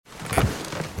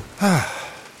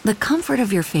The comfort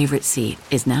of your favorite seat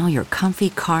is now your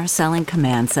comfy car selling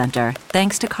command center,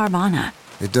 thanks to Carvana.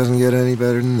 It doesn't get any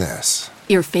better than this.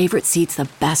 Your favorite seat's the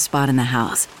best spot in the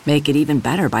house. Make it even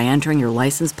better by entering your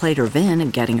license plate or VIN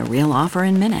and getting a real offer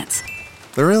in minutes.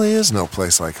 There really is no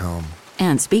place like home.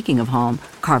 And speaking of home,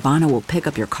 Carvana will pick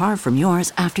up your car from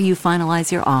yours after you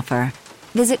finalize your offer.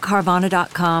 Visit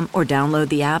Carvana.com or download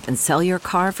the app and sell your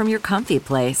car from your comfy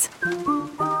place.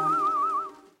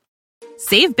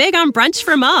 Save big on brunch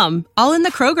for mom, all in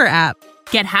the Kroger app.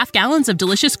 Get half gallons of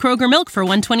delicious Kroger milk for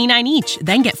 $1.29 each.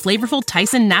 Then get flavorful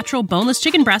Tyson natural boneless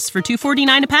chicken breasts for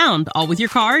 $2.49 a pound, all with your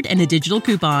card and a digital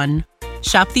coupon.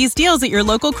 Shop these deals at your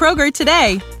local Kroger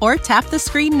today, or tap the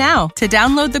screen now to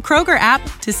download the Kroger app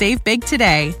to save big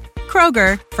today.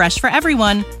 Kroger, fresh for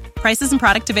everyone. Prices and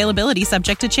product availability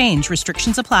subject to change.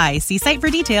 Restrictions apply. See site for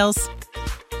details.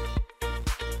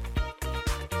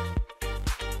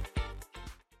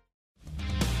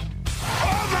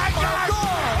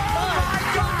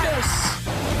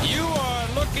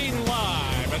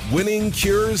 Winning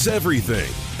cures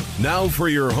everything. Now for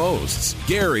your hosts,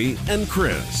 Gary and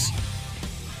Chris.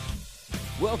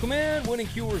 Welcome in. Winning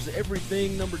cures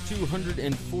everything, number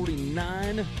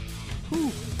 249.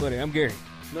 Whew, buddy, I'm Gary.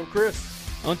 And I'm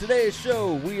Chris. On today's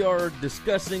show, we are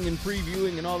discussing and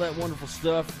previewing and all that wonderful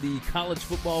stuff, the college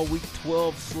football Week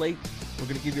 12 slate. We're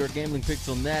going to give you our gambling picks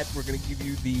on that. We're going to give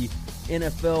you the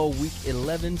NFL Week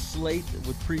 11 slate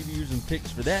with previews and picks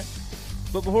for that.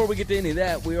 But before we get to any of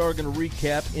that, we are going to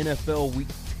recap NFL Week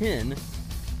 10.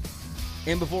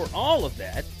 And before all of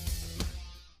that,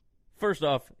 first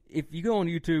off, if you go on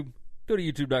YouTube, go to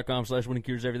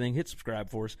youtube.com/winningcureseverything. Hit subscribe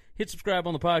for us. Hit subscribe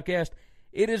on the podcast.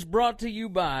 It is brought to you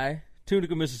by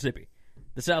Tunica, Mississippi,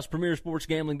 the South's premier sports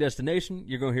gambling destination.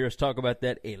 You're going to hear us talk about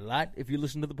that a lot if you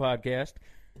listen to the podcast.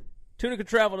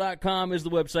 TunicaTravel.com is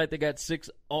the website. They got 6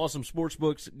 awesome sports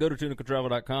books. Go to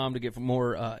TunicaTravel.com to get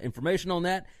more information on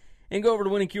that. And go over to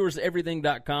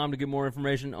winningcureseverything.com to get more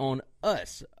information on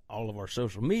us, all of our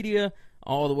social media,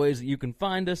 all the ways that you can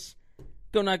find us.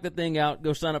 Go knock that thing out.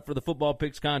 Go sign up for the football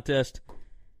picks contest.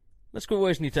 Let's quit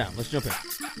wasting your time. Let's jump in.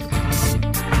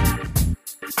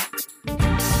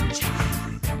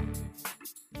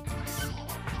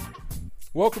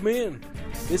 Welcome in.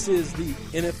 This is the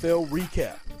NFL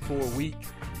recap for Week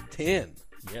 10.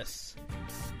 Yes.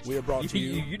 We are brought to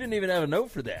you. You didn't even have a note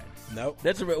for that. No.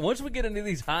 Once we get into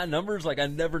these high numbers, like I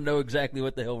never know exactly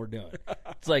what the hell we're doing.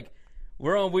 It's like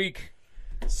we're on week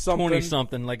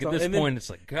 20-something. Like at this point, it's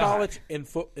like, God. College and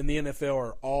the NFL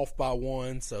are off by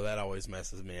 1, so that always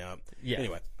messes me up. Yeah.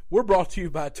 Anyway, we're brought to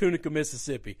you by Tunica,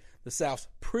 Mississippi, the South's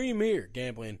premier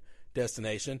gambling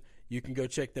destination. You can go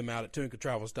check them out at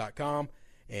tunicatravels.com,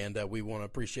 and we want to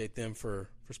appreciate them for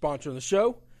sponsoring the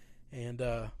show. And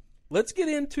let's get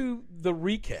into the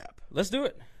recap. Let's do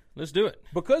it.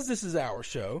 Because this is our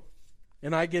show,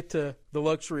 and I get to the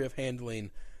luxury of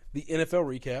handling the NFL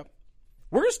recap,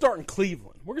 we're going to start in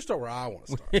Cleveland. We're going to start where I want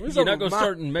to start. You're not going to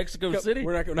start in Mexico City?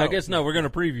 We're not going. No, I guess no. We're going to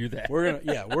preview that. We're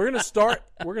going to start.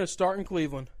 We're going to start in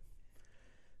Cleveland.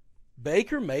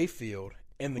 Baker Mayfield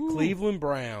and the Cleveland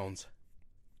Browns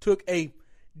took a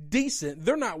decent.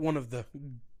 They're not one of the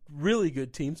really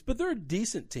good teams, but they're a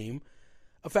decent team,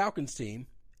 a Falcons team,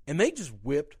 and they just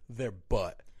whipped their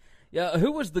butt. Yeah,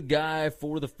 who was the guy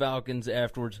for the Falcons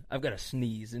afterwards? I've got to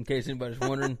sneeze in case anybody's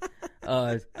wondering.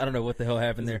 I don't know what the hell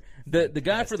happened there. The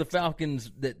guy for the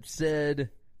Falcons that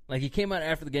said, like, he came out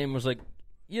after the game and was like,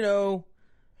 you know,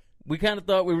 we kind of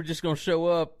thought we were just going to show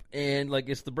up and, like,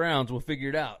 it's the Browns. We'll figure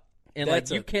it out. And,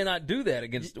 you cannot do that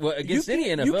against any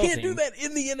NFL team. You can't do that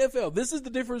in the NFL. This is the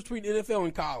difference between NFL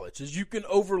and college, is you can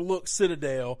overlook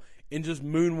Citadel and just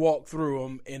moonwalk through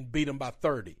them and beat them by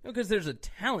 30. Because there's a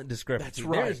talent discrepancy. That's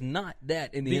right. There's not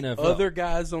that in the NFL. The other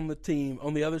guys on the team,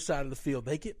 on the other side of the field,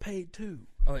 they get paid too.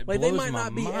 Oh, it blows they might my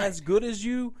not be mind. as good as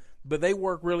you, but they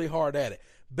work really hard at it.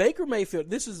 Baker Mayfield,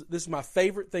 this is my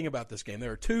favorite thing about this game.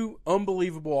 There are 2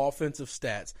 unbelievable offensive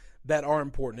stats that are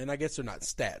important, and I guess they're not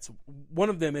stats. One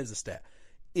of them is a stat.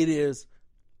 It is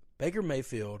Baker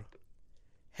Mayfield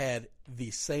had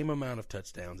the same amount of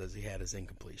touchdowns as he had as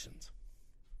incompletions.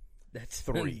 That's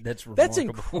 3. That's remarkable. That's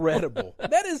incredible.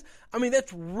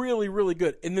 That's really, really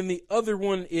good. And then the other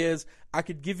one is, I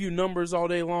could give you numbers all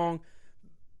day long,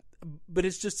 but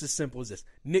it's just as simple as this.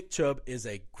 Nick Chubb is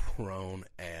a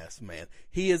grown-ass man.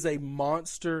 He is a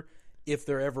monster if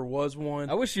there ever was one.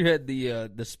 I wish you had the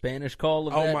Spanish call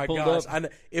of that. Oh my pulled gosh! up.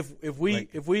 If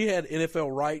we had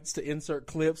NFL rights to insert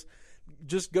clips,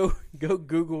 just go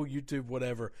Google, YouTube,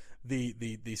 whatever,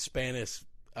 the Spanish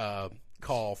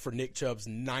call for Nick Chubb's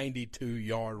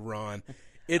 92-yard run.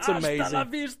 It's amazing. Hasta la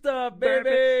vista,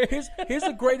 baby. Here's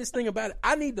the greatest thing about it.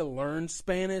 I need to learn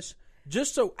Spanish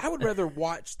just so I would rather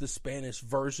watch the Spanish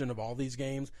version of all these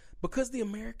games because the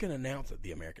announcers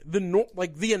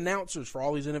for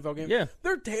all these NFL games,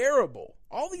 they're terrible.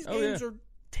 All these games are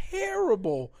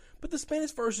terrible, but the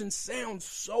Spanish version sounds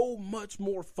so much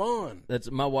more fun.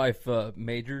 That's my wife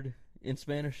majored in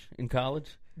Spanish in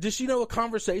college. Does she know a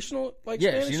conversational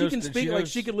Yeah, Spanish? She can speak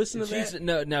she could listen to that.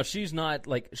 No, now she's not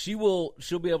she'll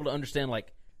be able to understand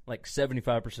like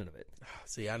 75% of it.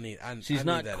 See, She's I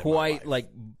not need that quite in my life.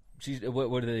 she's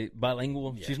what are they,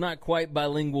 bilingual? Yeah. She's not quite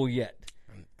bilingual yet.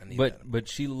 I need that. But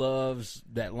she loves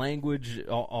that language,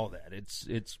 all that.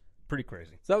 It's pretty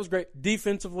crazy. So that was great.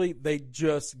 Defensively, they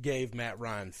just gave Matt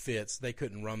Ryan fits. They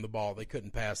couldn't run the ball. They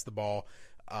couldn't pass the ball.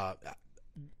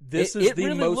 This is the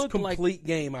really most complete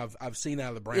game I've seen out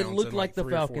of the Browns. It looked in like the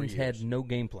 3 or 4 Falcons years. had no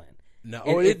game plan.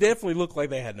 No, it definitely looked like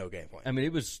they had no game plan. I mean,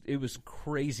 it was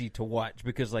crazy to watch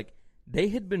because they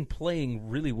had been playing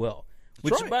really well.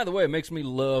 Which, right. by the way, makes me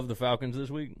love the Falcons this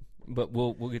week. But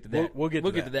we'll get to that. We'll get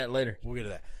to that later. We'll get to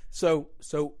that. So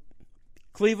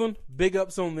Cleveland, big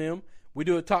ups on them. We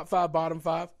do a top 5, bottom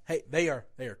 5. Hey, they are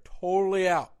totally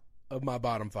out of my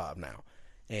bottom 5 now,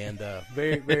 and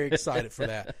very very excited for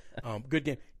that. Good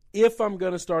game. If I'm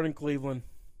going to start in Cleveland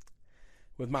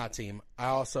with my team, I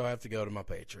also have to go to my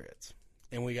Patriots,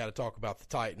 and we got to talk about the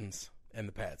Titans and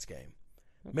the Pats game.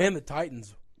 Okay. Man, the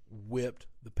Titans whipped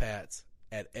the Pats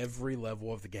at every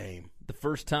level of the game. The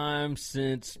first time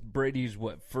since Brady's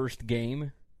first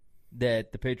game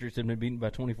that the Patriots have been beaten by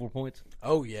 24 points.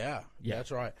 Oh yeah,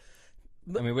 that's right.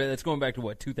 I mean, that's going back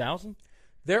to 2000.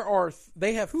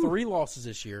 They have 3 losses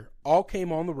this year. All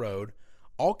came on the road.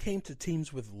 All came to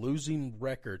teams with losing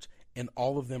records, and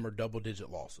all of them are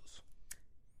double-digit losses.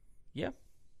 Yeah.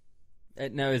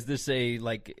 Now, is this we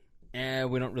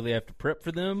don't really have to prep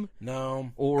for them?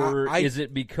 No. Or is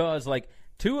it because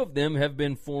 2 of them have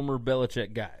been former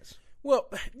Belichick guys? Well,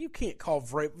 you can't call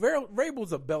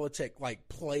Vrabel's a Belichick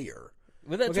player.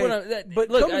 Well, that's okay. what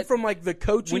coming from the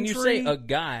coaching when you tree, say a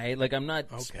guy, I'm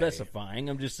not specifying.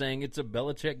 I'm just saying it's a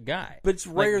Belichick guy. But it's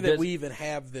rare that we even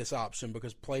have this option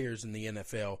because players in the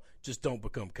NFL just don't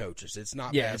become coaches. It's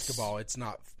not basketball. It's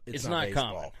not not baseball.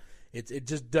 common. It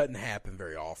just doesn't happen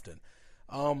very often.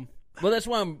 Well, that's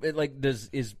why I'm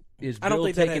is I don't Bill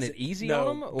think taking it easy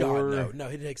on him? Or God, no,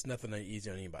 he takes nothing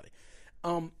easy on anybody.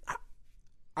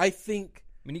 I think.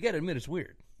 I mean, you got to admit it's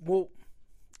weird. Well,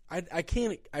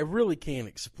 I really can't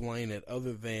explain it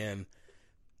other than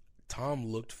Tom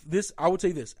looked this. I would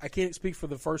say this. I can't speak for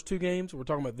the first 2 games. We're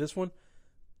talking about this one.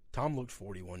 Tom looked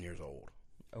 41 years old.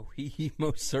 Oh, he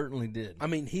most certainly did. I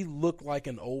mean, he looked like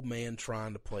an old man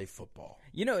trying to play football.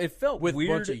 It felt with weird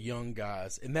a bunch of young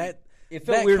guys, and it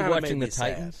felt weird watching the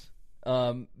Titans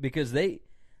because they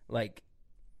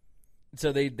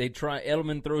so they try.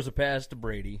 Edelman throws a pass to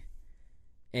Brady.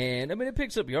 And, I mean, it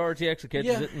picks up yards. He actually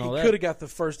catches it and all that. He could have got the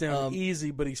first down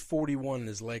easy, but he's 41 and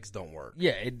his legs don't work.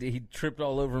 Yeah, he tripped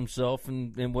all over himself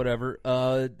and whatever.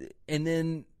 And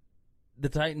then the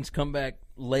Titans come back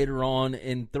later on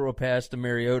and throw a pass to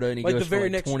Mariota, and he goes the very for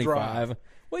next 25. Drive.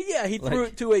 Well, yeah, he threw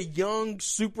it to a young,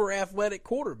 super athletic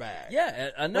quarterback.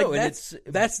 Yeah, I know. That's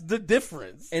the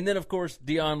difference. And then, of course,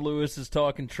 Deion Lewis is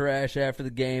talking trash after the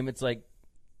game. It's like,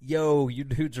 yo, you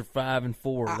dudes are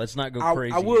 5-4. Let's not go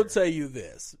crazy. I will tell you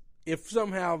this: if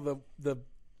somehow the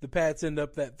Pats end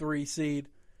up that 3 seed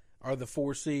or the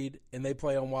 4 seed, and they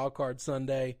play on Wild Card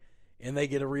Sunday, and they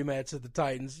get a rematch at the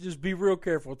Titans, just be real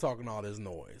careful talking all this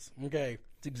noise. Okay,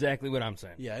 it's exactly what I'm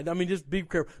saying. Yeah, I mean, just be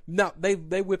careful. No, they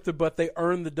whipped their butt. They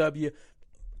earned the W.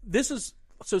 This is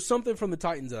something from the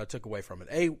Titans that I took away from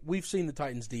it. We've seen the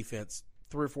Titans defense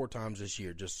 3 or 4 times this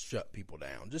year just shut people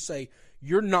down. Just say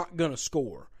you're not going to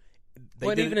score.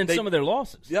 Even in some of their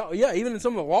losses. Yeah, even in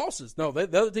some of the losses. No, the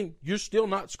other team, you're still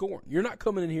not scoring. You're not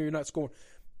coming in here, you're not scoring.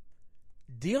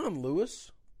 Deion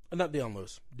Lewis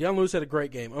had a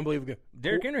great game. Unbelievable game.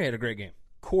 Derrick Henry had a great game.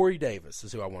 Corey Davis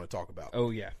is who I want to talk about. Oh,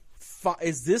 yeah.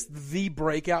 Is this the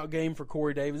breakout game for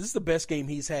Corey Davis? This is the best game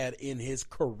he's had in his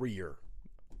career,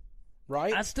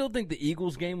 right? I still think the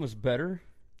Eagles game was better.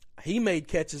 He made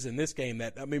catches in this game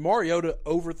Mariota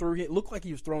overthrew him. It looked like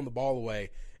he was throwing the ball away,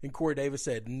 and Corey Davis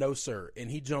said, no, sir. And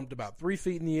he jumped about 3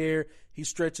 feet in the air. He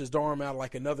stretched his arm out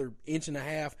like another 1.5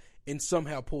 inches and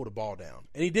somehow pulled a ball down.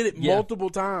 And he did it multiple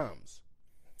times.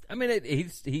 I mean,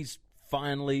 he's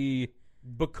finally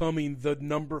becoming the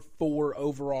number 4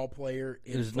 overall player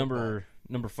in football.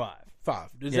 Number 5. 5.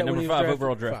 Is that number 5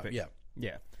 overall draft pick. Yeah.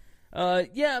 Yeah.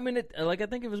 I mean, I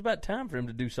think it was about time for him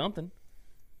to do something.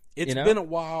 It's been a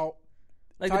while.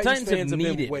 The Titans fans have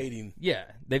needed, been waiting. Yeah,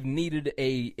 they've needed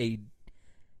a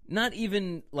Not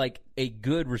even like a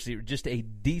good receiver, just a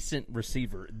decent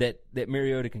receiver that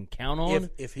Mariota can count on.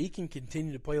 If he can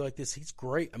continue to play like this, he's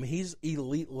great. I mean, he's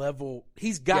elite level.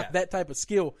 He's got that type of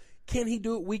skill. Can he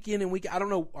do it week in and week out? I don't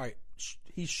know. All right,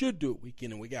 he should do it week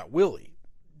in and week out. Will he?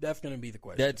 That's going to be the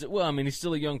question. Well, I mean, he's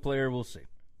still a young player. We'll see.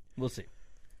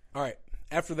 All right.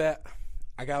 After that,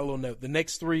 I got a little note. The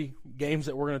next 3 games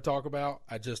that we're going to talk about,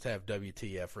 I just have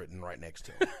WTF written right next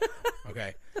to them.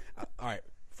 Okay? All right.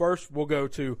 First, we'll go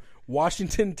to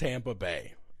Washington, Tampa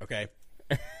Bay. Okay?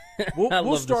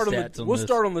 We'll start on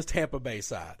this Tampa Bay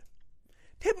side.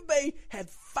 Tampa Bay had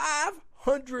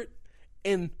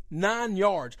 509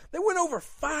 yards. They went over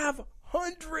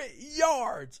 500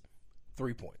 yards.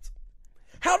 3 points.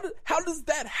 How does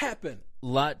that happen?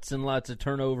 Lots and lots of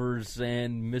turnovers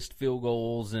and missed field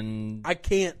goals and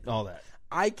all that.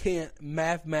 I can't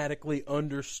mathematically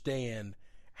understand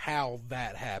how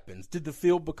that happens. Did the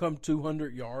field become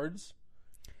 200 yards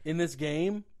in this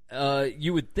game?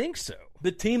 You would think so.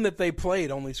 The team that they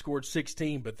played only scored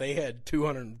 16, but they had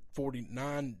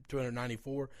 249,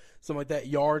 294, something like that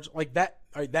yards. Like that,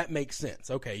 all right, that makes sense.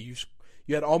 Okay, you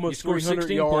had almost 300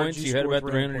 yards. Points, you had about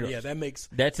 300 yards. Yeah,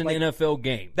 that's an NFL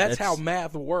game. That's how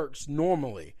math works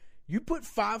normally. You put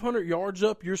 500 yards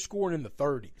up, you're scoring in the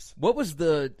 30s. What was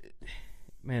the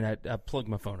 – man, I plugged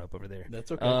my phone up over there.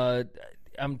 That's okay.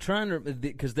 I'm trying to –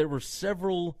 because there were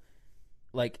several,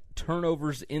 like,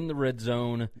 turnovers in the red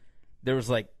zone. There was,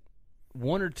 like,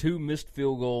 1 or 2 missed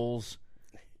field goals.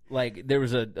 Like, there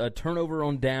was a turnover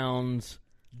on downs.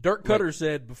 Dirk Cutter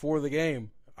said before the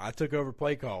game, I took over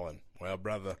play calling. Well,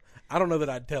 brother, I don't know that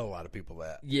I'd tell a lot of people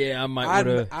that. Yeah,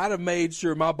 I'd have made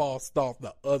sure my boss thought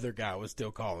the other guy was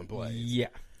still calling plays. Yeah.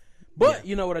 But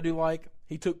you know what I do like?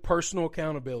 He took personal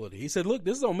accountability. He said, look,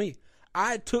 this is on me.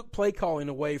 I took play calling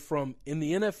away from, in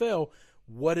the NFL,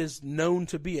 what is known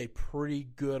to be a pretty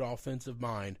good offensive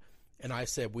mind. And I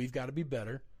said, we've got to be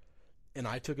better. And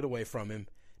I took it away from him.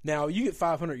 Now, you get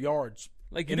 500 yards.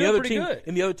 Like, you're doing pretty good.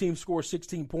 And the other team scores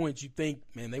 16 points. You think,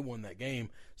 man, they won that game.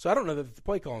 So I don't know that it's the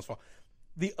play calling's fault.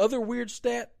 The other weird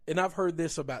stat, and I've heard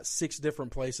this about 6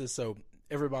 different places, so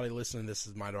everybody listening to this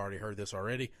might have already heard this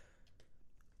already.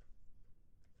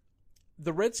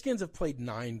 The Redskins have played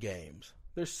 9 games.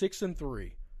 They're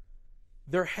 6-3.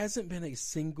 There hasn't been a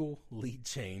single lead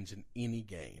change in any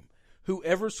game.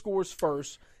 Whoever scores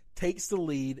first takes the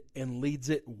lead and leads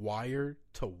it wire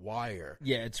to wire.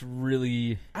 Yeah, it's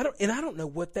really... I don't know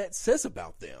what that says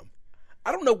about them.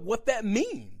 I don't know what that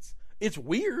means. It's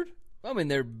weird. I mean,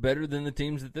 they're better than the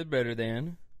teams that they're better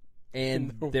than,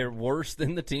 and they're worse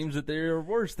than the teams that they're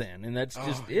worse than, and that's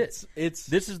just it.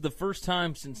 This is the first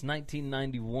time since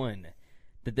 1991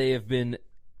 that they have been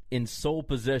in sole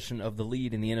possession of the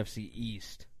lead in the NFC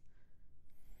East.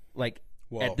 Like,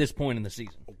 at this point in the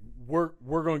season. We're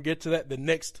going to get to that.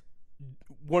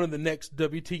 One of the next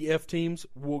WTF teams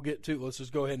we'll get to. Let's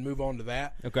just go ahead and move on to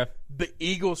that. Okay. The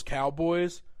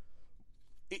Eagles-Cowboys.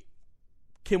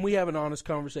 Can we have an honest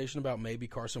conversation about maybe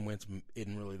Carson Wentz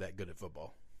isn't really that good at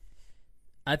football?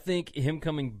 I think him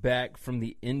coming back from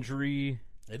the injury...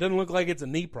 It doesn't look like it's a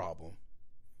knee problem.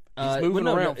 He's moving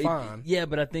around fine. Yeah,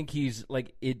 but I think he's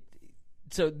like it.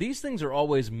 So these things are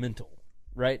always mental,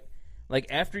 right? Like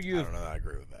after you... I don't know that I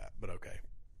agree with that, but okay.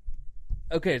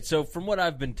 Okay, so from what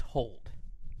I've been told,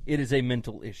 it is a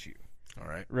mental issue. All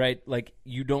right. Right? Like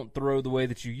you don't throw the way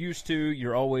that you used to.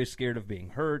 You're always scared of being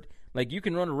hurt. Like you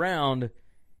can run around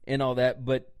and all that,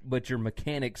 but your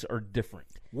mechanics are different.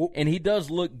 And he does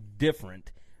look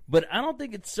different. But I don't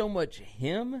think it's so much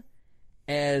him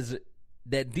as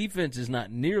that defense is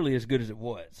not nearly as good as it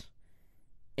was.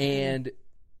 And,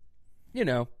 you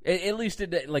know, at least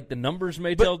like the numbers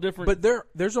may tell different. But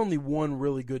there's only one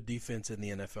really good defense in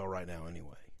the NFL right now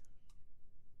anyway.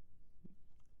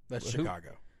 That's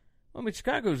Chicago. I mean,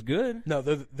 Chicago's good. No,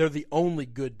 they're the only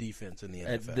good defense in the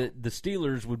NFL. The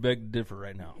Steelers would beg to differ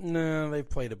right now. No, they've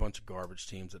played a bunch of garbage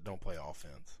teams that don't play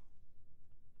offense.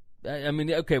 I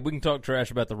mean, okay, we can talk trash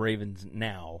about the Ravens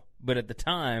now, but at the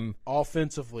time...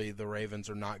 Offensively, the Ravens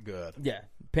are not good. Yeah.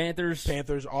 Panthers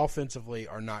offensively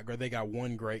are not good. They got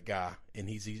one great guy, and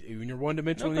when you're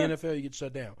one-dimensional in the NFL, you get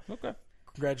shut down. Okay.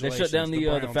 Congratulations. They shut down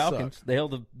the Falcons. Suck. They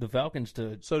held the Falcons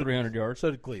to 300 yards.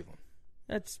 So did Cleveland.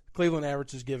 Cleveland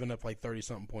average is giving up like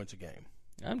 30-something points a game.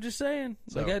 I'm just saying.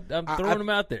 So, like I'm throwing them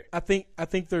out there. I think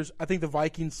the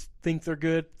Vikings think they're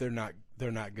good. They're not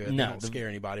good. No, they don't scare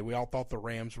anybody. We all thought the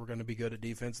Rams were going to be good at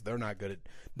defense. They're not good at.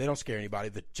 They don't scare anybody.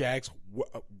 The Jags,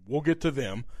 we'll get to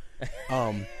them.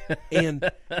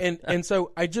 And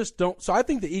so I just don't. So I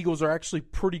think the Eagles are actually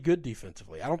pretty good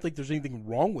defensively. I don't think there's anything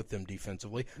wrong with them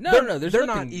defensively. No, they're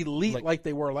not elite like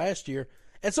they were last year.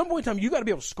 At some point in time, you got to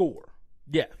be able to score.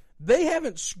 Yeah. They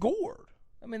haven't scored.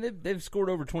 I mean, they've scored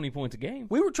over 20 points a game.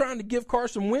 We were trying to give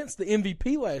Carson Wentz the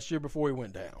MVP last year before he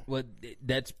went down. Well,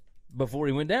 that's before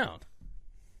he went down.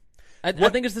 I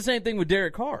think it's the same thing with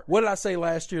Derek Carr. What did I say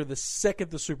last year the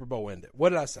second the Super Bowl ended? What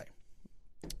did I say?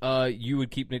 You would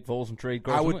keep Nick Foles and trade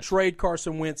Carson Wentz. I would trade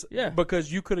Carson Wentz Yeah.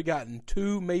 because you could have gotten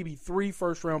 2, maybe 3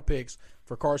 first-round picks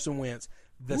for Carson Wentz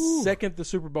the second the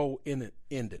Super Bowl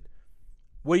ended.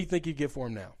 What do you think you'd get for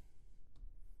him now?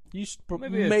 You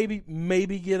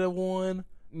maybe get a 1.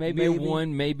 Maybe a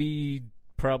 1, maybe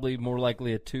probably more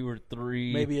likely a 2 or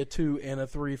 3. Maybe a 2 and a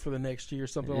 3 for the next year,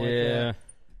 something like that. Yeah.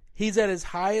 He's at his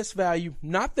highest value.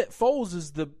 Not that Foles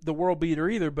is the world beater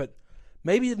either, but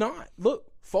maybe not.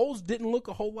 Look, Foles didn't look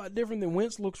a whole lot different than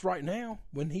Wentz looks right now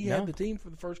when he had the team for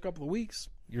the first couple of weeks.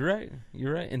 You're right.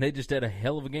 And they just had a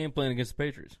hell of a game plan against the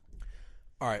Patriots.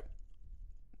 All right.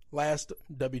 Last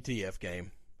WTF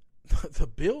game. The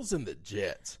Bills and the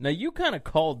Jets. Now, you kind of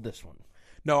called this one.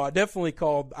 No, I definitely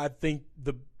called. I think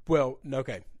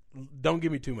okay. Don't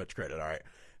give me too much credit, all right?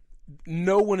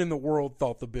 No one in the world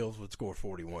thought the Bills would score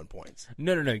 41 points.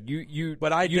 No.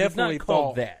 But I definitely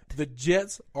thought that. The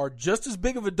Jets are just as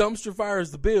big of a dumpster fire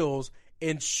as the Bills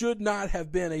and should not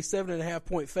have been a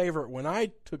 7.5-point favorite when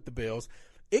I took the Bills.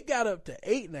 It got up to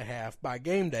 8.5 by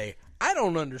game day. I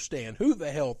don't understand who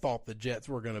the hell thought the Jets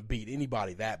were going to beat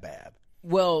anybody that bad.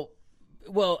 Well,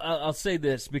 I'll say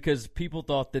this because people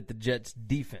thought that the Jets'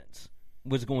 defense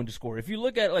was going to score. If you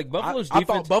look at Buffalo's defense,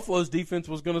 I thought Buffalo's defense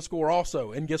was going to score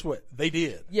also, and guess what? They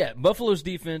did. Yeah, Buffalo's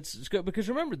defense is good because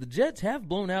remember the Jets have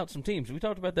blown out some teams. We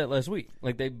talked about that last week.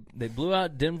 Like they blew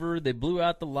out Denver, they blew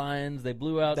out the Lions, they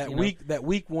blew out that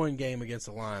week 1 game against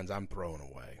the Lions. I'm throwing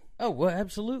away. Oh well,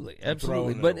 absolutely.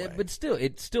 But still,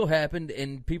 it still happened,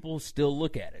 and people still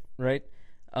look at it, right?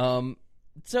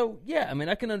 So, yeah, I mean,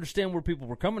 I can understand where people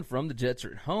were coming from. The Jets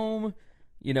are at home.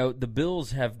 You know, the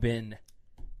Bills have been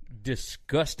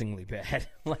disgustingly bad.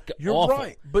 You're awful.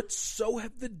 right, but so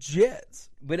have the Jets.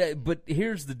 But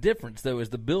here's the difference, though, is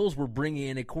the Bills were bringing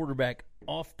in a quarterback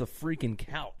off the freaking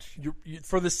couch.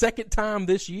 For the second time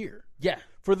this year. Yeah.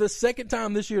 For the second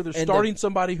time this year, they're starting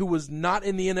somebody who was not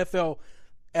in the NFL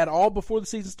at all before the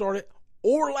season started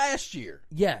or last year.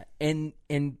 Yeah, and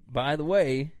by the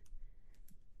way,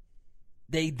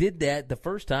 they did that the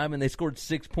first time, and they scored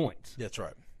 6 points. That's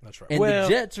right. And the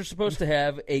Jets are supposed to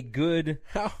have a good.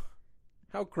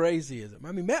 How crazy is it?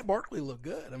 I mean, Matt Barkley looked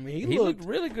good. I mean, he looked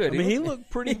really good. He looked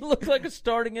pretty. He looked like a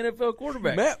starting NFL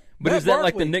quarterback. But is that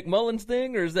like the Nick Mullins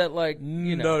thing, or is that like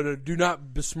No, do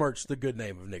not besmirch the good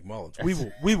name of Nick Mullins.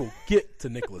 We will get to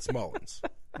Nicholas Mullins.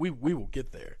 We will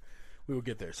get there. We will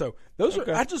get there. So those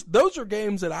are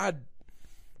games that I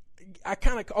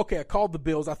called the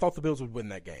Bills. I thought the Bills would win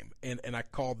that game, and I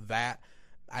called that.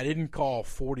 I didn't call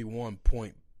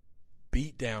 41-point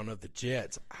beatdown of the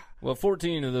Jets. Well,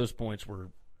 14 of those points were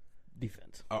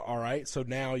defense. All right, so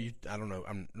now I don't know.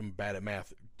 I'm bad at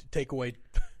math. Take away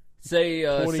say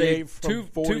 28 two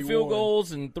from 41. field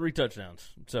goals and 3 touchdowns.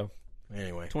 So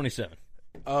anyway, 27.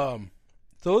 So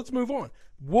let's move on.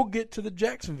 We'll get to the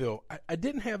Jacksonville. I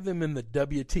didn't have them in the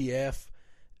WTF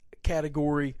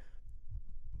category.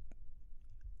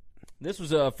 This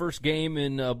was a first game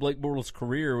in Blake Bortles'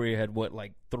 career where he had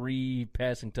 3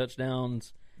 passing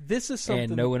touchdowns. This is something,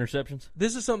 and no interceptions.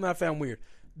 This is something I found weird.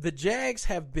 The Jags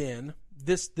have been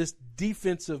this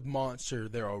defensive monster.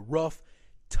 They're a rough,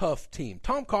 tough team.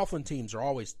 Tom Coughlin teams are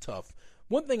always tough.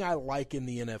 One thing I like in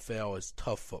the NFL is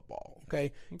tough football.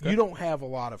 Okay, you don't have a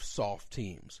lot of soft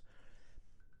teams.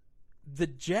 The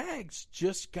Jags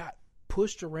just got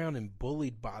pushed around and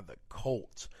bullied by the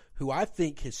Colts, who I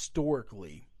think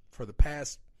historically for the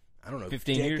past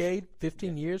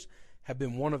 15 years have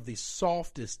been one of the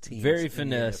softest teams. Very in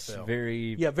finesse, the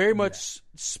NFL. very much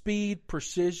speed,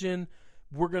 precision.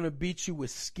 We're going to beat you with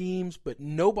schemes, but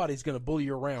nobody's going to bully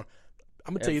you around.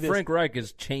 I'm going to tell you this. Frank Reich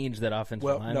has changed that offensive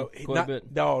line quite a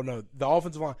bit. No, the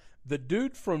offensive line. The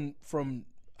dude from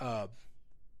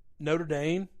Notre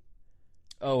Dame.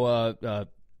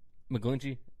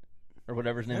 McGlinchey or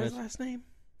whatever his name is. His last name?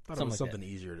 I thought it was something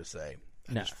easier to say.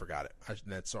 I just forgot it.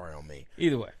 That's sorry on me.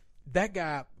 Either way. That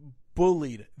guy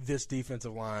bullied this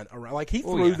defensive line around. He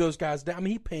threw those guys down. I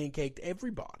mean, he pancaked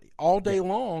everybody all day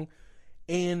long,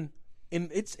 and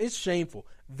it's shameful.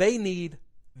 They need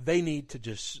to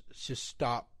just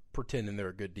stop pretending they're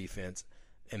a good defense,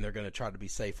 and they're going to try to be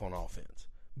safe on offense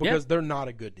because they're not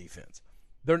a good defense.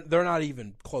 They're not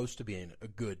even close to being a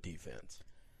good defense.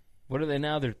 What are they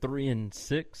now? They're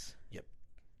 3-6. Yep.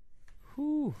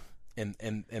 Whew. And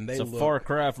they it's a far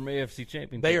cry from AFC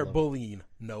Championship. They are bullying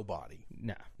nobody.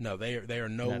 No, they are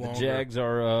no longer. The Jags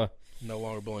are No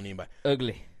longer bullying anybody.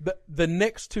 Ugly. The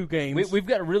next two games. We've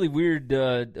got a really weird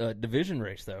division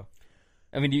race, though.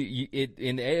 I mean,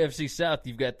 in the AFC South,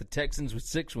 you've got the Texans with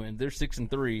 6 wins. They're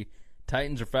 6-3.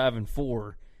 Titans are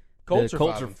 5-4. Colts the are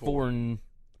Colts 5-4. are 4.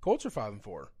 Colts are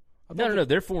 5-4. No,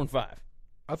 they're 4-5.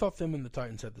 I thought them and the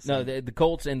Titans had the same. No, the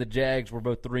Colts and the Jags were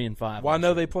both 3-5. Well, I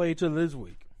know they play each other this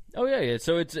week. Oh yeah.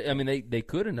 So it's. I mean, they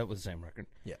could end up with the same record.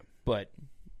 Yeah, but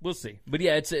we'll see. But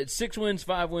yeah, it's 6 wins,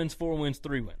 5 wins, 4 wins,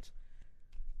 3 wins.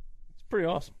 It's pretty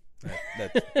awesome.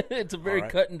 It's a very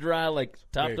cut and dry, like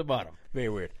top to bottom. Very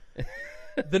weird.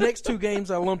 The next two games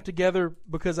I lumped together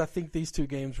because I think these two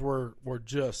games were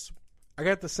just. I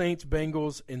got the Saints,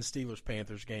 Bengals, and Steelers,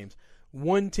 Panthers games.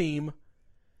 One team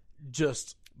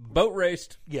just boat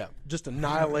raced. Yeah, just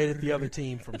annihilated the other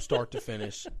team from start to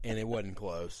finish, and it wasn't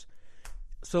close.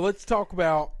 So let's talk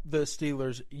about the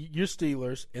Steelers, your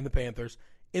Steelers, and the Panthers.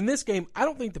 In this game, I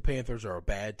don't think the Panthers are a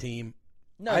bad team.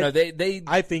 No, they.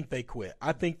 I think they quit.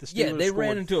 I think the Steelers they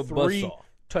ran into a 3 buzzsaw.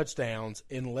 touchdowns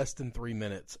in less than 3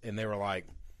 minutes, and they were like,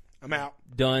 I'm out.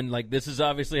 Done. Like, this is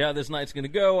obviously how this night's going to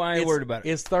go. I ain't worried about it.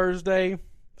 It's Thursday.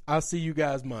 I'll see you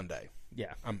guys Monday.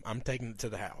 Yeah. I'm taking it to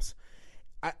the house.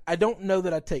 I don't know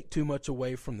that I take too much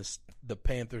away from the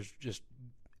Panthers. Just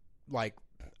like,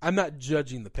 I'm not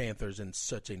judging the Panthers in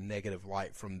such a negative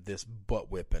light from this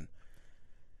butt whipping.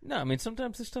 No, I mean,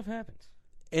 sometimes this stuff happens.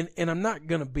 And I'm not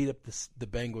going to beat up the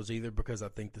Bengals either because I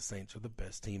think the Saints are the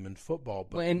best team in football.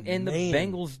 But and the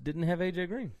Bengals didn't have A.J.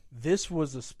 Green. This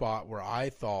was a spot where I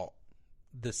thought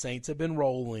the Saints have been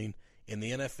rolling. In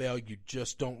the NFL, you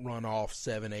just don't run off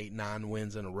 7, 8, 9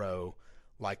 wins in a row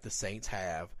like the Saints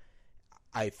have.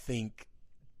 I think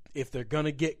if they're going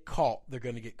to get caught, they're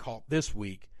going to get caught this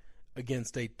week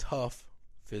against a tough,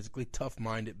 physically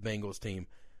tough-minded Bengals team.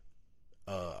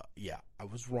 I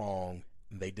was wrong.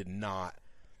 They did not.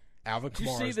 Alvin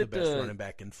Kamara is the best running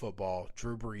back in football.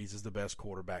 Drew Brees is the best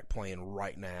quarterback playing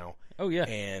right now. Oh, yeah.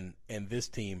 And this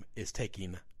team is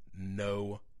taking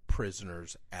no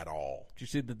prisoners at all. Did you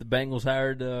see that the Bengals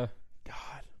hired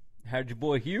your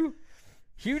boy Hugh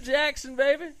Jackson,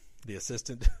 baby? The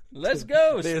assistant. Let's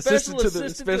go. The Special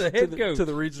assistant to the head coach. To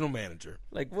the regional manager.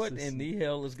 Like, what in the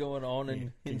hell is going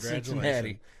on in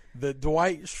Cincinnati? The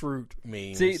Dwight Schrute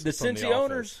memes. See, the Cincy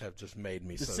owners have just made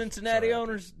me the so Cincinnati so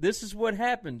owners, this is what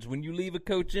happens when you leave a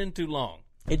coach in too long.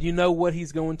 And you know what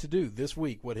he's going to do this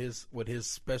week, what his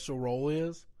special role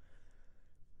is?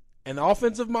 An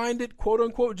offensive-minded,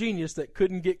 quote-unquote genius that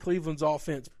couldn't get Cleveland's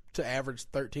offense to average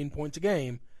 13 points a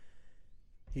game,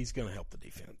 he's going to help the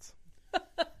defense.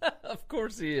 Of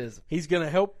course he is. He's going to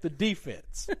help the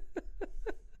defense.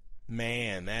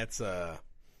 Man, that's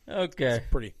okay.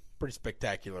 Pretty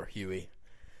spectacular, Huey.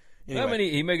 Anyway, I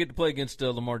mean, he may get to play against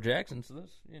Lamar Jackson, so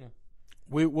that's,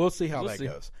 we'll see how that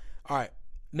goes. All right,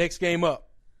 next game up.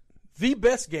 The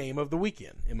best game of the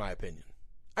weekend, in my opinion.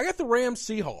 I got the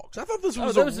Rams-Seahawks. I thought this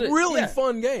was a really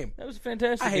fun game. That was a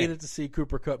fantastic game. I hated to see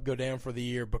Cooper Kupp go down for the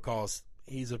year because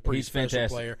he's a pretty special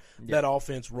fantastic player. Yeah. That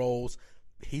offense rolls.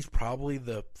 He's probably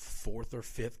the 4th or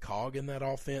 5th cog in that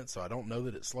offense, so I don't know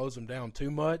that it slows him down too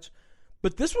much.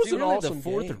 But this was an awesome game. The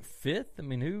 4th game. or 5th? I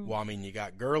mean, who? Well, I mean, you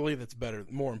got Gurley that's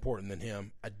more important than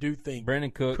him. I do think Brandon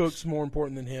Cook's more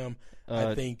important than him.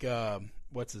 I think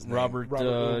what's his name?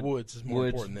 Robert Woods is more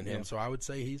important than him. Yeah. So I would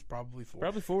say he's probably 4th.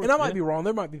 Probably 4th. And I might be wrong.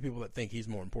 There might be people that think he's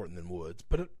more important than Woods,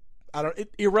 but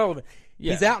irrelevant.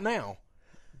 Yeah. He's out now.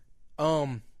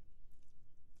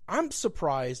 I'm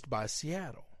surprised by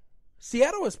Seattle.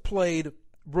 Seattle has played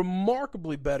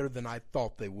remarkably better than I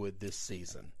thought they would this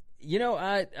season.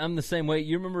 I'm the same way.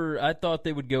 You remember I thought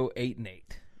they would go 8-8.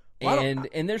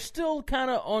 And they're still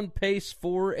kind of on pace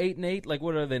for 8-8. Like,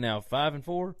 what are they now?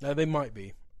 5-4? They might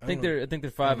be. I think they're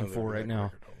 5-4 right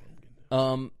now.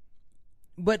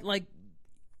 But like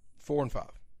 4-5.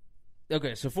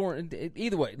 Okay, so 4.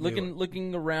 Either way,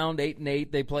 looking around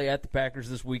 8-8. They play at the Packers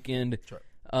this weekend. That's right.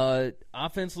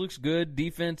 Offense looks good.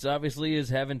 Defense obviously is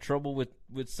having trouble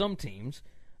with some teams,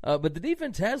 but the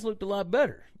defense has looked a lot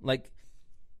better. Like,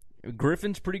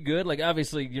 Griffin's pretty good. Like,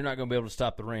 obviously you're not going to be able to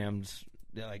stop the Rams.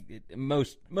 Like,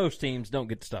 most teams don't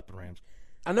get to stop the Rams.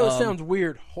 I know it sounds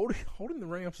weird. Holding the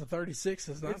Rams to 36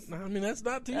 is not. I mean, that's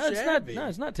not too shabby.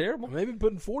 It's not terrible. Maybe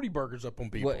putting 40 burgers up on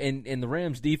people. Well, and the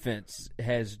Rams defense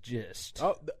has just.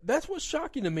 Oh, that's what's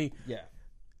shocking to me. Yeah.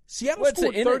 Seattle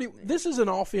scored 30. This is an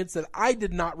offense that I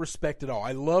did not respect at all.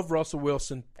 I love Russell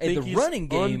Wilson. And the running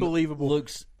game unbelievable.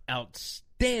 Looks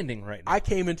outstanding right now. I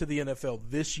came into the NFL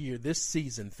this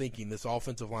season, thinking this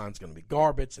offensive line is going to be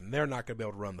garbage, and they're not going to be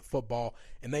able to run the football,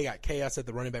 and they got chaos at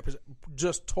the running back position.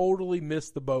 Just totally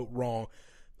missed the boat wrong.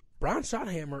 Brian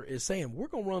Schottenheimer is saying, we're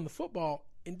going to run the football,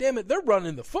 And damn it, they're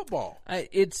running the football.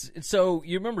 So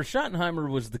you remember Schottenheimer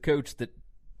was the coach that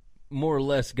more or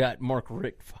less got Mark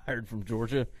Richt fired from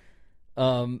Georgia.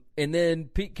 And then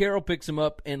Pete Carroll picks him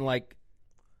up and, like,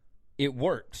 it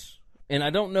works. And I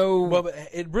don't know. Well, but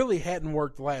it really hadn't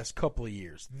worked the last couple of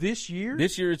years. This year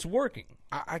it's working.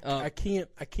 I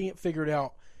can't figure it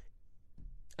out.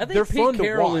 I think They're Pete fun to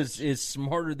Carroll watch. is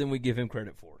smarter than we give him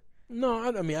credit for.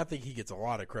 No, I mean, I think he gets a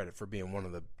lot of credit for being one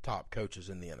of the top coaches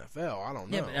in the NFL. I don't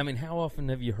know. Yeah, but, I mean, how often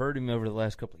have you heard him over the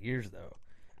last couple of years, though?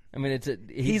 I mean,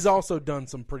 he's also done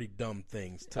some pretty dumb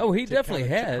things. He definitely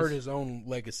has. To hurt his own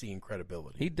legacy and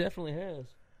credibility. He definitely has.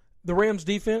 The Rams'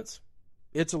 defense,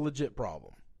 it's a legit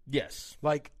problem. Yes.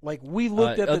 Like we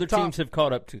looked at other the top, teams have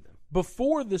caught up to them.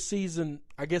 Before the season,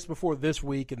 I guess before this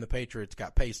week and the Patriots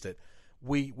got pasted,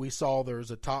 we saw there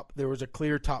was a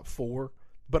clear top four,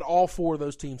 but all four of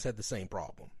those teams had the same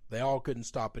problem. They all couldn't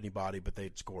stop anybody, but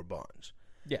they'd score a bunch.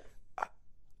 Yeah.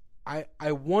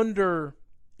 I wonder,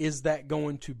 is that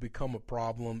going to become a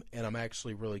problem? And I'm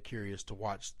actually really curious to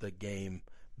watch the game,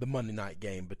 the Monday night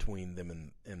game between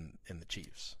them and the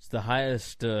Chiefs. It's the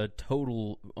highest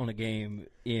total on a game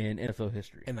in NFL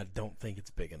history. And I don't think it's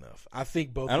big enough. I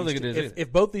think both. I don't think it is either.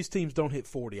 If both these teams don't hit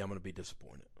 40, I'm going to be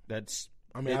disappointed. This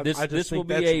this will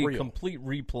be a complete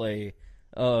replay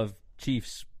of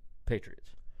Chiefs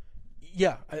Patriots.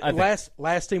 Yeah,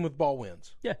 last team with ball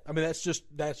wins. Yeah, I mean that's just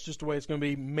the way it's going to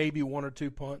be. Maybe one or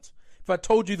two punts. If I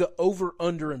told you the over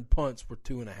under in punts were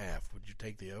 2.5, would you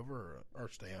take the over or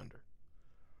stay under?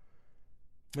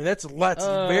 I mean that's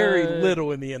very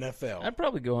little in the NFL. I'd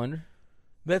probably go under.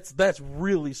 That's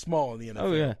really small in the NFL.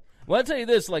 Oh yeah. Well, I'll tell you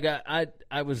this: like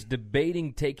I was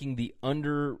debating taking the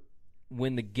under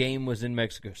when the game was in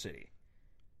Mexico City,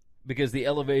 because the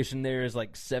elevation there is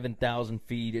like 7,000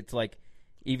 feet. It's like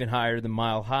even higher than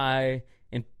Mile High,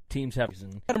 and teams have.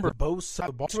 I remember both sides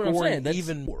of the ball scoring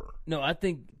even more. No, I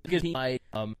think because like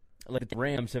the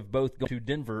Rams have both gone to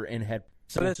Denver and had.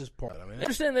 So that's just part of it. I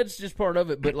understand that's just part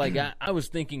of it, but like I was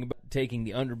thinking about taking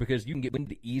the under because you can get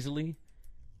winded easily.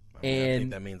 I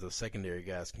think that means the secondary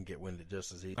guys can get winded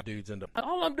just as easy. Dudes end up.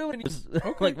 All I'm doing is the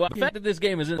fact that this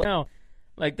game is in now,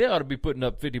 like they ought to be putting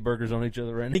up 50 burgers on each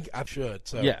other right now. I think I should.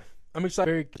 So yeah, I'm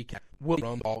excited. We'll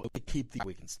run the ball. We keep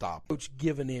we can stop. Coach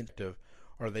giving in to,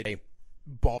 or they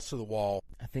balls to the wall.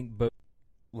 I think both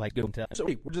like good talent. So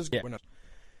we're just getting a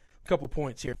couple of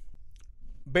points here.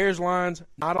 Bears lines,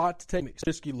 not a lot to take.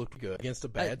 Trubisky looked good against a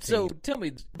bad team. So tell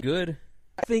me, good.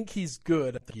 I think he's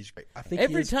good. I think he's great. I think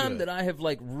every time that I have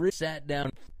like sat down,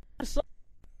 I saw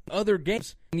other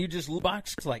games, and you just look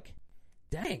box like,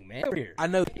 dang man, here. I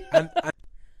know. I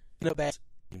know bad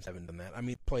teams haven't done that. I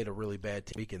mean, played a really bad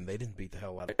team and they didn't beat the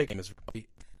hell out of it. Hey,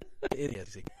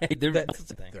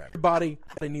 everybody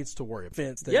needs to worry.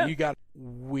 Offense that we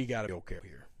got to go care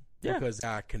here because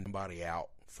I can somebody out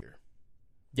for.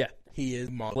 Yeah, he is.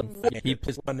 He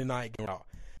plays Monday night game out.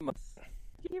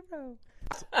 Hero.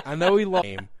 I know he loved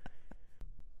him.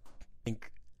 I think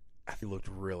he looked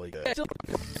really good.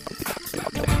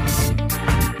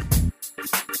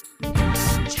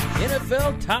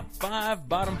 NFL top 5,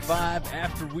 bottom 5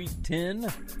 after week 10.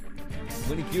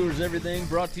 Winning Cures Everything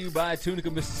brought to you by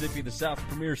Tunica, Mississippi, the South's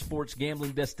premier sports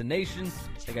gambling destination.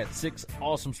 They got 6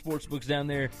 awesome sports books down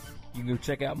there. You can go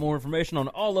check out more information on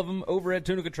all of them over at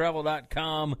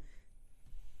tunicatravel.com.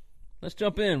 Let's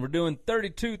jump in. We're doing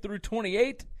 32 through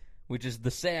 28, which is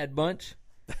the sad bunch,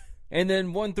 and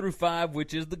then 1 through 5,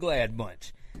 which is the glad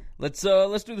bunch. Let's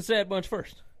do the sad bunch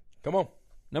first. Come on.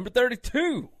 Number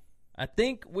 32. I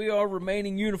think we are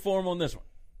remaining uniform on this one.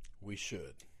 We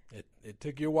should. It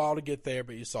took you a while to get there,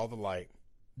 but you saw the light.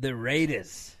 The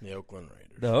Raiders. The Oakland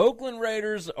Raiders. The Oakland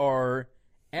Raiders are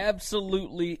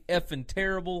absolutely effing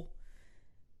terrible.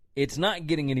 It's not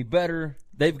getting any better.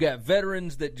 They've got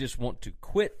veterans that just want to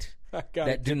quit,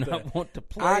 that do not want to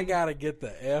play. I got to get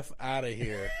the F out of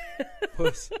here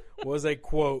was a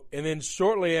quote. And then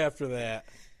shortly after that,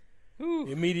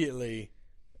 immediately.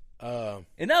 And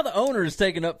now the owner is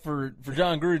taking up for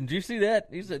John Gruden. Did you see that?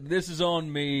 He said, "This is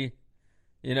on me.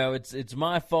 You know, it's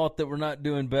my fault that we're not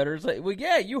doing better." It's like, well,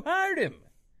 yeah, you hired him.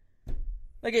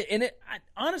 Like, and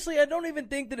honestly, I don't even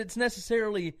think that it's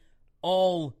necessarily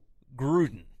all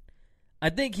Gruden. I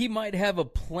think he might have a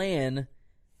plan.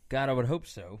 God, I would hope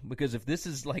so, because if this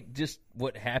is like just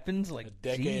what happens, like a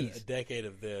decade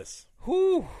of this.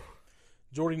 Whew.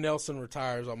 Jordy Nelson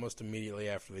retires almost immediately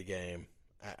after the game.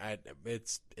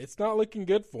 It's not looking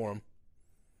good for him.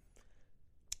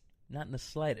 Not in the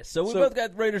slightest. So we both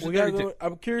got Raiders at 32.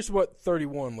 I'm curious what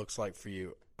 31 looks like for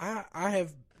you.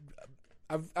 I've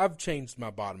changed my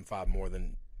bottom 5 more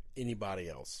than anybody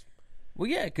else. Well,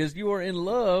 yeah, because you are in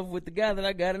love with the guy that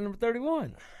I got at number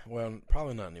 31. Well,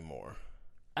 probably not anymore.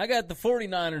 I got the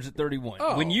 49ers at 31.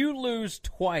 Oh. When you lose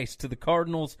twice to the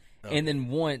Cardinals and then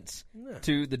once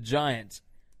to the Giants,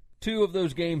 2 of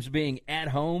those games being at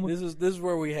home. This is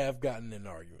where we have gotten in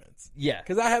arguments. Yeah.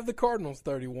 Because I have the Cardinals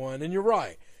 31, and you're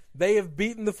right. They have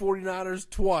beaten the 49ers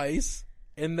twice,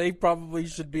 and they probably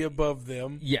should be above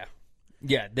them. Yeah.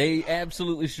 Yeah, they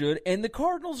absolutely should. And the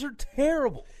Cardinals are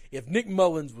terrible. If Nick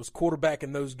Mullins was quarterback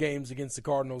in those games against the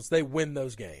Cardinals, they win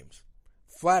those games.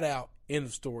 Flat out, end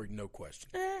of story, no question.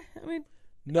 I mean,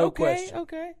 No okay, question.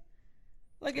 Okay.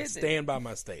 Like I stand by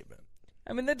my statement.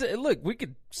 I mean, look, we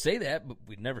could say that, but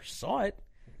we never saw it.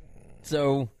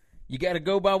 So you got to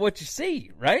go by what you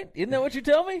see, right? Isn't that what you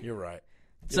tell me? You're right.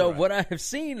 So what I have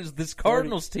seen is this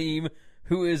Cardinals team,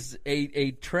 who is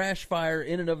a trash fire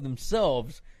in and of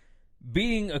themselves,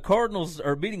 beating a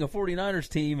 49ers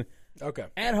team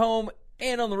at home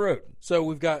and on the road. So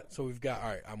we've got all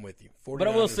right, I'm with you. But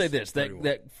I will say this,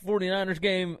 that 49ers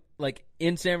game, like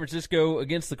in San Francisco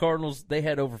against the Cardinals, they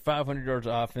had over 500 yards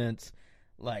of offense,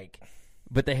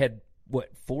 but they had,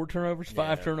 4 turnovers,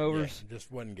 5 turnovers? Yeah,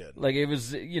 just wasn't good. Like, it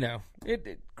was,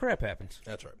 crap happens.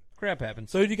 That's right. Crap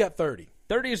happens. So who do you got 30?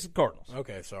 30 is the Cardinals.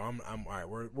 Okay, so I'm all right.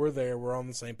 We're there. We're on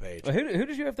the same page. Who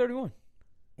did you have 31?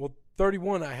 Well,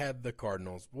 31, I had the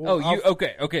Cardinals. Well,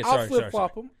 okay. Sorry, I'll flip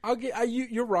flop them.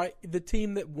 You're right. The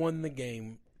team that won the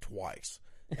game twice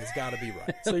has got to be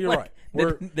right. So you're right.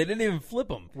 They didn't even flip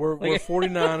them. We're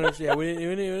 49ers. Yeah, we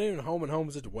didn't even home and home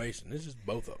situation. It's just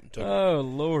both of them. Oh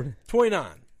Lord. 29.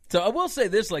 So I will say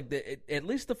this: at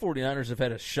least the 49ers have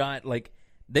had a shot. Like,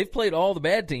 they've played all the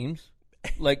bad teams.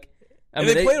 Like.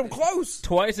 They played them close.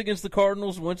 Twice against the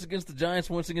Cardinals, once against the Giants,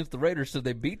 once against the Raiders. So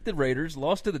they beat the Raiders,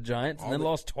 lost to the Giants, and then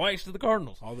lost twice to the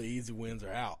Cardinals. All the easy wins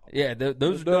are out. Yeah,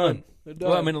 those are done. They're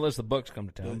done. Well, I mean, unless the Bucs come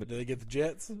to town. Do they get the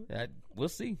Jets? We'll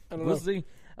see. We'll see.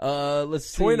 Let's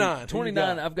see. 29.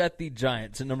 29. I've got the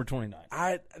Giants at number 29.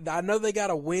 I know they got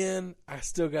a win. I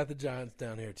still got the Giants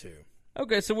down here too.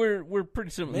 Okay, so we're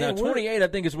pretty similar. Man, now 28, I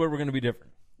think, is where we're going to be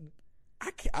different.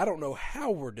 I don't know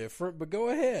how we're different, but go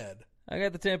ahead. I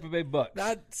got the Tampa Bay Bucks.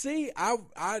 I'm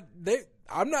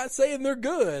not saying they're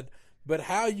good, but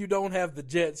how you don't have the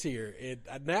Jets here?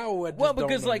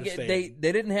 Because they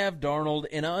didn't have Darnold,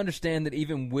 and I understand that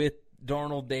even with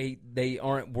Darnold, they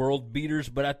aren't world beaters,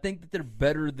 but I think that they're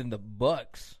better than the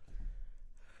Bucks.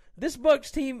 This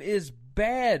Bucks team is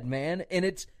bad, man, and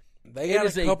they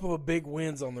got a couple of big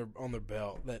wins on their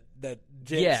belt that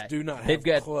Jets do not have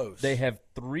close. They have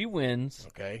 3 wins.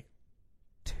 Okay,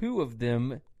 2 of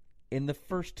them in the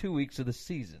first 2 weeks of the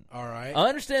season. All right. I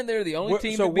understand they're the only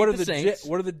team that beat the Saints.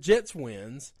 What are the Jets'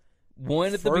 wins?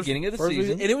 One at the beginning of the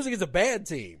season. And it was against a bad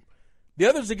team. The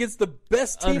other's against the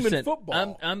best team in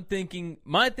football.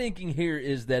 My thinking here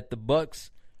is that the Bucs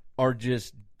are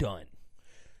just done.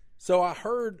 So I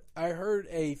heard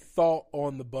a thought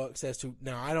on the Bucs as to,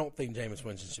 now I don't think Jameis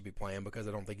Winston should be playing because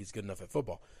I don't think he's good enough at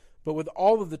football. But with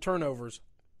all of the turnovers,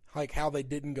 like how they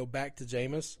didn't go back to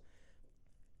Jameis,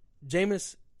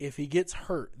 if he gets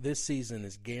hurt this season,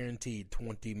 is guaranteed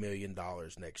 $20 million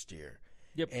next year.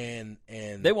 Yep. And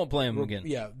they won't play him again.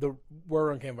 Yeah, the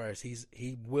word on Canvas,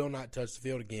 he will not touch the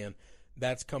field again.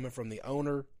 That's coming from the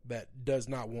owner that does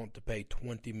not want to pay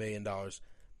 $20 million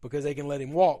because they can let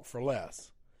him walk for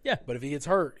less. Yeah. But if he gets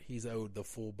hurt, he's owed the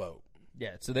full boat.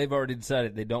 Yeah, so they've already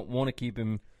decided they don't want to keep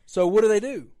him. So what do they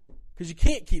do? Because you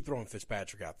can't keep throwing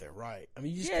Fitzpatrick out there, right? I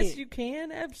mean, you just can't. Yes, you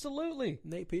can, absolutely.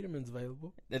 Nate Peterman's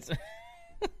available.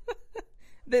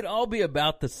 They'd all be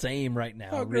about the same right now,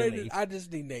 Oh, really. I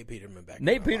just need Nate Peterman back.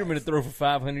 Nate Peterman to throw for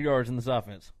 500 yards in this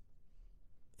offense.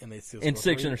 And they still and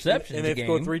 6 interceptions. And they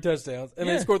scored 3 touchdowns. And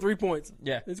they scored 3 points.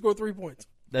 Yeah. They scored 3 points.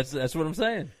 That's what I'm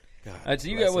saying. God, all right, so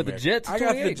you got what, the Jets? I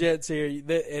got the Jets here,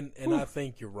 and I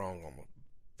think you're wrong on them.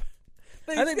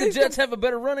 I think the Jets have a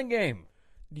better running game.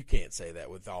 You can't say that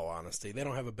with all honesty. They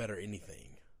don't have a better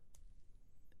anything.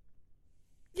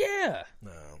 Yeah.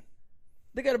 No.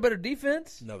 They got a better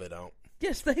defense? No, they don't.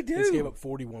 Yes, they do. They just gave up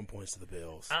 41 points to the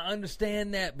Bills. I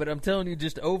understand that, but I'm telling you,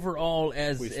 just overall,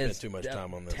 we spent too much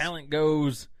time on this. Talent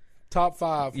goes. Top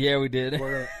 5. Yeah, we did.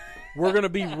 We're going to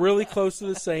be really close to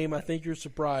the same. I think you're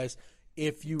surprised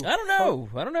if you. I don't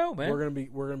know, man. We're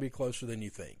going to be closer than you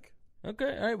think.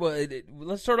 Okay, all right. Well,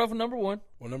 let's start off with number 1.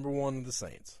 Well, number 1, the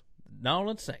Saints. New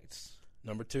Orleans Saints.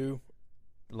 Number 2,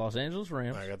 the Los Angeles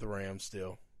Rams. I got the Rams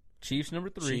still. Chiefs number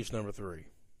 3. Chiefs number 3.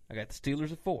 I got the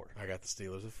Steelers at 4. I got the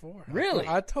Steelers at 4. Really?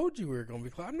 I told you we were going to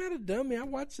be close. I'm not a dummy. I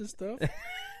watch this stuff.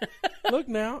 Look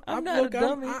now. I'm not a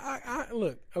dummy.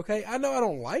 Look, okay, I know I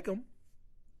don't like them.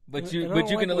 But you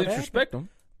can at least respect them.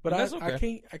 But that's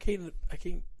okay. I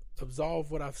can't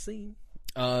absolve what I've seen.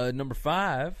 Number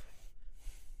 5.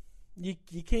 You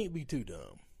can't be too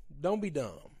dumb. Don't be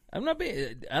dumb. I'm not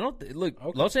being. I don't look.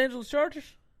 Okay. Los Angeles Chargers.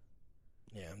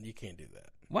 Yeah, you can't do that.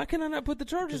 Why can I not put the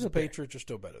Chargers Because the up there? Patriots are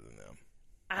still better than them.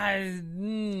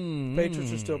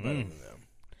 Patriots are still better than them.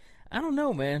 I don't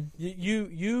know, man.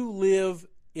 You live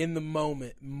in the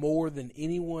moment more than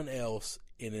anyone else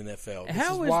in NFL.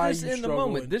 How is this in the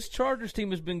moment? This Chargers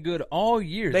team has been good all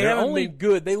year. They haven't been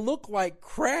good. They look like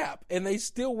crap, and they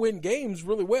still win games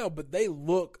really well, but they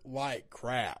look like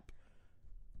crap.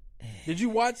 Did you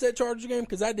watch that Chargers game?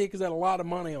 Because I did, because I had a lot of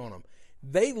money on them.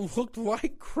 They looked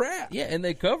like crap. Yeah, and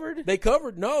they covered. They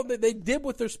covered. No, they did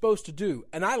what they're supposed to do,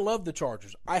 and I love the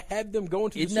Chargers. I had them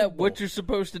going to the Isn't Super that Bowl. what you're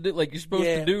supposed to do? Like, you're supposed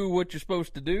to do what you're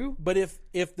supposed to do? But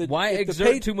why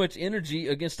exert too much energy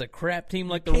against a crap team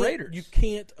like the Raiders? You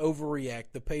can't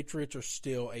overreact. The Patriots are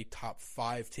still a top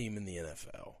 5 team in the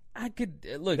NFL. I could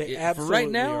look They for absolutely right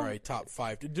now. are a top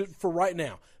 5 for right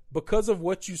now because of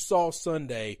what you saw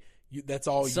Sunday. That's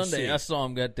all you see. Sunday, I saw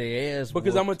them got their ass.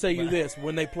 Because I'm going to tell you this: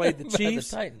 when they played the Chiefs,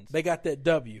 the Titans. They got that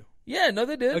W. Yeah, no,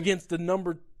 they did against the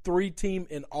number 3 team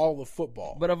in all of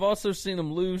football. But I've also seen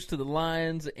them lose to the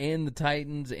Lions and the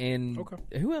Titans, and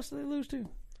who else did they lose to?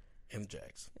 And the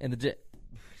Jags and the Jets.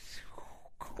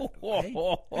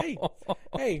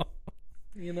 Hey,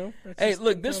 you know. Hey,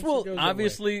 look, this will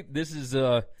obviously. This is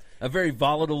a very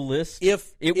volatile list.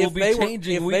 If it will be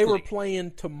changing if weekly. they were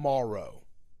playing tomorrow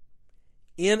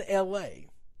in L.A.,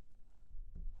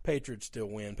 Patriots still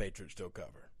win. Patriots still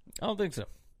cover. I don't think so.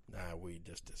 Nah, we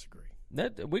just disagree.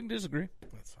 We can disagree.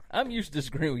 That's fine. I'm used to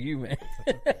disagreeing with you, man.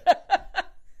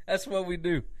 That's what we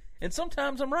do. And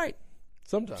sometimes I'm right.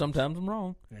 Sometimes I'm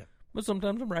wrong. Yeah. But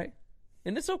sometimes I'm right.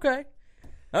 And it's okay.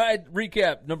 All right,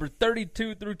 recap. Number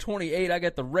 32 through 28, I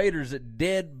got the Raiders at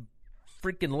dead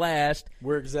freaking last.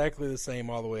 We're exactly the same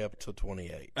all the way up to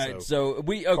 28. All right, so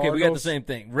we got the same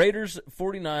thing. Raiders,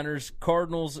 49ers,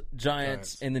 Cardinals,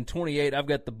 Giants, and then 28, I've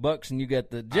got the Bucks and you got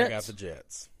the Jets. I got the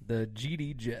Jets. The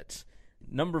GD Jets.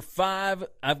 Number 5,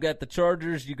 I've got the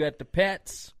Chargers, you got the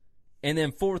Pats. And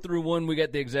then 4 through 1, we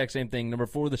got the exact same thing. Number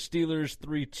 4, the Steelers,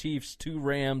 3 Chiefs, 2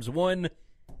 Rams, 1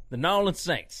 the New Orleans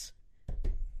Saints.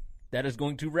 That is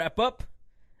going to wrap up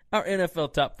our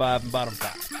NFL Top 5 and Bottom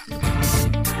 5.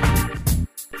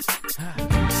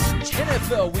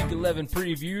 NFL Week 11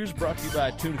 previews brought to you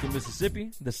by Tunica,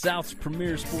 Mississippi, the South's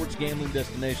premier sports gambling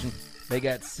destination. They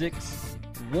got 6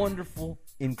 wonderful,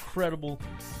 incredible,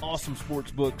 awesome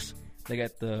sports books. They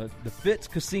got the Fitz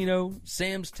Casino,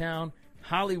 Sam's Town,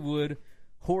 Hollywood,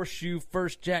 Horseshoe,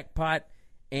 First Jackpot,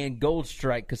 and Gold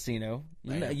Strike Casino.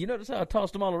 You notice how I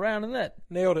tossed them all around in that?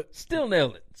 Nailed it. Still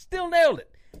nailed it.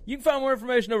 You can find more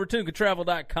information over at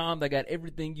TunicaTravel.com. They got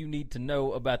everything you need to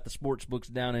know about the sports books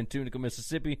down in Tunica,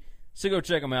 Mississippi. So go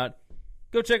check them out.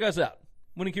 Go check us out.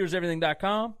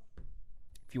 WinningCuresEverything.com.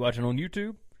 If you're watching on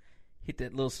YouTube, hit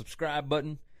that little subscribe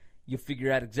button. You'll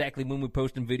figure out exactly when we're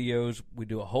posting videos. We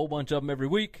do a whole bunch of them every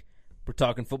week. We're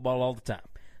talking football all the time.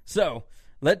 So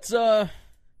let's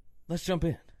jump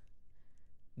in.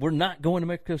 We're not going to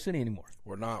Mexico City anymore.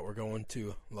 We're not. We're going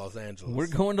to Los Angeles. We're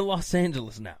going to Los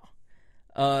Angeles now.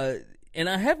 And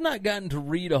I have not gotten to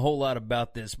read a whole lot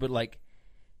about this, but like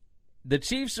the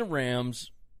Chiefs and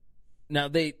Rams, now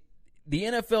the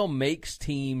NFL makes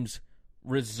teams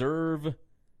reserve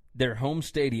their home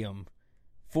stadium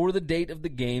for the date of the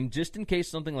game just in case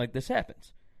something like this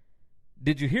happens.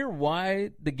 Did you hear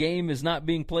why the game is not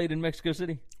being played in Mexico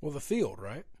City? Well, the field,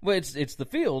 right? Well, it's the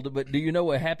field, but do you know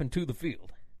what happened to the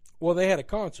field? Well, they had a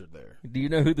concert there. Do you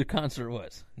know who the concert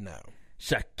was? No.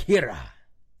 Shakira.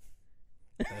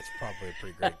 That's probably a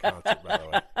pretty great concert, by the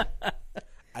way.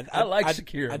 I like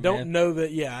Shakira, I don't man. know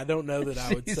that. Yeah, I don't know that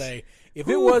I would say if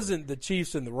it wasn't the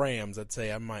Chiefs and the Rams, I'd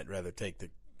say I might rather take the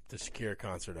Shakira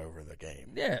concert over the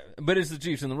game. Yeah, but it's the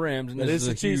Chiefs and the Rams, and But this it's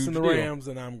is the a Chiefs and the huge deal. Rams,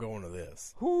 and I'm going to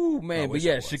this. Ooh, man, but wish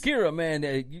yeah, it was. Shakira, man,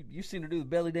 you seen her do the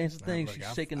belly dancing thing? Look, She's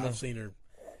I've shaking I've seen her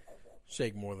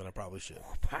shake more than I probably should.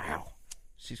 Wow,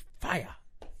 she's fire.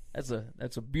 That's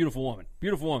a beautiful woman.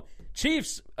 Beautiful woman.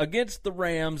 Chiefs against the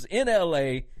Rams in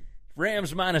L.A.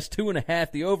 Rams minus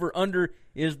 2.5. The over-under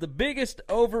is the biggest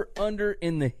over-under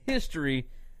in the history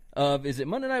of, is it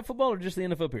Monday Night Football or just the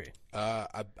NFL period?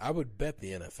 I would bet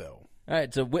the NFL. All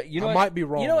right, so you know I what? might be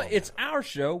wrong You know what? on It's that. our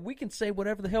show. We can say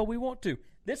whatever the hell we want to.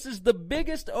 This is the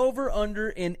biggest over-under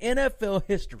in NFL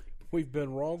history. We've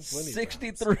been wrong plenty of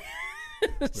 63.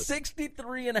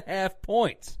 63.5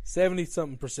 points.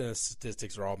 70-something% of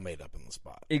statistics are all made up in the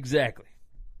spot. Exactly.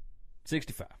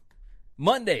 65.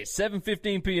 Monday,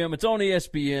 7:15 p.m. It's on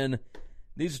ESPN.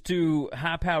 These are 2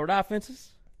 high-powered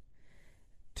offenses,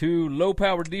 2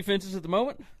 low-powered defenses at the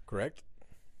moment. Correct.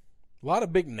 A lot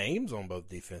of big names on both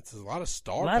defenses. A lot of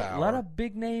star power. A lot of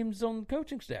big names on the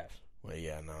coaching staffs. Well,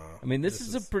 yeah, no. I mean, this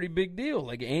is a pretty big deal.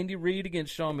 Like Andy Reid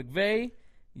against Sean McVay.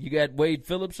 You got Wade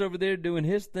Phillips over there doing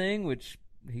his thing, which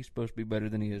he's supposed to be better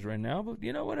than he is right now. But,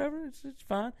 whatever. It's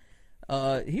fine.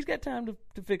 He's got time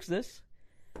to fix this.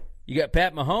 You got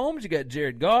Pat Mahomes. You got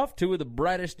Jared Goff, two of the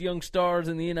brightest young stars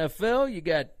in the NFL. You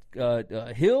got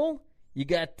Hill. You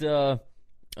got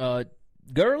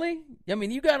Gurley. I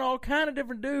mean, you got all kind of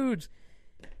different dudes.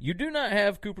 You do not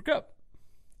have Cooper Kupp.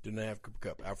 Do not have Cooper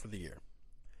Kupp out for the year.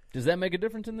 Does that make a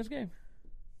difference in this game?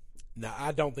 No,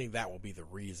 I don't think that will be the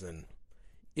reason.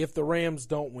 If the Rams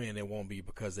don't win, it won't be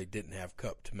because they didn't have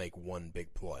Kupp to make one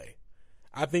big play.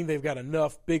 I think they've got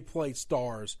enough big play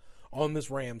stars on this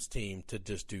Rams team to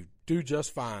just do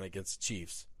just fine against the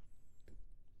Chiefs.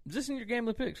 Is this in your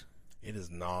gambling picks? It is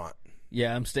not.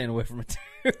 Yeah, I'm staying away from it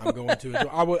too. I'm going to.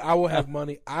 I will have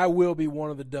money. I will be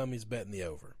one of the dummies betting the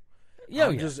over.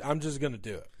 I'm just going to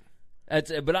do it.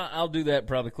 But I'll do that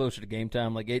probably closer to game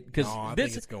time. I think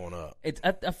it's going up.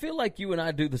 I feel like you and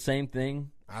I do the same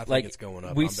thing. I think it's going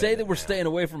up. We say that we're staying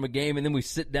away from a game, and then we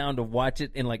sit down to watch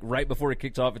it, and right before it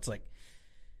kicks off, it's like,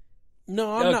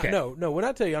 no, I'm not. No. When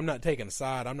I tell you I'm not taking a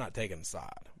side, I'm not taking a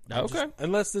side. Okay.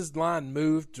 Unless this line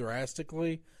moved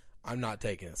drastically, I'm not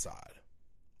taking a side.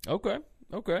 Okay.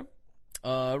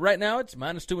 Right now it's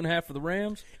 -2.5 for the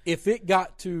Rams. If it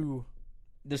got to.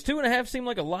 Does 2.5 seem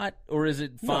like a lot, or is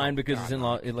it fine because it's in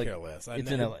care less.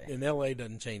 It's in LA? And LA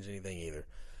doesn't change anything either.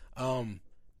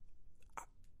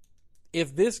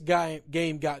 If this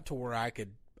game got to where I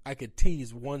could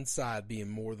tease one side being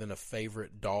more than a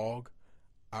favorite dog,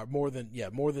 more than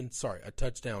a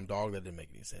touchdown dog, that didn't make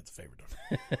any sense. A favorite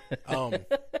dog.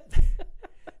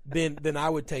 Then I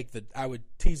would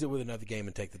tease it with another game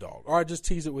and take the dog, or I'd just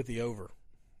tease it with the over.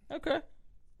 Okay,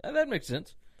 that makes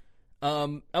sense.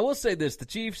 I will say this: the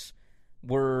Chiefs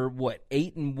were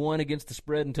 8-1 against the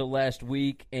spread until last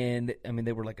week, and I mean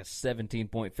they were like a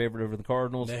 17-point favorite over the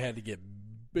Cardinals. They had to get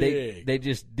big. They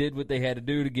just did what they had to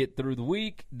do to get through the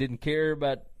week. Didn't care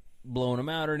about blowing them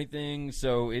out or anything,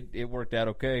 so it worked out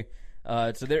okay.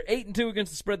 So they're 8-2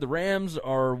 against the spread. The Rams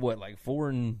are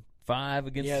 4-5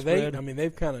 against the spread.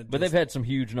 They've kind of, but they've had some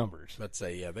huge numbers. Let's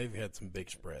say, they've had some big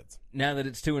spreads. Now that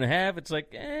it's 2.5, it's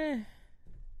like,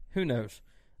 who knows?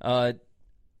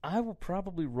 I will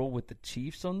probably roll with the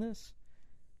Chiefs on this.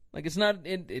 It's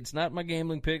not my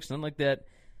gambling picks, nothing like that.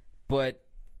 But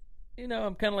I'm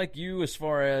kind of like you as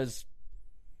far as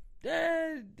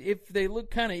if they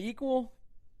look kind of equal,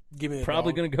 give me the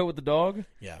probably going to go with the dog.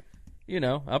 Yeah,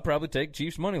 I'll probably take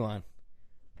Chiefs money line.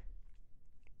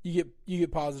 You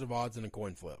get positive odds in a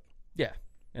coin flip. Yeah,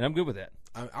 and I'm good with that.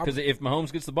 Because if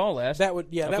Mahomes gets the ball last, I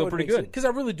feel pretty good. Because I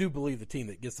really do believe the team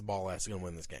that gets the ball last is going to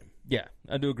win this game. Yeah,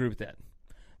 I do agree with that.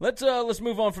 Let's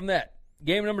move on from that.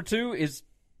 Game number 2 is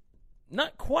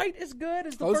not quite as good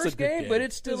as the first game, but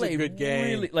it's still a good game.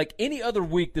 Really, like any other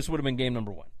week, this would have been game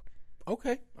number 1.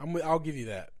 Okay, I'll give you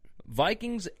that.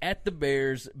 Vikings at the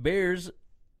Bears. Bears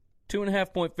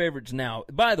 2.5-point favorites now.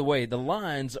 By the way, the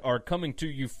lines are coming to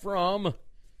you from,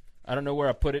 I don't know where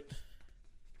I put it.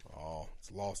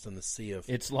 It's lost in the sea of.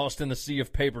 It's lost in the sea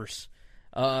of papers.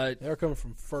 They're coming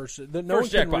from first. No one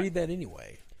can jackpot. Read that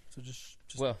anyway. So just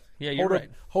you're right.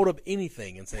 Hold up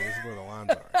anything and say this is where the lines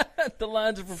are. The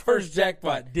lines are from first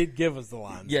jackpot. Did give us the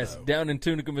lines. Yes, though. Down in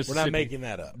Tunica, Mississippi. We're not making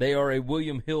that up. They are a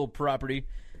William Hill property.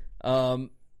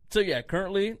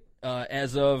 Currently,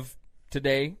 as of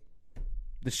today,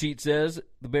 the sheet says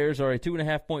the Bears are a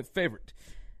 2.5-point favorite.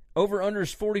 Over/under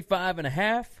is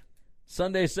 45.5.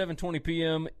 Sunday, 7:20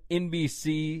 p.m.,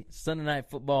 NBC, Sunday Night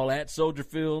Football at Soldier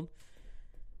Field.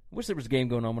 I wish there was a game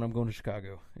going on when I'm going to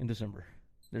Chicago in December.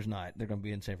 There's not. They're going to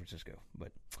be in San Francisco.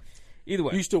 But either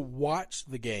way. You used to watch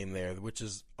the game there, which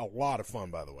is a lot of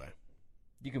fun, by the way.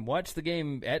 You can watch the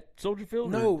game at Soldier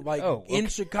Field? No, in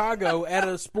Chicago at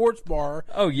a sports bar.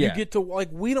 Oh, yeah. You get to,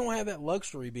 we don't have that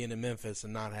luxury being in Memphis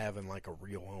and not having, a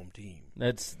real home team.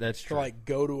 That's true. To,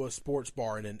 go to a sports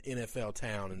bar in an NFL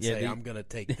town and say, I'm going to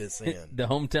take this in. The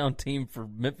hometown team for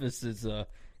Memphis is the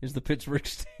Pittsburgh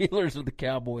Steelers or the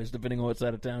Cowboys, depending on what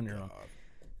side of town you're on.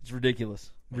 It's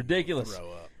ridiculous. Ridiculous. Throw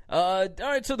up. All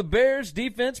right, so the Bears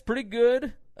defense, pretty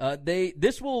good.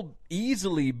 This will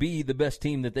easily be the best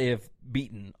team that they have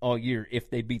beaten all year if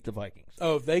they beat the Vikings.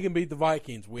 Oh, if they can beat the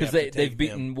Vikings, we have to take they've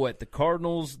beaten them. The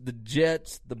Cardinals, the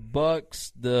Jets, the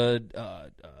Bucks,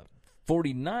 the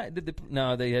 49.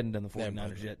 No, they hadn't done the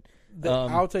 49ers yet.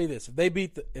 I'll tell you this: if they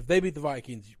beat the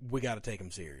Vikings, we got to take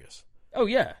them serious. Oh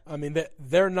yeah, I mean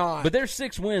they're not. But their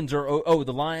 6 wins are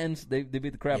the Lions. They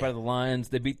beat the crap out of the Lions.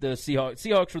 They beat the Seahawks.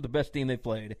 Seahawks were the best team they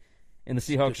played, and the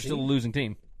Seahawks are still a losing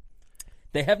team.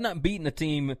 They have not beaten a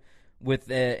team with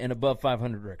an above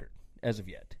 500 record as of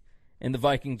yet, and the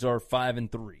Vikings are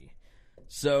 5-3.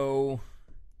 So,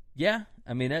 yeah,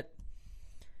 I mean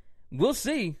we'll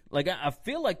see. Like I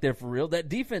feel like they're for real. That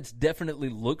defense definitely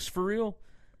looks for real,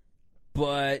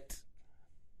 but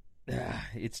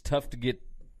it's tough to get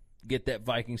that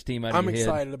Vikings team out of your head. I'm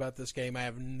excited about this game. I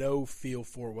have no feel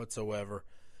for it whatsoever.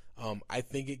 I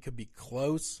think it could be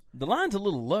close. The line's a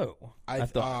little low. I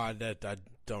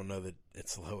don't know that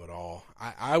it's low at all.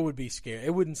 I would be scared.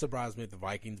 It wouldn't surprise me if the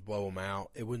Vikings blow them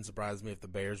out. It wouldn't surprise me if the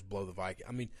Bears blow the Vikings.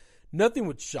 I mean, nothing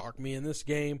would shock me in this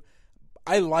game.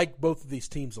 I like both of these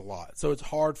teams a lot, so it's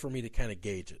hard for me to kind of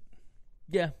gauge it.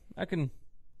 Yeah,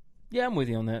 I'm with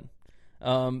you on that.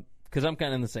 Because I'm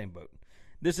kind of in the same boat.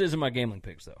 This isn't my gambling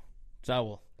picks, though.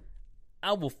 So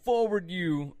I will forward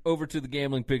you over to the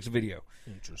gambling picks video.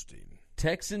 Interesting.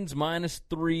 Texans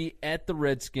 -3 at the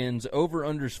Redskins.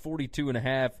 Over-unders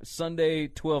 42.5. Sunday,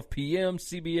 12 p.m.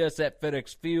 CBS at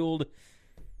FedEx Field.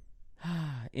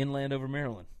 In Landover,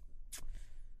 Maryland.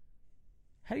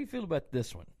 How do you feel about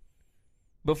this one?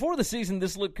 Before the season,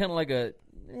 this looked kind of like a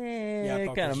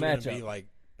kind of matchup. Be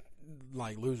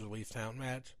like loser leaves town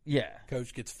match. Yeah.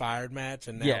 Coach gets fired match,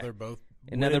 and now they're both.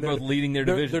 And now they're both leading their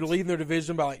division. They're leading their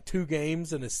division by like 2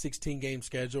 games in a 16-game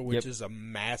schedule, which is a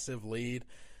massive lead.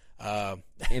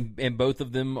 And both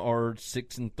of them are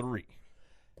 6-3.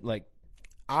 Like,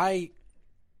 I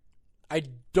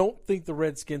don't think the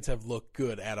Redskins have looked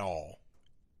good at all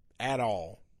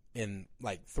in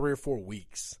like 3 or 4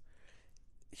 weeks.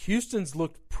 Houston's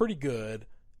looked pretty good,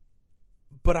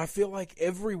 but I feel like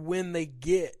every win they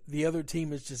get, the other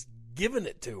team is just giving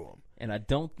it to them. And I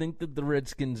don't think that the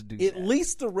Redskins do At that.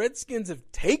 least the Redskins have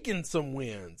taken some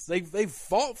wins. They've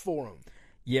fought for them.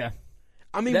 Yeah.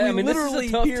 I mean, we literally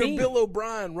hear team. Bill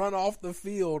O'Brien run off the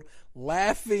field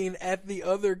laughing at the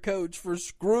other coach for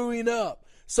screwing up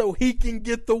so he can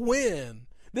get the win.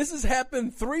 This has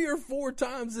happened 3 or 4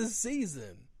 times this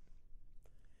season.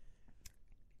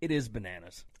 It is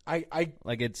bananas. I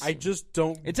just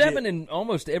don't. It's happened in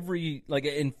almost every, like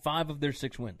in 5 of their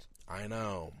 6 wins. I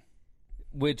know.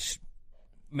 Which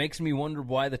makes me wonder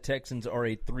why the Texans are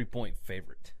a 3-point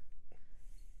favorite.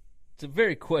 It's a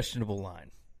very questionable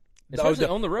line, especially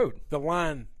on the road. The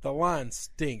line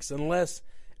stinks unless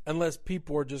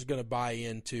people are just going to buy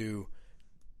into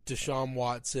Deshaun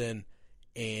Watson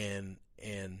and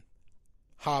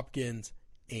Hopkins.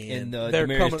 And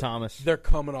Demaryius Thomas. They're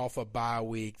coming off a bye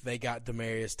week. They got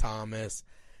Demaryius Thomas.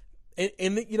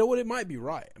 And you know what? It might be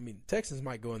right. I mean, Texans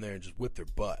might go in there and just whip their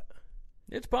butt.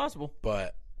 It's possible.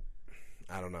 But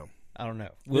I don't know.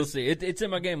 We'll see. It's in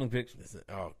my gambling picks.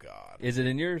 Oh, God. Is it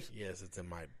in yours? Yes, it's in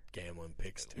my gambling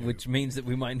picks, too. Which means that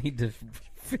we might need to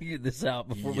figure this out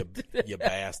before you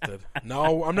bastard.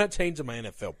 No, I'm not changing my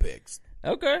NFL picks.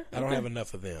 Okay. I don't have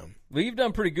enough of them. Well, you've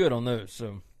done pretty good on those,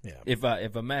 so yeah. If I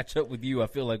match up with you, I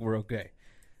feel like we're okay.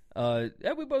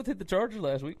 We both hit the Chargers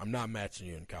last week. I'm not matching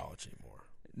you in college anymore.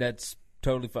 That's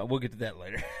totally fine. We'll get to that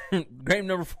later. Game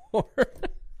number 4.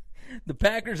 The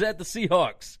Packers at the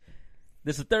Seahawks.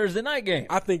 This is a Thursday night game.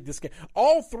 I think this game,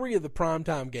 all 3 of the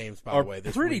primetime games, by the way,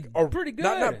 this week are pretty good.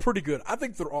 Not pretty good. I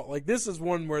think they're all like, this is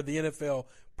one where the NFL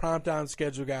primetime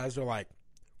schedule guys are like,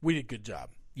 we did a good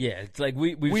job. Yeah, it's like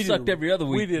we sucked every other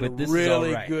week. We did but a this really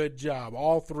is all right. good job.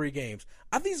 All 3 games.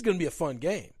 I think it's going to be a fun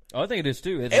game. Oh, I think it is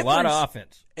too. It's a lot of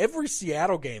offense. Every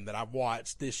Seattle game that I've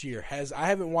watched this year I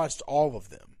haven't watched all of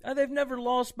them. They've never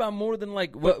lost by more than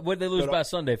what did they lose by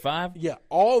Sunday? 5? Yeah,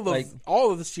 all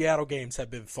of the Seattle games have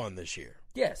been fun this year.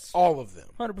 Yes, all of them,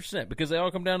 100%, because they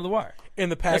all come down to the wire.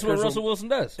 And the Packers, that's what Russell Wilson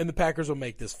does. And the Packers will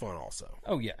make this fun also.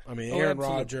 Oh yeah, I mean Aaron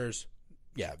Rodgers.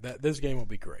 Yeah, this game will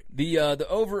be great. The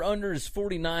over under is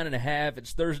 49.5.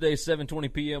 It's Thursday,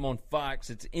 7:20 p.m. on Fox.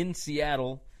 It's in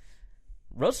Seattle.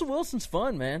 Russell Wilson's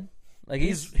fun, man. Like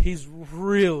he's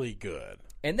really good.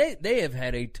 And they have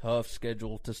had a tough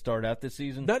schedule to start out this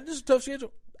season. Not just a tough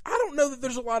schedule. I don't know that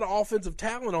there's a lot of offensive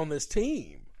talent on this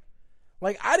team.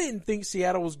 Like, I didn't think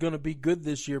Seattle was going to be good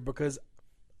this year because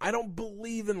I don't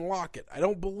believe in Lockett. I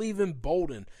don't believe in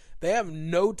Bolden. They have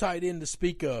no tight end to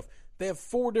speak of. They have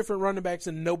 4 different running backs,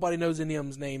 and nobody knows any of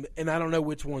them's name, and I don't know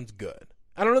which one's good.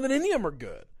 I don't know that any of them are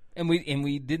good. And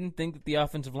we didn't think that the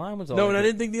offensive line was all No, good. and I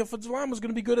didn't think the offensive line was going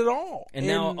to be good at all. And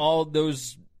now all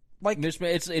those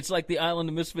it's like the island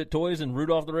of misfit toys and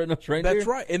Rudolph the Red-Nosed Reindeer. That's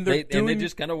right. And they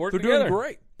just kind of work together. They're doing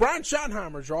great. Brian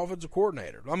Schottenheimer's your offensive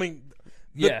coordinator. I mean,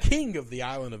 the king of the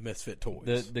island of misfit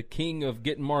toys. The king of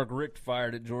getting Mark Richt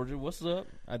fired at Georgia. What's up?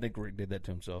 I think Richt did that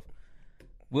to himself.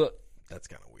 Well, that's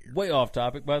kind of weird. Way off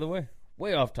topic, by the way.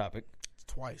 Way off topic. It's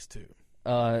twice, too.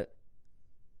 I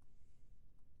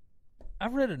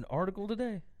read an article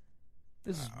today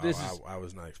This is I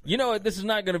was not expecting. you know what? This is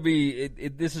not going to be.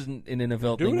 This isn't an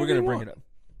NFL Do thing. We're whatever going to you bring it want. up.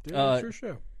 Dude, it's your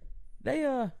show.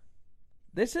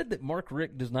 They said that Mark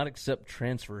Richt does not accept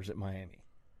transfers at Miami.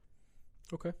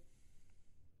 Okay.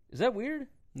 Is that weird?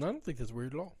 No, I don't think that's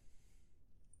weird at all.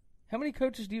 How many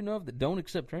coaches do you know of that don't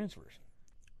accept transfers?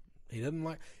 He doesn't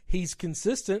like. He's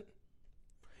consistent.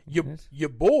 Yes. Your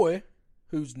boy,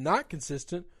 who's not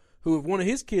consistent, who if one of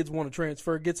his kids want to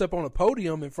transfer, gets up on a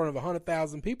podium in front of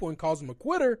 100,000 people and calls him a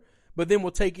quitter, but then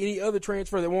will take any other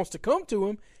transfer that wants to come to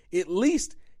him. At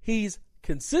least he's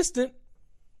consistent,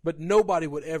 but nobody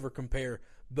would ever compare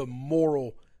the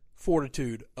moral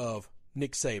fortitude of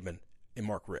Nick Saban and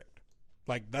Mark Richt.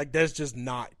 Like that's just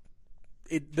not.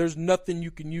 There's nothing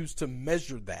you can use to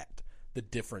measure that, the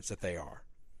difference that they are.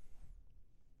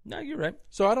 No, you're right.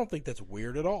 So I don't think that's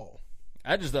weird at all.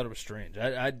 I just thought it was strange.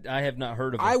 I have not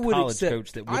heard of a I would college accept,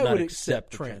 coach that would I not would accept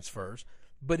accept transfers.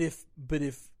 But if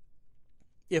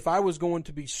I was going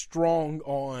to be strong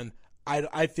on,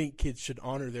 I think kids should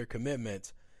honor their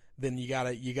commitments. Then you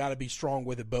gotta be strong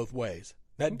with it both ways.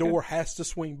 That door has to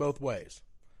swing both ways.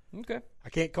 Okay. I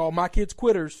can't call my kids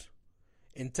quitters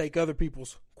and take other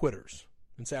people's quitters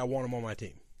and say I want them on my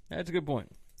team. That's a good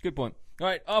point. Good point. All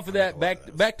right, off of that,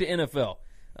 back to NFL.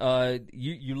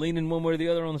 You leaning one way or the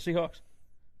other on the Seahawks?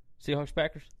 Seahawks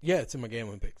Packers? Yeah, it's in my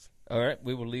gambling picks. All right,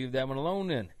 we will leave that one alone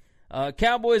then.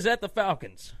 Cowboys at the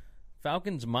Falcons.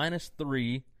 Falcons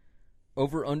 -3.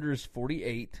 Over-under is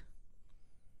 48.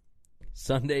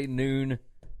 Sunday noon,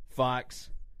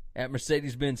 Fox at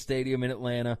Mercedes-Benz Stadium in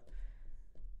Atlanta.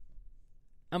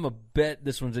 I'm a bet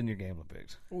this one's in your gambling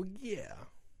picks. Well, yeah.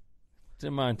 It's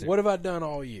in mine too. What have I done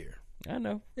all year? I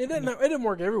know. It didn't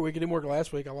work every week. It didn't work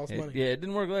last week. I lost money. Yeah, it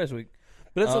didn't work last week.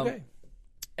 But it's okay.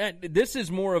 And this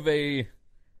is more of a.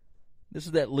 This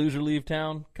is that loser leave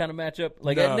town kind of matchup.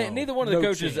 Like No, neither one of the no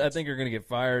coaches, I chance. think, are going to get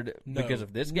fired because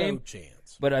of this game. No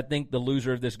chance. But I think the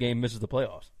loser of this game misses the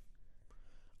playoffs.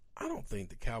 I don't think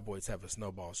the Cowboys have a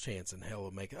snowball's chance in hell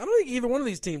of making. I don't think either one of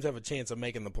these teams have a chance of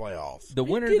making the playoffs. The Are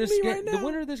you winner of kidding this me game, right the now?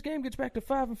 winner of this game gets back to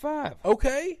 5-5.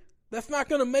 Okay, that's not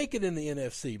going to make it in the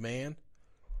NFC, man.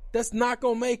 That's not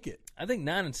going to make it. I think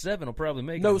 9-7 will probably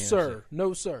make it. No, in the sir.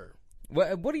 No, sir.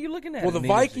 NFC. What are you looking at? Well, the in NFC?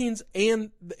 Vikings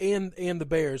and the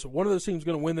Bears, one of those teams is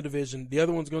going to win the division. The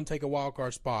other one's going to take a wild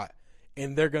card spot,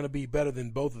 and they're going to be better than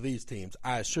both of these teams.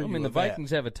 I assure you. I mean, the of that. Vikings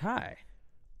have a tie.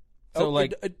 So,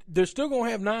 they're still going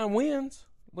to have 9 wins.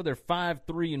 well, they're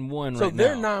 5-3-1 right now. So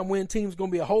their 9-win team is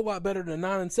going to be a whole lot better than a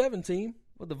 9-7 team.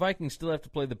 Well, the Vikings still have to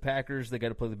play the Packers. They got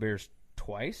to play the Bears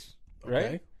twice, right?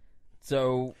 Okay.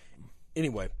 So,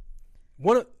 Anyway,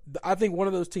 I think one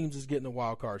of those teams is getting a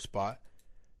wild card spot,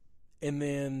 and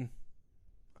then,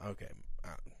 okay,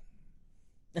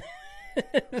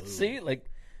 see, like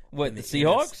what the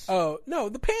Seahawks? Oh no,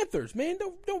 the Panthers, man,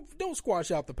 don't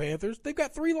squash out the Panthers. They've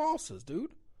got 3 losses, dude.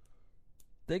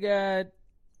 They got.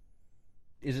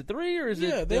 Is it 3 or is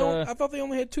it? I thought they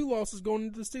only had 2 losses going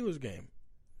into the Steelers game.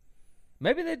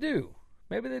 Maybe they do.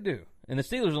 Maybe they do. And the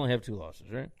Steelers only have 2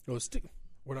 losses, right? No,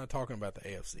 we're not talking about the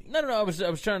AFC. No. I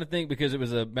was trying to think because it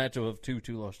was a matchup of 2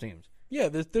 2-loss teams. Yeah,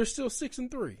 they're still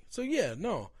 6-3. So yeah,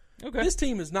 no. Okay. This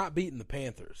team is not beating the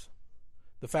Panthers,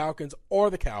 the Falcons, or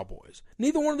the Cowboys.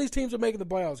 Neither one of these teams are making the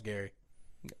playoffs, Gary.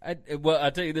 I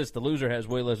tell you this: the loser has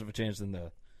way less of a chance than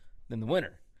the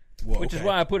winner, Well, which is okay.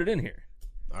 why I put it in here.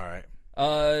 All right.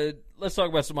 Let's talk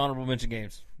about some honorable mention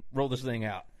games. Roll this thing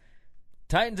out.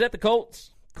 Titans at the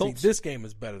Colts. See, this game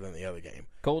is better than the other game.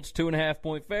 Colts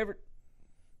 2.5-point favorite.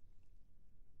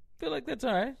 Feel like that's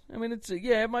all right. I mean,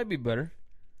 it might be better.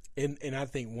 And I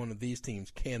think one of these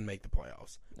teams can make the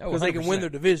playoffs Oh, because they can win 100%. their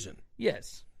division.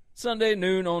 Yes. Sunday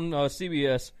noon on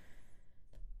CBS.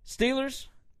 Steelers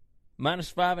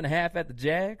 -5.5 at the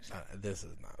Jags. This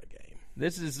is not a game.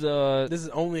 This is This is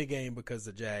only a game because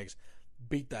the Jags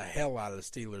beat the hell out of the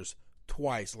Steelers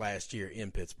twice last year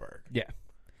in Pittsburgh. yeah.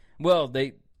 Well,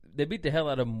 they beat the hell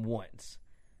out of them once.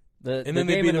 The then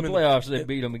they game beat in the them playoffs, they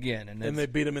beat them again, and And they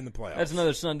beat them in the playoffs. that's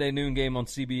another Sunday noon game on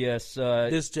CBS.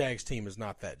 This Jags team is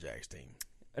not that Jags team.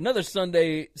 Another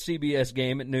Sunday CBS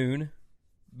game at noon.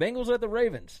 Bengals at the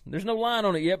Ravens. There's no line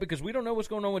on it yet because we don't know what's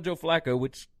going on with Joe Flacco,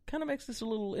 which kind of makes this a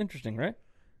little interesting, right?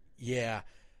 Yeah.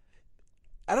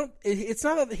 It's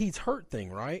not a he's hurt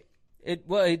thing, right?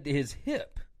 His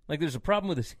hip. Like there's a problem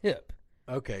with his hip.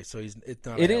 Okay, so it's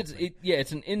not. It a is. health thing.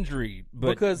 It's an injury,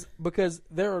 but because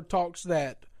there are talks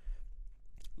that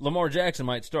Lamar Jackson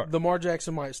might start. Lamar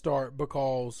Jackson might start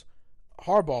because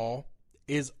Harbaugh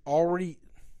is already.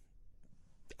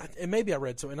 And maybe I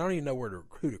read so, and I don't even know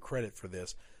who to credit for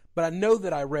this, but I know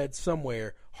that I read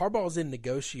somewhere Harbaugh's in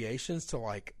negotiations to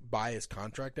like buy his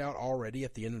contract out already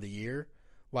at the end of the year.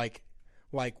 Like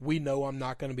like, we know I'm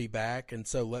not going to be back, and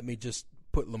so let me just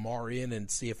put Lamar in and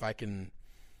see if I can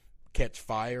catch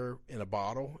fire in a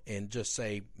bottle and just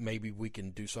say maybe we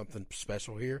can do something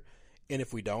special here. And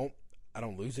if we don't, I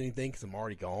don't lose anything because I'm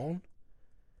already gone.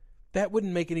 That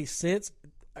wouldn't make any sense.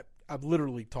 I'm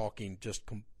literally talking just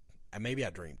maybe I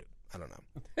dreamed it. I don't know.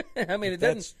 I mean, if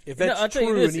that's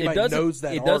true and anybody knows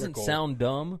that it doesn't sound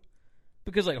dumb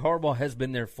because, like, Harbaugh has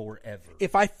been there forever.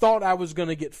 If I thought I was going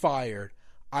to get fired,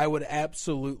 I would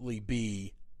absolutely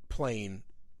be playing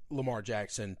Lamar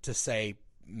Jackson to say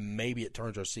maybe it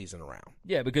turns our season around.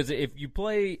 Yeah, because if you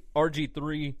play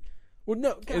RG3... Well,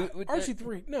 no, God,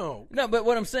 RG3, no. No, but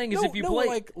what I'm saying is if you play...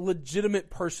 like, legitimate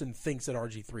person thinks that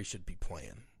RG3 should be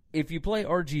playing. If you play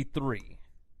RG3,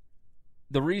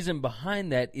 the reason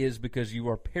behind that is because you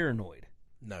are paranoid.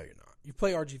 No, you're not. You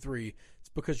play RG3, it's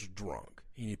because you're drunk.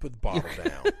 And you put the bottle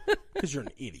down because you're an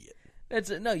idiot. That's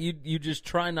it. No, you just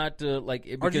try not to, like...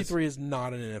 RG3 is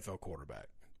not an NFL quarterback.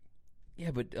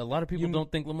 Yeah, but a lot of people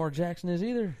don't think Lamar Jackson is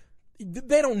either.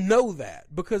 They don't know that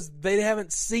because they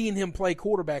haven't seen him play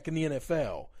quarterback in the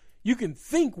NFL. You can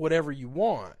think whatever you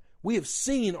want. We have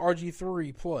seen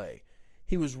RG3 play.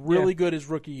 He was really good his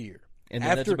rookie year. And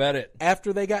then that's about it.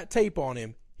 After they got tape on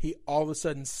him, he all of a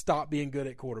sudden stopped being good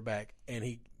at quarterback, and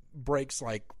he breaks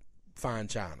like fine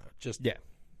china.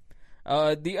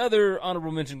 The other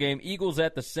honorable mention game, Eagles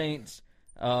at the Saints.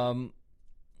 I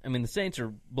mean, the Saints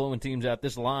are blowing teams out.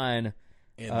 This line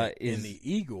and the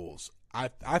Eagles, I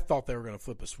thought they were going to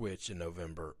flip a switch in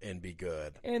November and be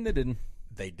good. And they didn't.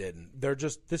 They didn't. They're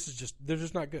just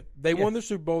not good. They won their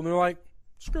Super Bowl, and they're like,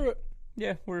 screw it.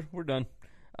 Yeah, we're done.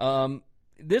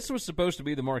 This was supposed to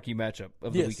be the marquee matchup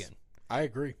of the weekend. I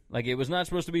agree. Like, it was not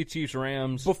supposed to be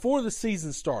Chiefs-Rams. Before the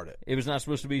season started. It was not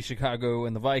supposed to be Chicago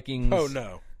and the Vikings. Oh,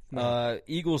 no.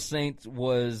 Eagles-Saints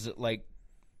was like,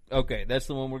 okay, that's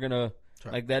the one we're going to...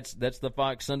 Like, that's the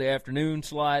Fox Sunday afternoon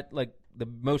slot, like, the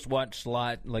most watched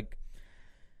slot. Like,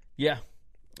 yeah.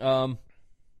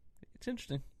 It's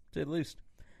interesting, to say the least.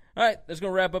 All right, that's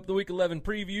going to wrap up the Week 11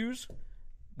 previews.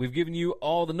 We've given you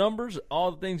all the numbers,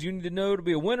 all the things you need to know to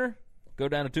be a winner. Go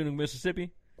down to Tunica,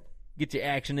 Mississippi. Get your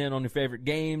action in on your favorite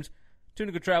games.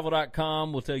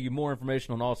 TunicaTravel.com will tell you more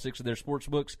information on all 6 of their sports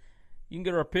books. You can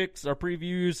get our picks, our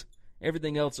previews,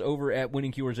 everything else over at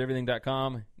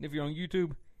winningcureseverything.com. And if you're on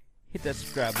YouTube, hit that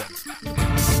subscribe button.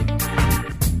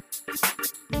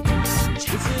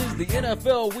 This is the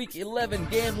NFL Week 11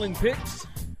 gambling picks.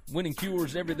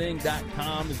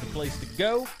 WinningCuresEverything.com is the place to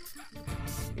go.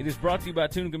 It is brought to you by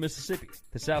Tunica, Mississippi,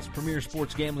 the South's premier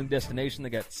sports gambling destination. They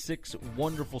got 6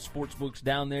 wonderful sports books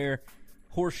down there.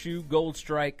 Horseshoe, Gold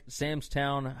Strike, Sam's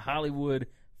Town, Hollywood,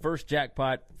 First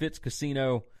Jackpot, Fitz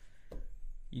Casino.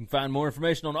 You can find more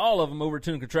information on all of them over at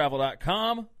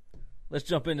TunicaTravel.com. Let's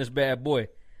jump in this bad boy.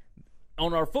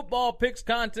 On our football picks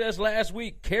contest last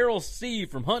week, Carol C.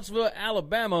 from Huntsville,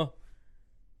 Alabama,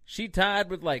 she tied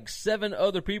with like 7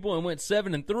 other people and went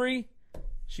 7-3.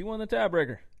 She won the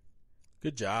tiebreaker.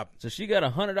 Good job. So she got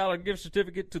a $100 gift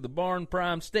certificate to the Barn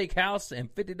Prime Steakhouse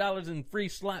and $50 in free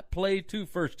slot play to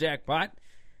First Jackpot.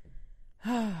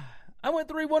 I went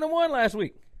 3-1-1 last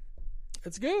week.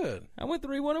 That's good. I went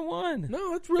 3-1-1.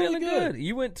 No, that's really good.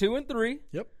 You went 2-3.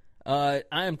 Yep. I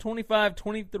am 25,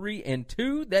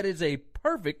 23-2. That is a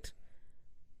perfect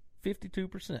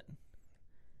 52%.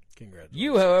 Congratulations.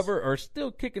 You, however, are still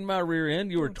kicking my rear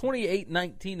end. You were 28,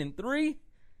 19-3. Do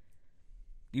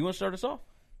you want to start us off?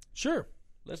 Sure.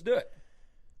 Let's do it.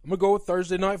 I'm going to go with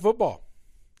Thursday Night Football.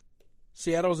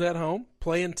 Seattle's at home,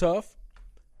 playing tough.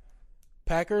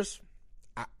 Packers,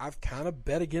 I've kind of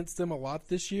bet against them a lot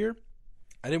this year.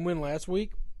 I didn't win last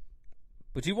week.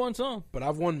 But you won some. But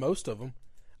I've won most of them.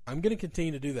 I'm going to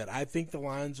continue to do that. I think the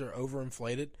lines are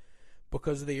overinflated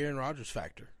because of the Aaron Rodgers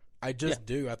factor. I just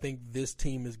do. I think this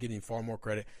team is getting far more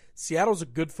credit. Seattle's a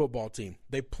good football team.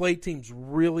 They play teams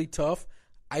really tough.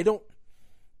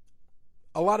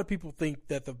 A lot of people think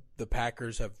that the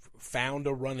Packers have found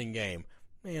a running game.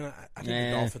 Man, I think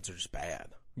the Dolphins are just bad.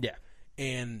 Yeah.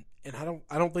 And I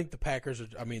don't think the Packers are.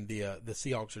 I mean, the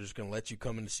Seahawks are just going to let you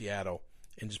come into Seattle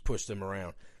and just push them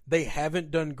around. They haven't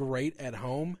done great at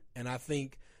home, and I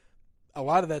think a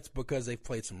lot of that's because they've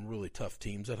played some really tough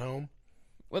teams at home.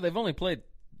 Well, they've only played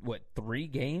 3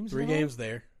 games. 3 games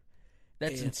there.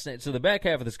 That's insane. So the back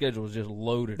half of the schedule is just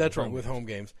loaded. That's right, with home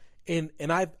games. And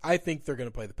I think they're going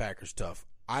to play the Packers tough.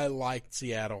 I like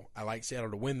Seattle. I like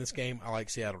Seattle to win this game. I like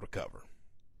Seattle to cover.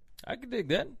 I could dig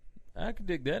that. All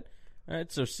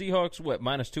right, so Seahawks,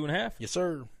 -2.5? Yes,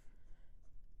 sir.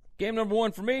 Game number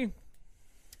 1 for me.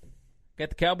 Got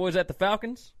the Cowboys at the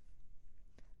Falcons.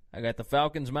 I got the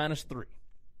Falcons -3.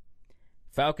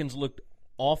 Falcons looked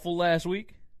awful last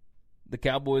week. the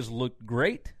Cowboys looked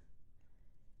great.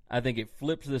 I think it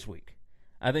flips this week.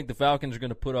 I think the Falcons are going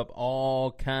to put up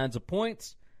all kinds of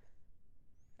points.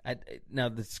 Now,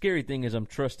 the scary thing is I'm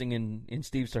trusting in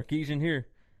Steve Sarkisian here.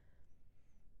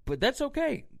 But that's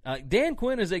okay. Dan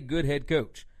Quinn is a good head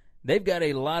coach. They've got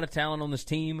a lot of talent on this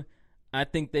team. I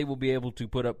think they will be able to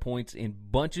put up points in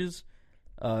bunches.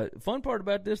 Fun part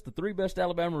about this, the 3 best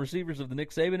Alabama receivers of the Nick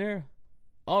Saban era,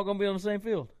 all going to be on the same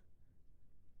field.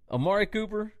 Amari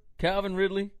Cooper, Calvin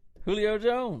Ridley, Julio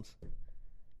Jones.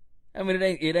 I mean,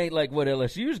 it ain't like what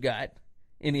LSU's got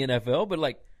in the NFL, but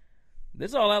like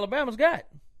this is all Alabama's got.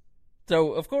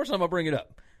 So, of course, I'm going to bring it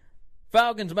up.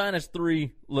 Falcons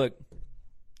 -3. Look,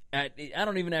 I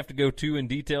don't even have to go too in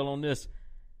detail on this.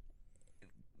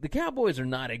 The Cowboys are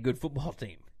not a good football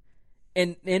team.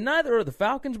 And neither are the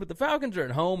Falcons, but the Falcons are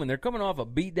at home, and they're coming off a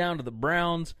beat down to the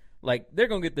Browns. Like, they're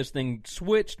going to get this thing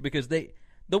switched because the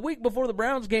week before the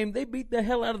Browns game, they beat the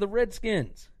hell out of the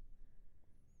Redskins.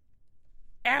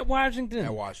 At Washington.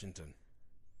 At Washington.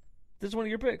 This is one of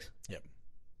your picks? Yep.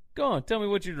 Go on. Tell me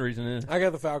what your reason is. I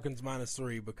got the Falcons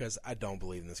 -3 because I don't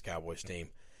believe in this Cowboys team.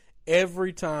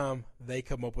 Every time they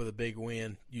come up with a big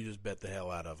win, you just bet the hell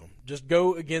out of them. Just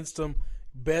go against them.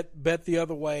 Bet the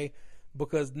other way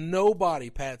because nobody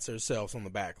pats themselves on the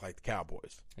back like the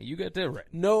Cowboys. You got that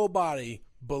right. Nobody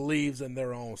believes in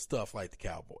their own stuff like the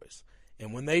Cowboys.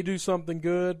 And when they do something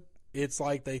good, it's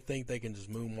like they think they can just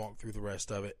moonwalk through the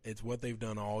rest of it. It's what they've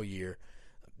done all year.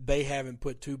 They haven't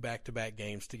put 2 back-to-back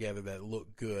games together that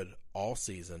look good all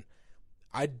season.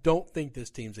 I don't think this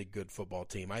team's a good football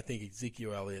team. I think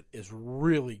Ezekiel Elliott is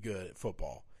really good at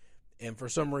football. And for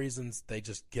some reasons, they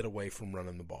just get away from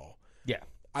running the ball. Yeah.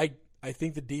 I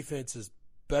think the defense is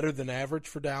better than average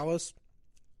for Dallas.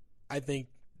 I think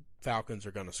Falcons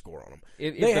are going to score on them.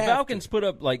 If the Falcons put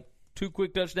up like 2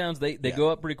 quick touchdowns, they go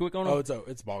up pretty quick on them. Oh,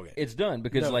 it's a ball game. It's done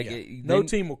because no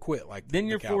team will quit like then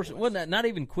the you're Cowboys. forced. Well, not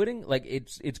even quitting. Like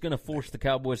it's going to force the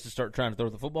Cowboys to start trying to throw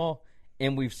the football,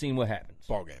 and we've seen what happens.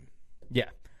 Ball game.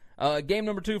 Yeah. Game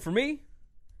number 2 for me.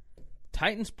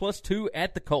 Titans +2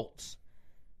 at the Colts.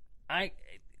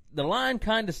 The line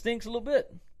kind of stinks a little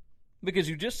bit because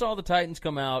you just saw the Titans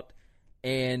come out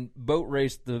and boat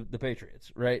race the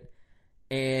Patriots, right?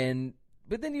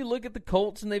 But then you look at the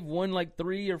Colts, and they've won like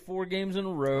 3 or 4 games in a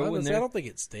row. I don't think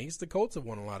it stinks. The Colts have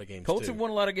won a lot of games, Colts have won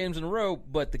a lot of games in a row,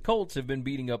 but the Colts have been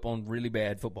beating up on really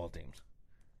bad football teams.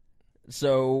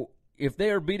 So if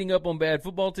they are beating up on bad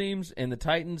football teams and the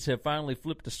Titans have finally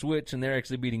flipped a switch and they're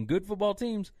actually beating good football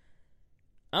teams,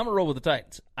 I'm going to roll with the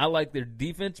Titans. I like their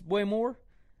defense way more.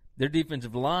 Their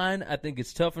defensive line, I think,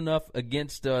 is tough enough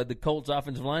against the Colts'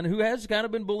 offensive line, who has kind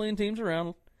of been bullying teams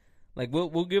around. Like,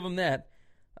 we'll give them that.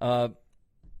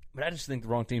 But I just think the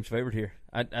wrong team's favored here.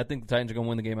 I think the Titans are going to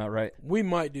win the game outright. We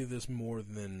might do this more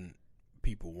than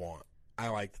people want. I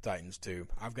like the Titans, too.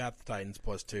 I've got the Titans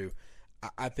 +2.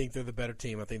 I think they're the better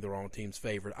team. I think the wrong team's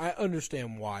favored. I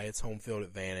understand why. It's home field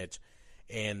advantage.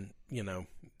 And,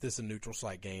 this is a neutral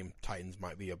site game. Titans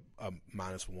might be a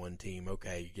 -1 team.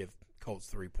 Okay, you give Colts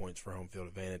 3 points for home field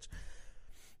advantage.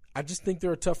 I just think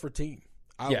they're a tougher team.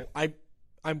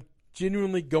 I'm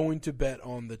genuinely going to bet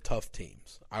on the tough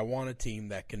teams. I want a team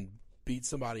that can beat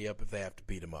somebody up if they have to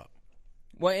beat them up.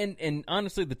 Well, and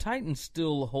honestly, the Titans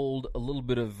still hold a little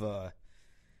bit of a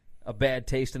bad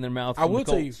taste in their mouth. I will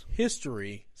tell you,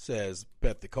 history says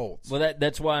bet the Colts. Well,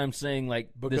 that's why I'm saying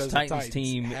because this Titans the Titans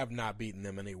team have not beaten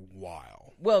them in a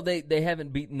while. Well, they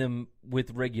haven't beaten them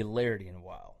with regularity in a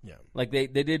while. Yeah, like they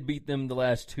did beat them the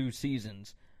last 2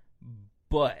 seasons,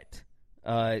 but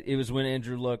it was when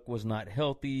Andrew Luck was not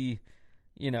healthy,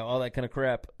 all that kind of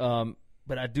crap.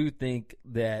 But I do think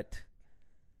that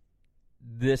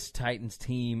this Titans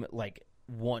team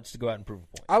wants to go out and prove a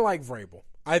point. I like Vrabel.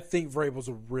 I think Vrabel's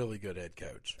a really good head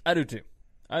coach. I do too.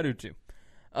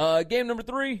 Game number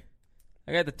 3,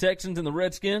 I got the Texans and the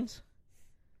Redskins.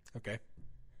 Okay.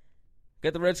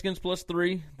 Got the Redskins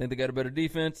 +3. I think they got a better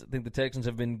defense. I think the Texans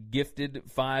have been gifted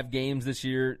 5 games this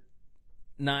year.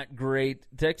 Not great.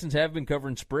 Texans have been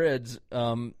covering spreads,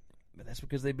 but that's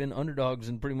because they've been underdogs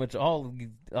in pretty much all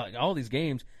these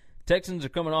games. Texans are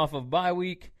coming off of bye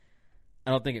week. I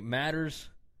don't think it matters.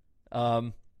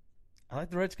 I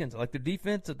like the Redskins. I like their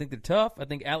defense. I think they're tough. I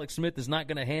think Alex Smith is not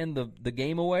going to hand the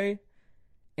game away,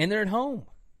 and they're at home.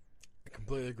 I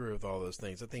completely agree with all those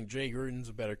things. I think Jay Gruden's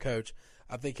a better coach.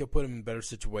 I think he'll put him in better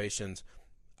situations.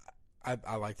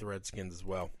 I like the Redskins as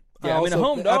well. Yeah, a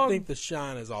home dog. I think the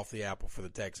shine is off the apple for the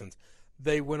Texans.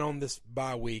 They went on this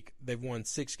bye week. They've won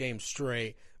 6 games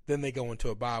straight. Then they go into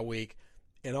a bye week,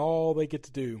 and all they get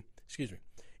to do,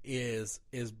 is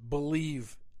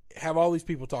believe. Have all these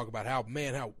people talk about how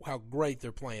great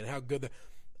they're playing, how good they're.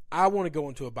 I want to go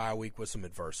into a bye week with some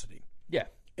adversity. Yeah.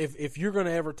 If you're going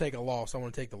to ever take a loss, I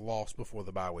want to take the loss before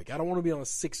the bye week. I don't want to be on a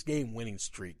 6-game winning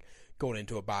streak going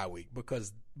into a bye week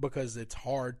because it's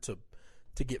hard to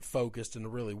get focused and to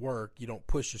really work. You don't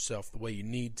push yourself the way you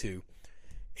need to.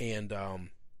 And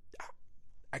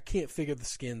I can't figure the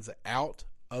Skins out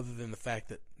other than the fact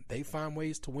that they find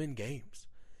ways to win games.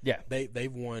 Yeah.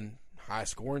 They've won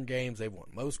high-scoring games. They've won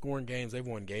low-scoring games. They've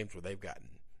won games where they've gotten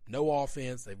no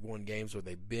offense. They've won games where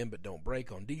they bend but don't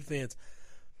break on defense.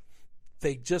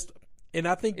 They just – and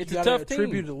I think you got to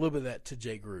attribute a little bit of that to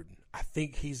Jay Gruden. I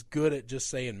think he's good at just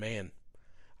saying, man,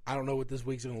 I don't know what this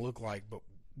week's going to look like, but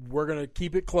we're going to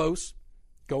keep it close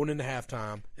going into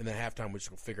halftime, and then halftime we're just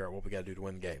going to figure out what we got to do to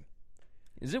win the game.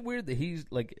 Is it weird that he's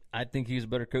like? I think he's a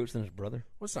better coach than his brother.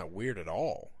 Well, it's not weird at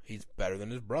all. He's better than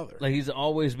his brother. Like he's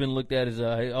always been looked at as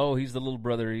he's the little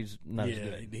brother. He's not as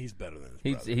good. He's better than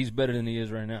his brother. He's better than he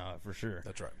is right now for sure.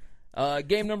 That's right.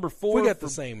 Game number 4. If we got the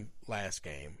same last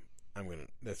game,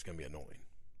 that's gonna be annoying.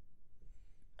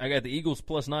 I got the Eagles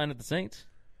 +9 at the Saints.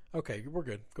 Okay, we're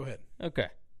good. Go ahead. Okay.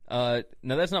 Now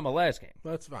that's not my last game.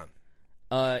 That's fine.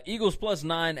 Eagles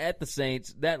 +9 at the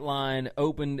Saints. That line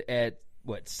opened at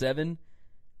 7?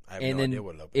 I have no idea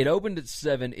what it opened. It opened at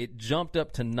 7. It jumped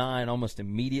up to 9 almost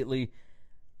immediately.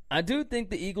 I do think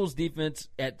the Eagles defense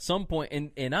at some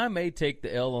point, and I may take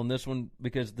the L on this one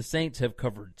because the Saints have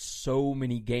covered so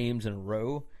many games in a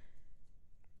row.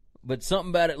 But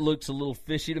something about it looks a little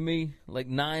fishy to me. Like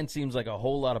 9 seems like a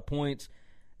whole lot of points.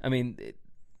 I mean,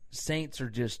 Saints are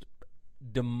just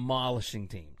demolishing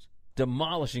teams.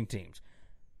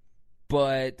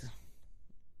 But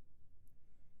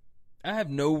I have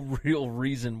no real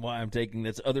reason why I'm taking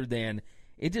this other than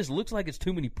it just looks like it's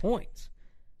too many points.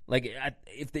 Like,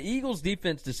 if the Eagles'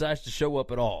 defense decides to show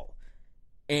up at all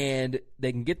and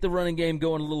they can get the running game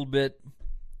going a little bit,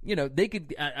 they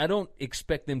could. I don't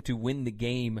expect them to win the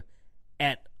game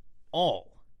at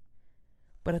all.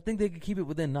 But I think they could keep it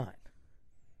within 9.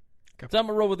 Okay. So I'm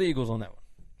going to roll with the Eagles on that one.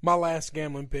 My last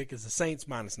gambling pick is the Saints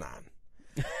 -9.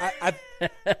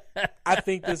 I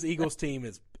think this Eagles team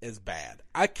is bad.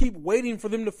 I keep waiting for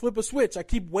them to flip a switch. I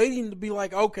keep waiting to be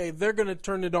like, okay, they're going to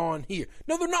turn it on here.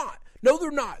 No, they're not.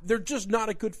 They're just not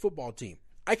a good football team.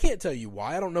 I can't tell you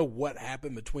why. I don't know what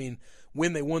happened between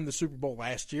when they won the Super Bowl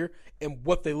last year and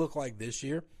what they look like this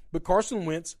year. But Carson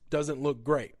Wentz doesn't look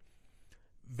great.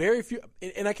 Very few,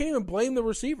 and I can't even blame the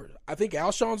receivers. I think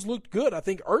Alshon's looked good. I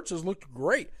think Ertz has looked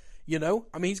great.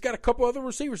 He's got a couple other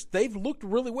receivers. They've looked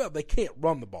really well. They can't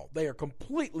run the ball. They are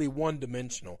completely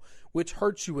one-dimensional, which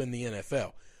hurts you in the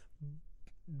NFL.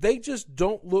 They just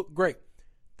don't look great.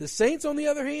 The Saints, on the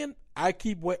other hand, I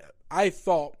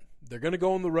thought they're going to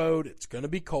go on the road. It's going to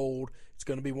be cold. It's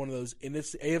going to be one of those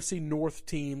AFC North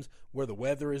teams where the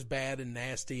weather is bad and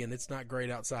nasty and it's not great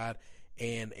outside,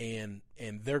 and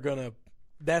they're going to.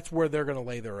 That's where they're going to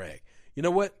lay their egg. You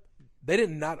know what? They did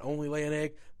not only lay an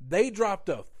egg, they dropped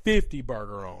a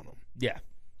 50-burger on them. Yeah.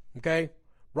 Okay?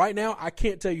 Right now, I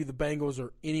can't tell you the Bengals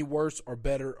are any worse or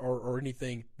better or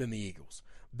anything than the Eagles.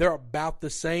 They're about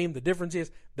the same. The difference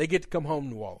is they get to come home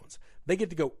to New Orleans. They get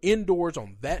to go indoors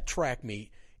on that track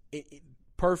meet,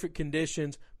 perfect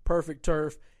conditions, perfect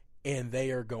turf, and they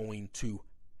are going to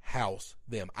house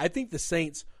them. I think the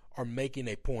Saints are making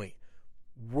a point.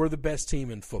 We're the best team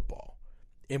in football.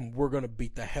 And we're going to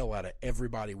beat the hell out of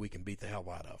everybody we can beat the hell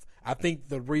out of. I think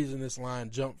the reason this line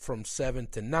jumped from 7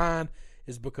 to 9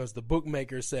 is because the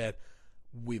bookmaker said,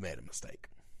 we made a mistake.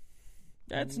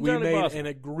 That's entirely possible. An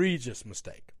egregious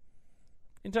mistake.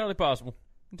 Entirely possible.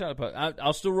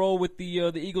 I'll still roll with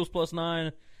the Eagles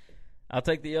 +9. I'll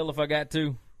take the L if I got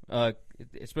to,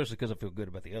 especially because I feel good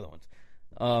about the other ones.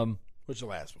 What's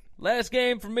your last one? Last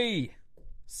game for me,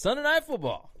 Sunday Night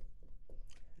Football.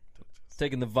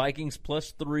 Taking the Vikings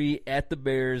 +3 at the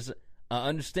Bears. I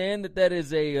understand that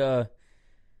is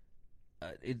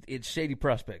it's shady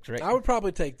prospects, right? I'd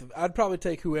probably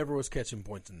take whoever was catching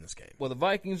points in this game. Well, the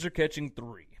Vikings are catching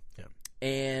 3. Yeah.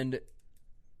 And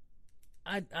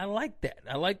I like that.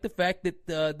 I like the fact that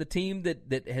the team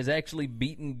that has actually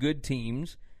beaten good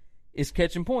teams is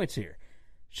catching points here.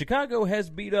 Chicago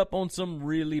has beat up on some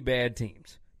really bad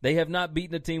teams. They have not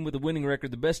beaten a team with a winning record.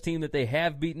 The best team that they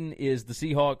have beaten is the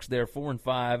Seahawks. They're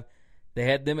 4-5. They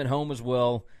had them at home as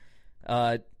well.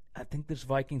 I think this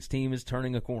Vikings team is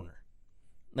turning a corner.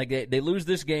 Like they lose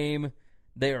this game,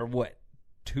 they are what?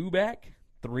 2 back,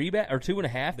 3 back, or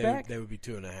 2.5 back? They would be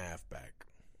 2.5 back.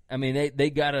 I mean,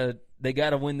 they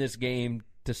gotta win this game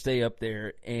to stay up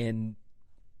there, and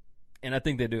I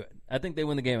think they do it. I think they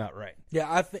win the game outright.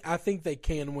 Yeah, I think they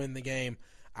can win the game.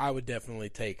 I would definitely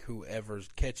take whoever's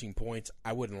catching points.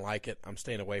 I wouldn't like it. I'm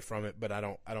staying away from it, but I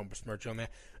don't besmirch you on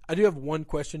that. I do have one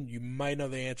question. You might know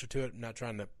the answer to it. I'm not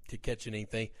trying to catch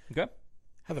anything. Okay.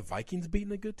 Have the Vikings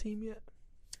beaten a good team yet?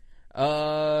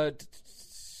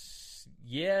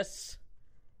 Yes,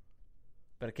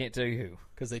 but I can't tell you who.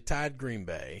 Because they tied Green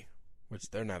Bay, which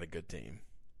they're not a good team.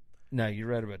 No, you're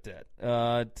right about that.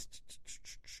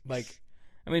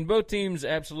 Both teams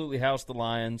absolutely housed the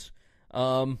Lions.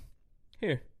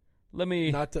 Here, let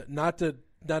me not to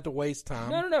waste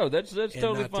time. No. That's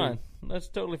totally fine. That's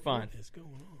totally fine. What is going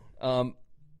on?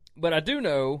 But I do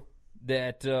know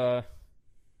that the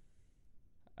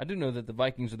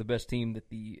Vikings are the best team that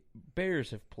the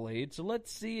Bears have played. So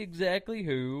let's see exactly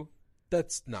who.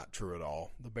 That's not true at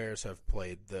all. The Bears have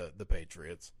played the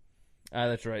Patriots.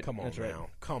 That's right. Come on That's now. right.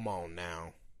 Come on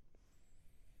now.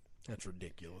 That's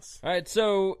ridiculous. All right,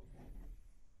 so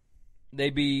they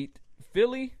beat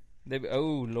Philly.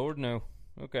 Oh, Lord, no.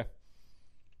 Okay.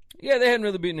 Yeah, they hadn't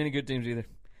really beaten any good teams either.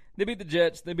 They beat the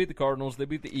Jets. They beat the Cardinals. They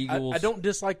beat the Eagles. I don't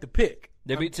dislike the pick.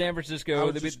 They beat San Francisco. I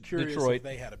was they just beat curious Detroit. if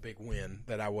they had a big win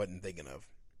that I wasn't thinking of.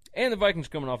 And the Vikings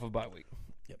coming off of a bye week.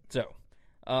 Yep. So,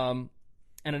 and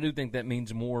I do think that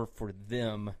means more for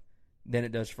them than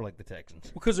it does for, like, the Texans.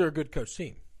 Because they're a good coach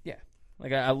team. Yeah.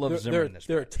 Like, I love Zimmer in this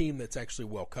spot. They're a team that's actually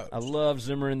well coached. I love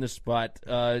Zimmer in this spot.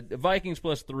 Vikings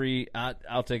plus 3,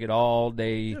 I'll take it all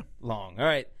day long. All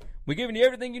right. We're giving you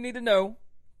everything you need to know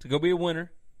to go be a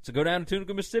winner. So go down to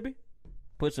Tunica, Mississippi.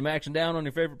 Put some action down on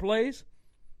your favorite plays.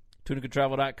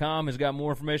 TunicaTravel.com has got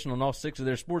more information on all 6 of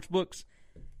their sports books.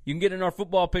 You can get in our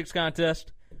football picks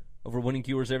contest over at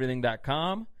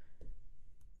winningcureseverything.com.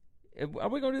 Are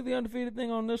we going to do the undefeated thing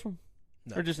on this one?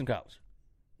 No. Or just in college?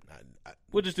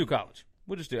 We'll just do college.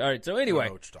 All right, so anyway. I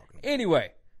know what you're talking about.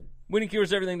 Anyway,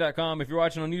 winningcureseverything.com. If you're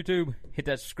watching on YouTube, hit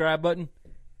that subscribe button.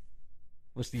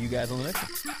 We'll see you guys on the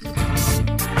next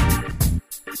one.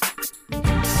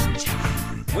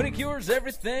 Winning Cures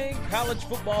Everything, College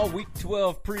Football Week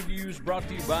 12 previews brought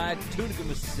to you by Tunica,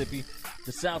 Mississippi,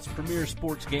 the South's premier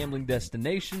sports gambling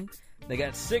destination. They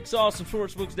got 6 awesome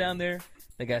sports books down there.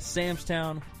 They got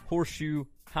Samstown, Horseshoe,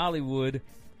 Hollywood,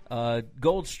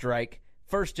 Gold Strike,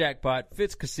 First Jackpot,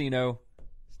 Fitz Casino.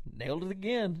 Nailed it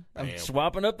again. I'm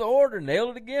swapping up the order.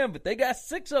 Nailed it again. But they got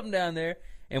 6 of them down there,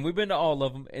 and we've been to all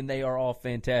of them, and they are all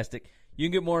fantastic. You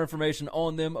can get more information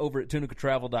on them over at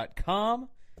tunicatravel.com.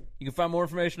 You can find more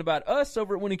information about us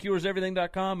over at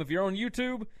winningcureseverything.com. If you're on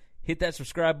YouTube, hit that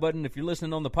subscribe button. If you're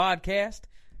listening on the podcast,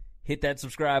 hit that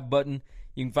subscribe button.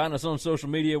 You can find us on social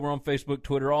media. We're on Facebook,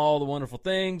 Twitter, all the wonderful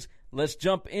things. Let's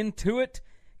jump into it.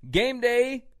 Game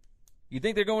day. You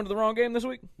think they're going to the wrong game this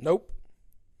week? Nope.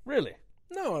 Really?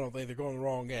 No, I don't think they're going to the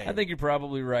wrong game. I think you're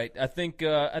probably right. I think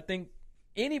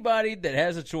anybody that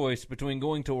has a choice between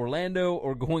going to Orlando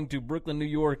or going to Brooklyn, New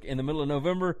York in the middle of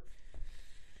November,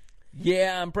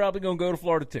 yeah, I'm probably going to go to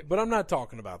Florida too. But I'm not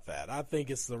talking about that. I think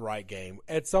it's the right game.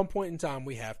 At some point in time,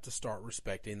 we have to start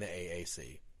respecting the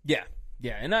AAC. Yeah,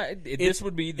 and this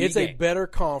would be the It's game. a better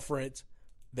conference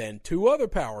than 2 other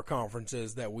power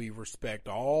conferences that we respect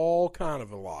all kind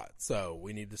of a lot. So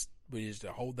we need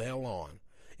to hold the hell on.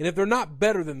 And if they're not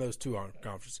better than those 2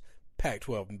 conferences,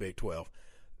 Pac-12 and Big 12,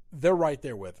 they're right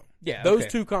there with them. Yeah, those okay.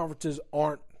 2 conferences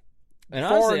aren't And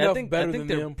far honestly, enough I think better than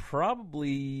they're them.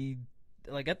 probably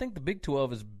I think the Big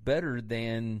 12 is better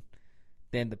than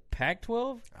the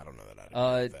Pac-12. I don't know that I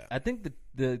agree with that. I think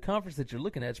the conference that you're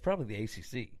looking at is probably the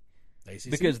ACC.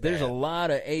 ACC Because there's a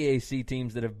lot of AAC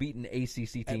teams that have beaten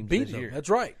ACC teams this year. That's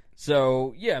right.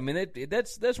 So, yeah, I mean,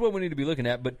 that's what we need to be looking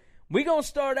at. But we're going to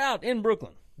start out in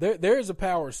Brooklyn. There is a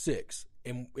Power 6,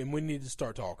 and we need to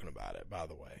start talking about it, by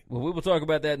the way. Well, we will talk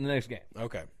about that in the next game.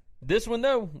 Okay. This one,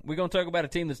 though, we're going to talk about a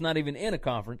team that's not even in a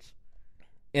conference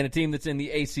and a team that's in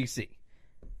the ACC.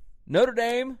 Notre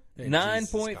Dame,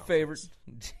 9-point favorite.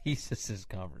 Jesus'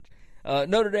 conference.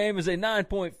 Notre Dame is a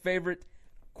 9-point favorite,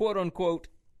 quote-unquote,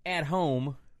 at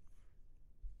home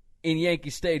in Yankee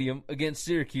Stadium against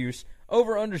Syracuse.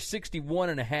 Over under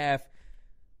 61.5.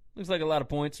 Looks like a lot of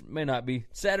points. May not be.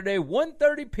 Saturday,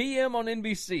 1:30 p.m. on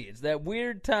NBC. It's that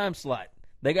weird time slot.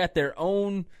 They got their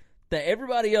own.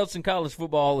 Everybody else in college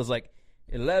football is like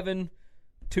 11,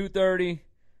 2:30,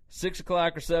 6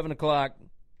 o'clock or 7 o'clock,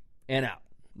 and out.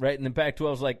 Right? And then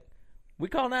Pac-12 is like, we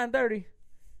call 9:30.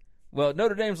 Well,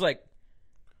 Notre Dame's like,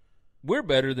 we're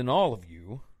better than all of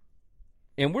you,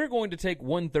 and we're going to take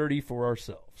 1:30 for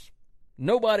ourselves.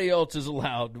 Nobody else is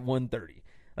allowed 1:30.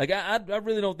 Like, I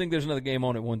really don't think there's another game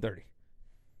on at 1:30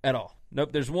 at all.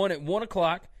 Nope, there's one at 1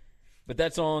 o'clock, but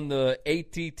that's on the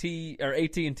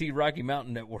AT&T Rocky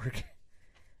Mountain Network.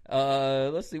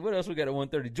 Let's see, what else we got at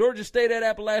 1:30? Georgia State at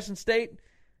Appalachian State.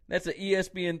 That's an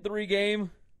ESPN3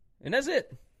 game, and that's it.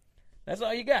 That's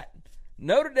all you got.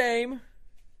 Notre Dame.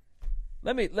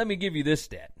 Let me give you this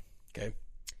stat. Okay.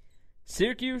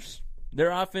 Syracuse, their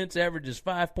offense averages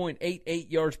 5.88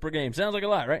 yards per game. Sounds like a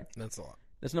lot, right? That's a lot.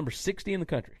 That's number 60 in the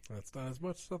country. That's not as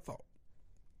much as I thought.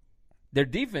 Their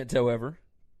defense, however,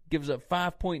 gives up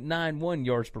 5.91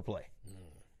 yards per play.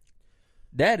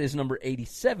 That is number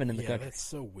 87 in the country. That's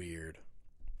so weird.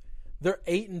 They're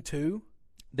 8-2.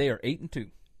 They are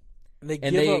 8-2. And they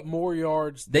give up more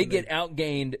yards. They get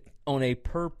outgained on a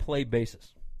per play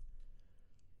basis.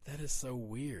 That is so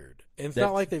weird. And it's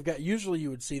not like they've got. Usually,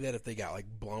 you would see that if they got like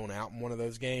blown out in one of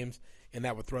those games, and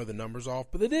that would throw the numbers off.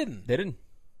 But they didn't. They didn't.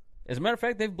 As a matter of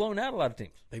fact, they've blown out a lot of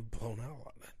teams. They've blown out a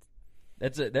lot.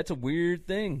 That's a weird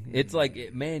thing. It's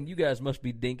like, man, you guys must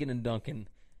be dinking and dunking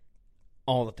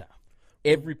all the time,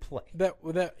 every play.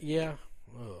 Yeah.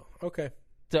 Ugh. Okay.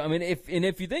 So I mean,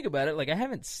 if you think about it, like I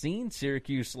haven't seen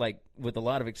Syracuse like with a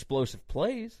lot of explosive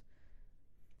plays.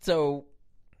 So,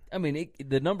 I mean,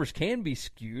 the numbers can be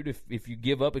skewed if you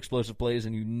give up explosive plays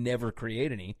and you never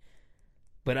create any.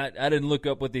 But I didn't look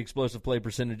up what the explosive play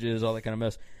percentage is, all that kind of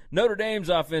mess. Notre Dame's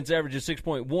offense averages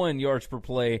 6.1 yards per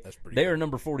play. That's pretty They good. are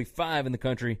number 45 in the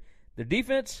country. Their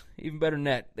defense, even better than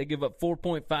that. They give up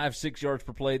 4.56 yards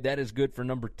per play. That is good for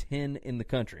number 10 in the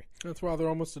country. That's why they're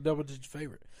almost a double-digit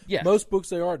favorite. Yeah. Most books,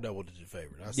 they are a double-digit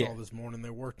favorite. I saw Yeah. this morning they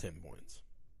were 10 points.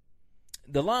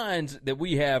 The lines that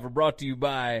we have are brought to you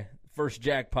by First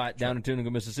Jackpot down in Tunica,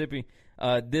 Mississippi.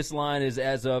 This line is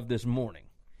as of this morning.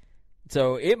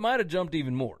 So it might have jumped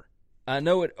even more. I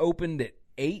know it opened at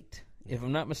 8, if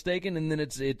I'm not mistaken, and then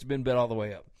it's been bet all the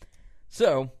way up.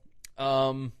 So,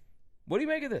 what do you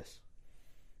make of this?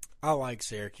 I like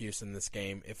Syracuse in this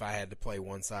game. If I had to play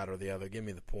one side or the other, give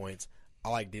me the points. I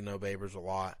like Dino Babers a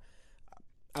lot.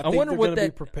 I think wonder they're what going to be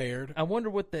that- prepared. I wonder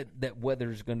what that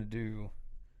weather's going to do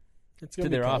It's to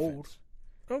going to be their cold. offense.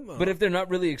 I don't know. But if they're not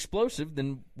really explosive,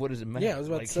 then what does it matter? Yeah, I was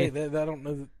about Like, to say that. I don't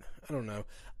know. I don't know.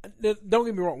 Don't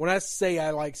get me wrong. When I say I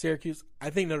like Syracuse,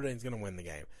 I think Notre Dame's going to win the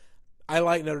game. I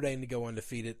like Notre Dame to go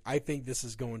undefeated. I think this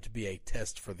is going to be a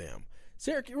test for them.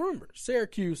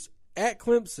 Syracuse at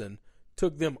Clemson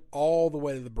took them all the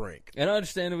way to the brink. And I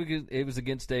understand it was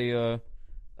against a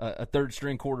third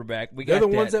string quarterback. They're the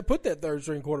ones that put that third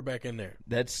string quarterback in there.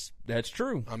 That's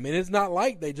true. I mean, it's not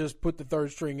like they just put the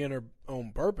third string in there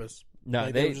on purpose. No,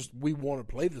 Like, they were just, we want to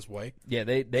play this way. Yeah,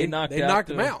 they knocked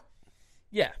them out.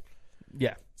 Yeah.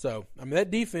 So I mean,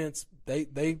 that defense,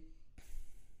 they're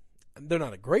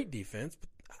not a great defense, but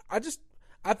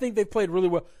I think they played really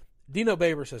well. Dino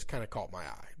Babers has kind of caught my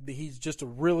eye. He's just a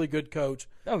really good coach.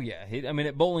 Oh yeah.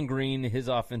 At Bowling Green, his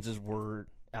offenses were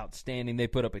outstanding. They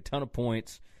put up a ton of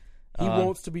points. He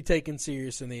wants to be taken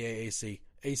serious in the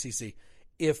ACC.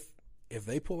 If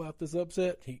they pull out this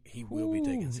upset, he will be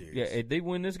taken serious. Yeah, if they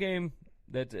win this game,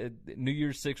 that's New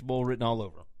Year's Six Bowl written all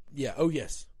over. Yeah. Oh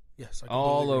yes. Yes. I completely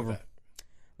All agree with over. that.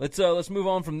 Let's move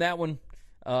on from that one.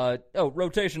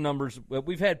 Rotation numbers. Well,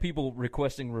 we've had people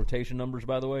requesting rotation numbers,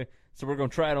 by the way, so we're going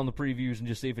to try it on the previews and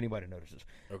just see if anybody notices.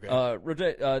 Okay.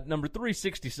 Number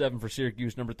 367 for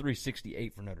Syracuse, number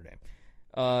 368 for Notre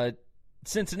Dame.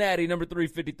 Cincinnati, number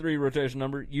 353 rotation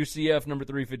number. UCF, number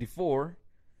 354.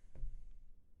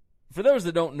 For those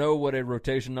that don't know what a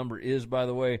rotation number is, by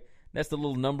the way, that's the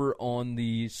little number on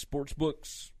the sports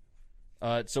books.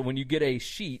 So when you get a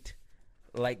sheet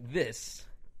like this,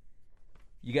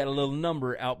 you got a little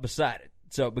number out beside it.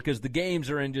 So because the games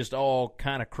are in just all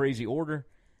kind of crazy order,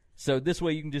 so this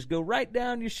way you can just go right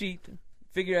down your sheet,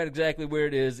 figure out exactly where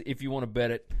it is if you want to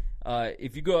bet it.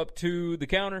 If you go up to the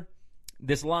counter,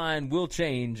 this line will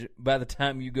change by the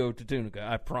time you go to Tunica,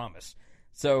 I promise.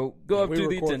 So go up to the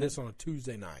We record attendant. this on a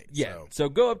Tuesday night. Yeah. So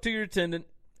go up to your attendant,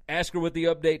 ask her what the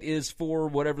update is for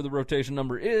whatever the rotation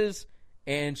number is,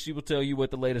 and she will tell you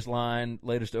what the latest line,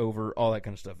 latest over, all that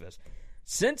kind of stuff is.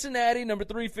 Cincinnati, number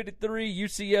 353.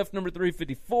 UCF, number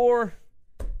 354.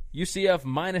 UCF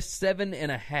minus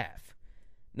 7.5.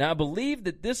 Now, I believe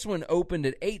that this one opened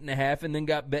at 8.5 and then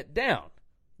got bet down.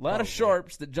 A lot of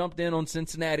sharps that jumped in on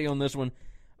Cincinnati on this one.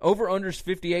 Over-unders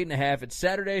 58.5. It's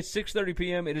Saturday, 6:30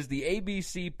 p.m. It is the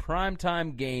ABC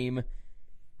primetime game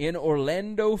in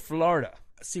Orlando, Florida.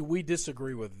 See, we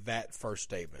disagree with that first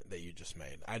statement that you just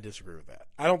made. I disagree with that.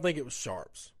 I don't think it was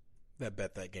sharps that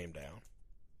bet that game down.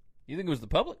 You think it was the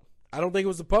public? I don't think it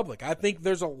was the public. I think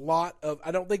there's a lot of –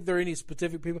 I don't think there are any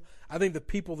specific people. I think the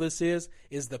people this is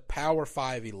the Power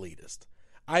 5 elitist.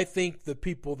 I think the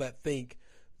people that think,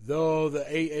 though the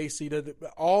AAC,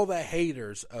 all the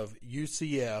haters of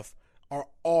UCF are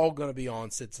all going to be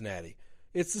on Cincinnati.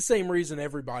 It's the same reason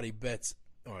everybody bets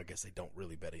I guess they don't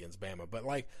really bet against Bama, but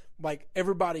like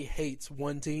everybody hates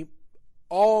one team.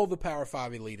 All the Power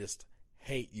 5 elitists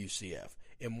hate UCF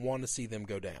and want to see them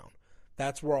go down.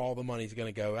 That's where all the money's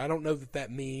going to go. I don't know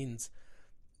that means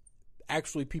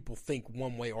actually people think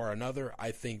one way or another.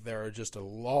 I think there are just a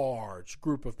large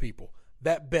group of people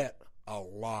that bet a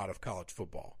lot of college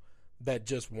football that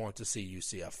just want to see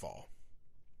UCF fall.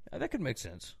 That could make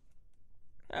sense.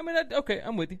 I mean, okay,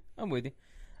 I'm with you.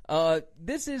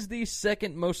 This is the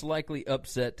second most likely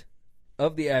upset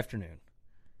of the afternoon.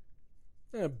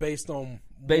 Based on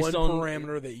one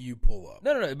parameter that you pull up.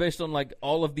 No. Based on like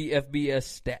all of the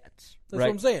FBS stats. That's what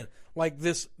I'm saying. Like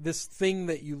this thing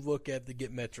that you look at to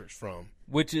get metrics from,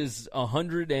 which is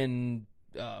 100 and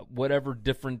whatever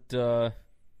different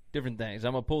things.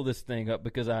 I'm gonna pull this thing up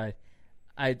because I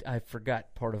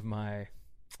forgot part of my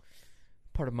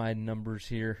numbers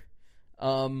here.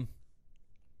 But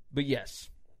yes,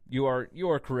 you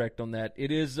are correct on that.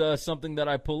 It is something that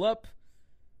I pull up.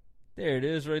 There it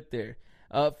is, right there.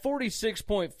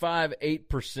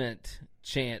 46.58%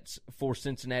 chance for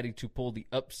Cincinnati to pull the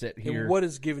upset here. And what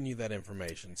is giving you that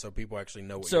information so people actually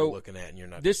know what you're looking at and you're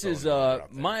not? This is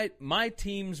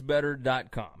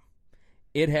myteamsbetter.com.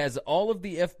 It has all of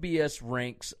the FBS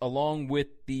ranks along with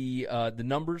the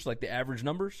numbers, like the average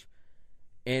numbers,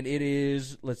 and it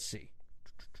is, let's see,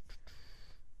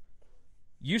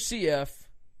 UCF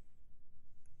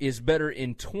is better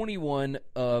in 21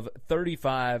 of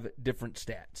 35 different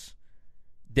stats.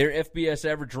 Their FBS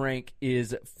average rank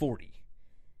is 40.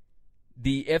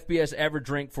 The FBS average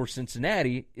rank for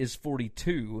Cincinnati is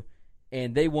 42,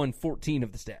 and they won 14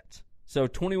 of the stats. So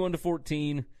 21 to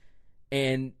 14,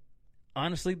 and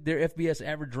honestly, their FBS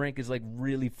average rank is like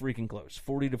really freaking close,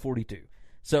 40 to 42.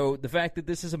 So the fact that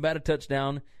this is about a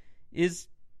touchdown is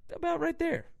about right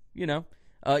there, you know.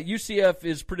 UCF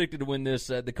is predicted to win this.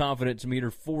 The confidence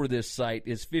meter for this site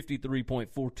is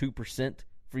 53.42%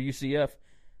 for UCF.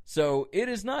 So it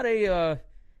is not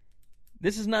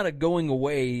this is not a going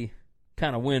away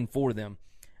kind of win for them.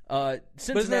 Cincinnati,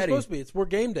 but it's not supposed to be. It's where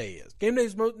game day is. Game day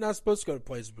is not supposed to go to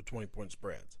places with 20-point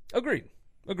spreads. Agreed.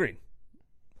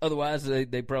 Otherwise,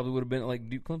 they probably would have been like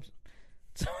Duke Clemson.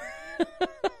 So,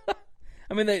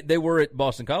 I mean, they were at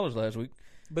Boston College last week.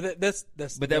 But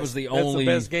that was the only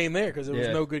best game there because there was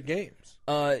no good games.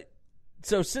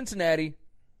 So Cincinnati,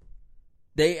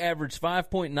 they averaged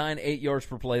 5.98 yards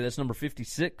per play. That's number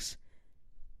 56.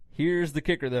 Here's the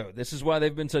kicker, though. This is why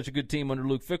they've been such a good team under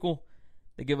Luke Fickell.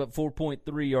 They give up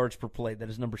 4.3 yards per play. That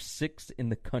is number 6 in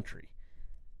the country.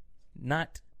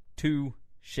 Not too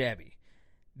shabby.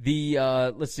 The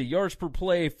let's see, yards per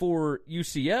play for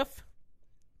UCF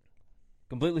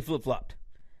completely flip-flopped.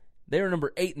 They are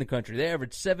number 8 in the country. They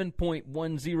average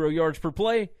 7.10 yards per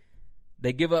play.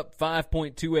 They give up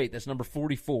 5.28. That's number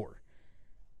 44.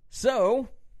 So,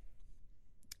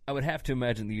 I would have to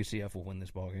imagine the UCF will win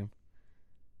this ballgame.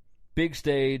 Big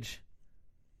stage.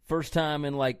 First time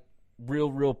in like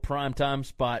real prime time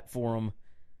spot for them.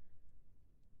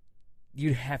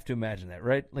 You'd have to imagine that,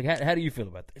 right? Like, how do you feel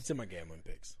about that? It's in my gambling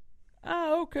picks.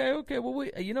 Okay. Well,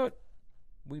 you know what?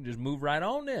 We can just move right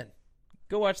on in.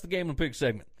 Go watch the gambling picks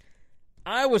segment.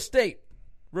 Iowa State,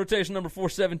 rotation number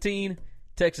 417,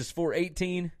 Texas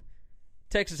 418.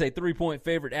 Texas a 3-point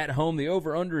favorite at home. The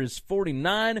over-under is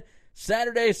 49.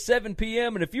 Saturday, 7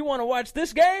 p.m. And if you want to watch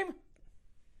this game,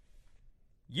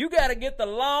 you got to get the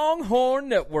Longhorn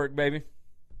Network, baby.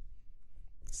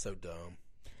 So dumb.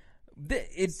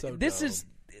 This is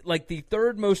like the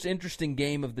third most interesting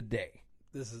game of the day.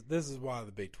 This is why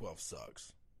the Big 12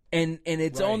 sucks. And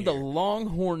it's right on the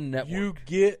Longhorn Network. You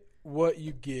get what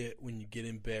you get when you get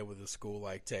in bed with a school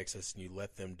like Texas and you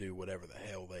let them do whatever the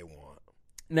hell they want.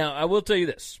 Now, I will tell you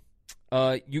this.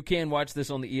 You can watch this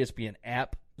on the ESPN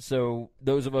app. So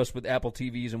those of us with Apple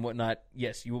TVs and whatnot,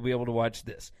 yes, you will be able to watch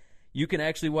this. You can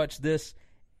actually watch this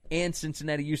and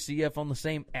Cincinnati UCF on the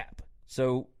same app.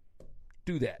 So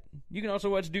do that. You can also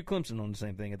watch Duke Clemson on the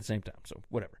same thing at the same time. So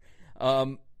whatever.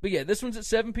 But yeah, this one's at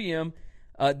 7 p.m.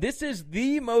 This is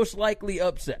the most likely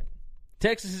upset.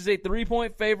 Texas is a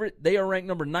 3-point favorite. They are ranked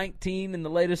number 19 in the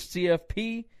latest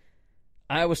CFP.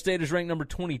 Iowa State is ranked number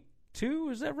 22.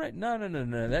 Is that right? No.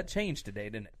 That changed today,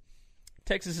 didn't it?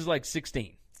 Texas is like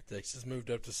 16. Texas moved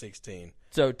up to 16.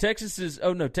 So Texas is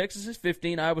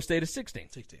 15. Iowa State is 16.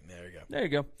 16. There you go. There you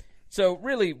go. So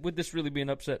really, would this really be an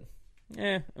upset?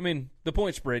 I mean, the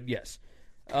point spread, yes.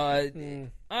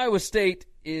 Iowa State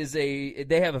they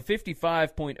have a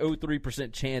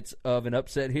 55.03% chance of an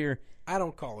upset here. I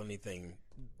don't call anything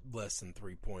less than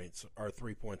 3 points, or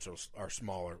 3 points are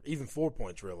smaller, even 4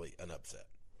 points really, an upset.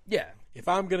 Yeah. If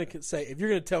I'm going to say, if you're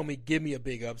going to tell me, give me a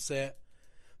big upset,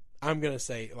 I'm going to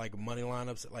say, like, money line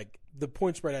upset. Like, the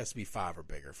point spread has to be 5 or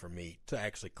bigger for me to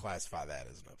actually classify that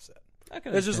as an upset.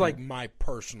 That's just, like, my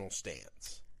personal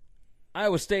stance.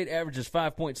 Iowa State averages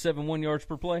 5.71 yards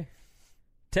per play.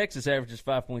 Texas averages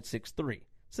 5.63.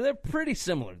 So they're pretty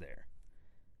similar there.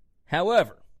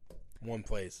 However, one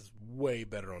place is way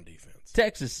better on defense.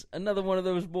 Texas, another one of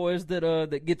those boys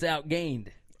that gets outgained.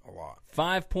 A lot.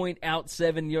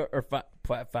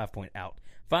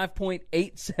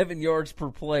 5.87 yards per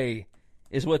play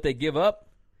is what they give up.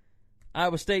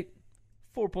 Iowa State,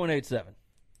 4.87.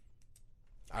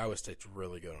 Iowa State's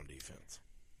really good on defense.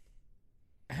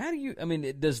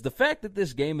 Does the fact that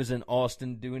this game is in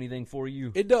Austin do anything for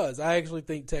you? It does. I actually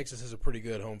think Texas has a pretty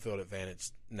good home field advantage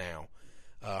now.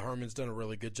 Herman's done a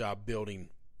really good job building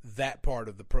that part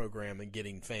of the program and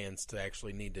getting fans to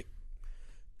actually need to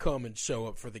come and show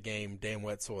up for the game. Dan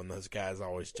Wetzel and those guys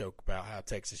always joke about how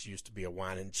Texas used to be a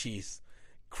wine and cheese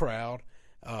crowd.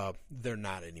 They're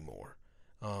not anymore.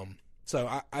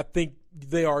 So I think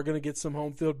they are going to get some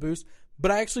home field boost,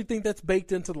 but I actually think that's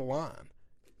baked into the line.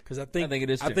 Because I think it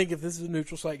is too. I think if this is a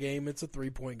neutral site game, it's a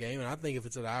 3-point game, and I think if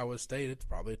it's at Iowa State, it's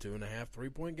probably a 2.5,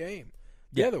 3-point game.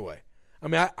 The other way. I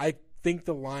mean, I think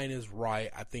the line is right.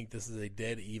 I think this is a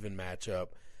dead even matchup.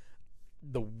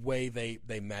 The way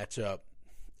they match up,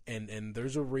 and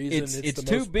there's a reason it's the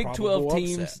two most Big 12 probable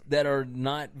teams upset. that are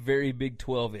not very Big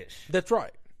 12-ish. That's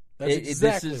right. That's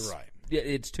exactly right.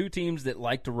 It's two teams that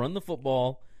like to run the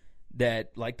football,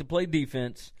 that like to play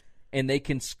defense, and they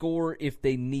can score if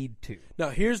they need to. Now,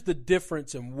 here's the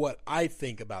difference in what I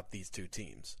think about these two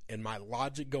teams and my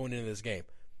logic going into this game.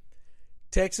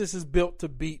 Texas is built to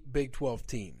beat Big 12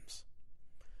 teams,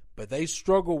 but they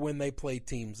struggle when they play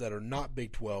teams that are not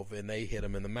Big 12 and they hit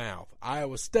them in the mouth.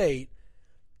 Iowa State,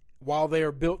 while they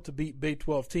are built to beat Big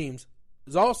 12 teams,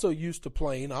 is also used to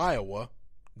playing Iowa,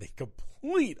 the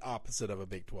complete opposite of a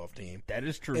Big 12 team. That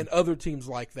is true. And other teams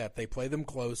like that, they play them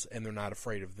close and they're not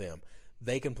afraid of them.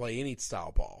 They can play any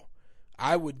style ball.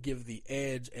 I would give the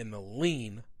edge and the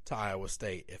lean to Iowa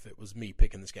State if it was me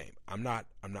picking this game. I'm not.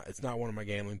 It's not one of my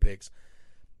gambling picks.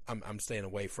 I'm staying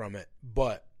away from it.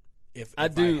 But if I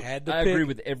had to pick, agree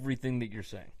with everything that you're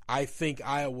saying. I think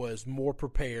Iowa is more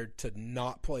prepared to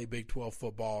not play Big 12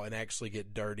 football and actually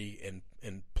get dirty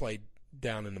and play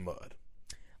down in the mud.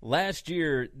 Last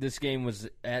year, this game was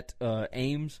at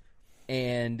Ames,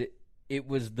 and it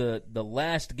was the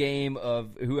last game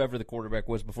of whoever the quarterback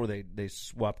was before they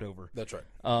swapped over. That's right.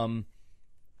 And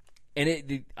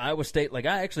the Iowa State, like,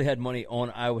 I actually had money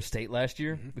on Iowa State last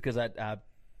year because I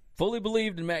fully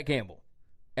believed in Matt Campbell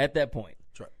at that point.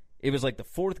 That's right. It was like the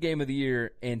fourth game of the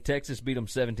year, and Texas beat them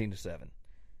 17-7.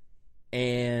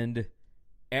 And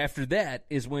after that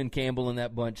is when Campbell and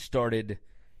that bunch started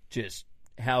just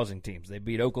housing teams. They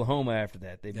beat Oklahoma after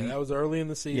that. That was early in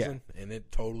the season, and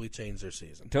it totally changed their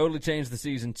season. Totally changed the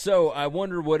season. So I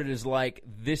wonder what it is like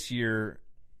this year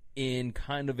in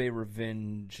kind of a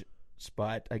revenge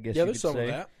spot, I guess you could say. Yeah, there's some of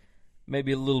that.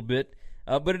 Maybe a little bit.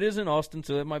 But it is in Austin,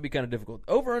 so it might be kind of difficult.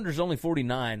 Over-under is only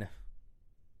 49.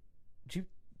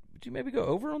 Would you maybe go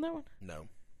over on that one? No.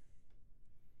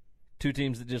 Two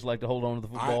teams that just like to hold on to the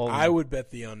football. I would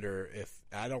bet the under if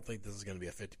I don't think this is going to be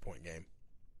a 50-point game.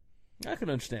 I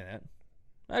can understand that.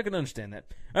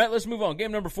 All right, let's move on.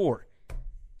 Game number 4.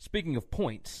 Speaking of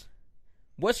points,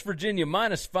 West Virginia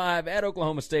 -5 at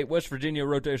Oklahoma State. West Virginia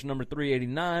rotation number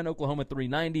 389, Oklahoma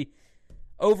 390.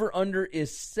 Over-under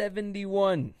is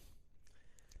 71.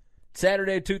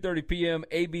 Saturday, 2:30 p.m.,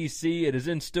 ABC. It is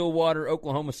in Stillwater,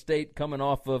 Oklahoma State, coming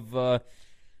off of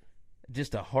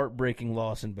just a heartbreaking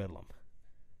loss in Bedlam.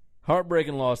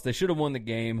 Heartbreaking loss. They should have won the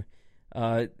game.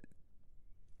 I'll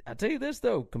tell you this,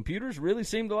 though. Computers really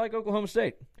seem to like Oklahoma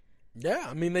State. Yeah,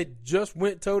 I mean, they just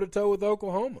went toe-to-toe with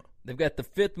Oklahoma. They've got the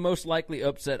 5th most likely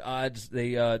upset odds.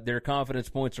 Their confidence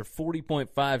points are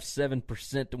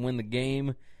 40.57% to win the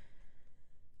game.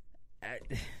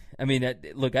 I mean,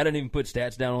 look, I didn't even put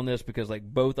stats down on this because, like,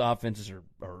 both offenses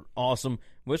are awesome.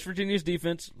 West Virginia's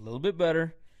defense, a little bit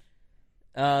better.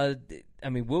 I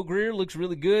mean, Will Grier looks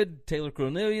really good. Taylor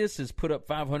Cornelius has put up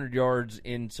 500 yards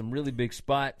in some really big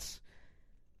spots.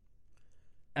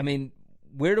 I mean,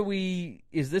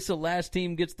 is this a last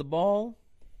team gets the ball,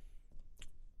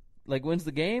 like wins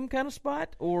the game kind of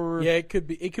spot? Or yeah, it could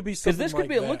be something because this could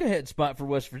be a look-ahead spot for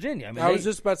West Virginia. I mean, I was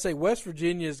just about to say West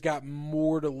Virginia's got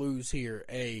more to lose here.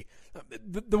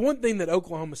 The one thing that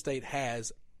Oklahoma State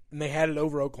has, and they had it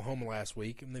over Oklahoma last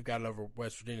week, and they've got it over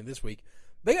West Virginia this week,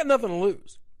 they got nothing to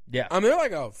lose. Yeah. I mean, they're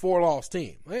like a 4-loss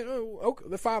team. They're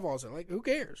 5-loss. Like, who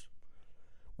cares?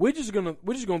 We're just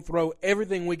gonna throw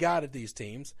everything we got at these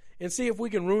teams and see if we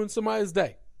can ruin somebody's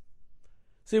day.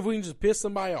 See if we can just piss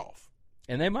somebody off.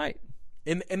 And they might.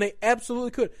 And they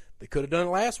absolutely could. They could have done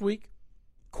it last week.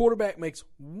 Quarterback makes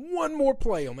one more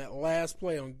play on that last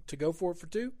play to go for it for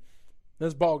 2.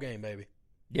 That's ball game, baby.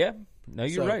 Yeah. No,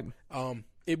 you're right.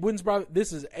 It wouldn't surprise.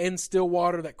 This is in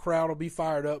Stillwater. That crowd will be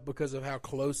fired up because of how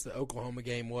close the Oklahoma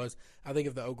game was. I think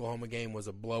if the Oklahoma game was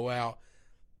a blowout,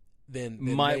 then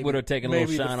would have taken a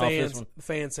little shine off this one. The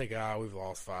fans say, we've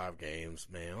lost 5 games,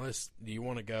 man. Do you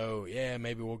want to go? Yeah,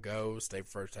 maybe we'll go. Stay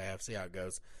first half, see how it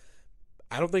goes.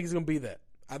 I don't think it's going to be that.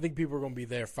 I think people are going to be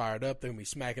there fired up. They're going to be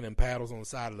smacking them paddles on the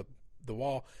side of the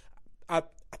wall. I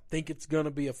think it's going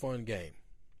to be a fun game.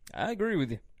 I agree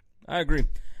with you. I agree.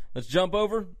 Let's jump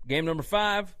over. Game number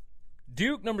 5.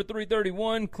 Duke, number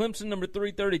 331. Clemson, number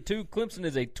 332. Clemson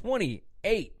is a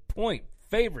 28-point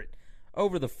favorite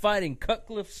over the Fighting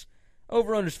Cutcliffes.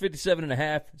 Over-unders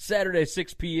 57.5. Saturday,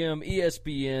 6 p.m.,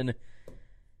 ESPN.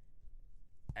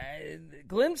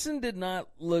 Clemson did not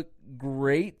look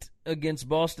great against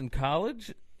Boston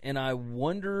College, and I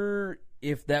wonder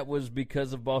if that was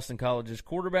because of Boston College's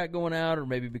quarterback going out or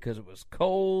maybe because it was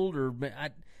cold, or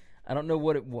I don't know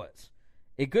what it was.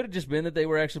 It could have just been that they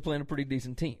were actually playing a pretty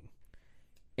decent team.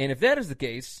 And if that is the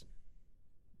case,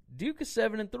 Duke is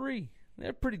 7-3. They're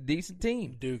a pretty decent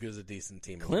team. Duke is a decent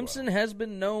team. Clemson has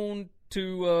been known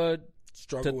to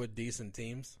struggle with decent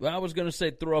teams. Well, I was going to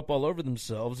say throw up all over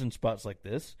themselves in spots like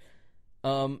this,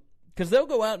 because they'll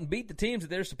go out and beat the teams that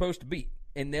they're supposed to beat,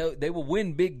 and they will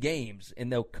win big games,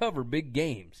 and they'll cover big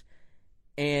games,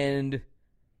 and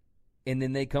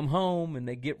then they come home and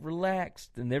they get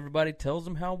relaxed, and everybody tells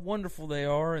them how wonderful they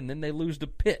are, and then they lose to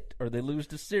Pitt or they lose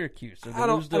to Syracuse. Or they I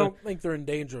don't think they're in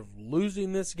danger of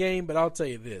losing this game, but I'll tell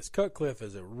you this: Cutcliffe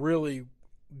is a really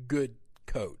good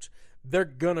coach. They're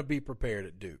gonna be prepared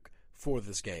at Duke for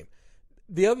this game.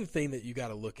 The other thing that you got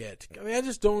to look at, I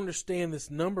just don't understand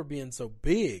this number being so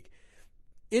big.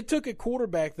 It took a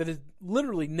quarterback that has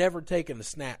literally never taken a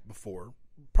snap before,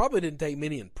 probably didn't take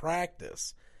many in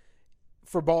practice,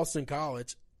 for Boston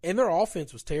College, and their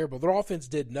offense was terrible. Their offense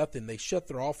did nothing. They shut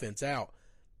their offense out.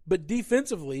 But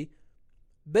defensively,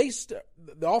 Clemson,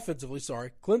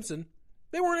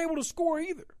 they weren't able to score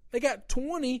either. They got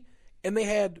 20, and they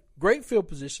had great field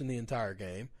position the entire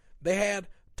game. They had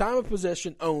time of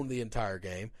possession owned the entire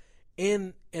game,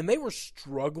 and they were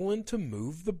struggling to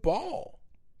move the ball.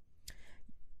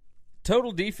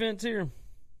 Total defense here,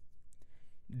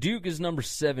 Duke is number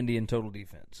 70 in total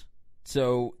defense.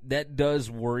 So that does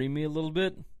worry me a little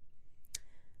bit.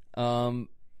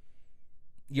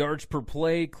 Yards per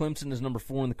play, Clemson is number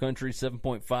 4 in the country,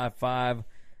 7.55.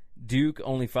 Duke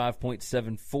only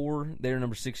 5.74. They're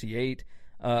number 68.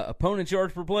 Opponents'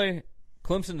 yards per play,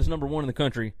 Clemson is number 1 in the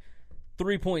country,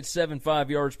 3.75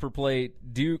 yards per play.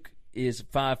 Duke is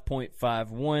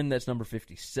 5.51. That's number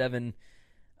 57.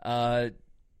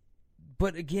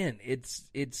 But again,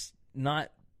 it's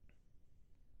not.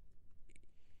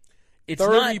 It's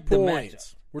 30 not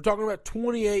points. We're talking about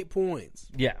 28 points.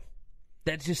 Yeah,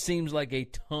 that just seems like a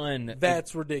ton.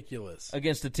 That's ridiculous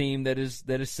against a team that is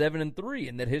 7-3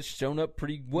 and that has shown up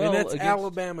pretty well. And that's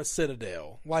Alabama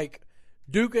Citadel. Like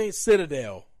Duke ain't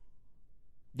Citadel.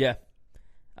 Yeah,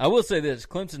 I will say this: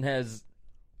 Clemson has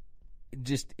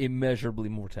just immeasurably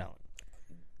more talent.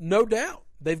 No doubt,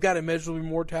 they've got immeasurably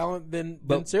more talent than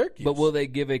Syracuse. But will they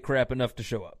give a crap enough to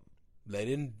show up? They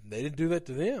didn't do that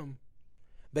to them.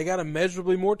 They got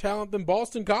immeasurably more talent than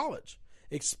Boston College,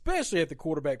 especially at the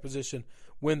quarterback position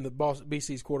when the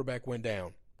BC's quarterback went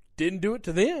down. Didn't do it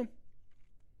to them.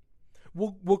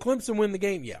 Will Clemson win the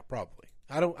game? Yeah, probably.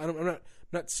 I'm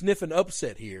not sniffing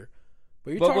upset here.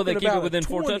 But will they keep it within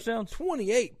 4 touchdowns?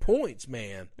 28 points,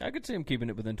 man. I could see them keeping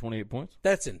it within 28 points.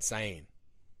 That's insane.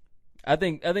 I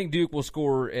think Duke will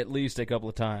score at least a couple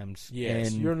of times.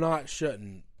 Yes, and you're not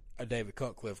shutting a David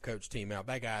Cutcliffe coach team out.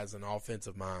 That guy's an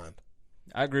offensive mind.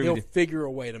 I agree He'll with you. figure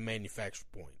a way to manufacture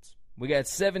points. We got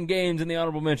 7 games in the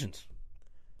honorable mentions.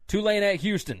 Tulane at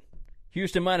Houston.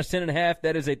 Houston minus 10.5.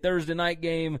 That is a Thursday night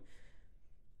game.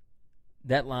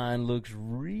 That line looks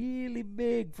really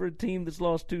big for a team that's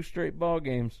lost 2 straight ball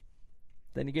games.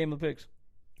 Then you game of the picks.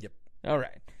 Yep. All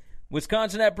right.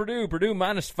 Wisconsin at Purdue. Purdue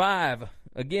minus 5.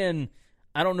 Again,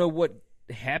 I don't know what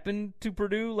happened to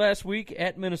Purdue last week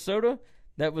at Minnesota.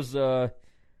 That was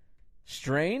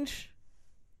strange,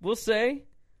 we'll say.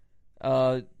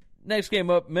 Next game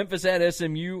up, Memphis at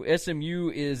SMU.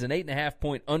 SMU is an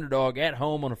 8.5-point underdog at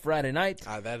home on a Friday night.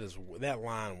 That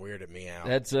line weirded me out.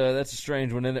 That's a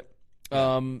strange one, isn't it?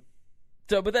 But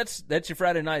that's your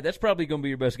Friday night. That's probably going to be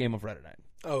your best game on Friday night.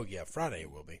 Oh yeah, Friday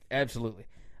it will be. Absolutely.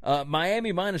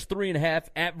 Miami minus 3.5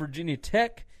 at Virginia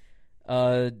Tech.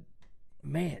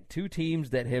 man, two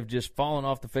teams that have just fallen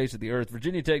off the face of the earth.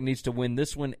 Virginia Tech needs to win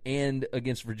this one and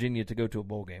against Virginia to go to a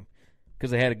bowl game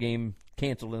because they had a game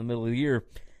canceled in the middle of the year.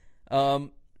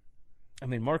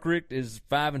 Mark Richt is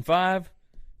 5-5.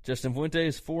 Justin Fuente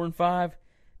is 4-5.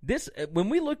 When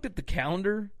we looked at the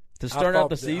calendar to start out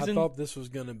the season, I thought this was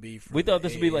going to be. We thought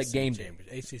this would be like game day.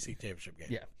 ACC championship game.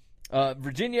 Yeah.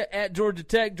 Virginia at Georgia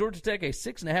Tech. Georgia Tech a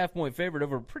 6.5-point favorite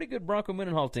over a pretty good Bronco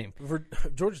Mendenhall team.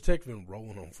 Georgia Tech's been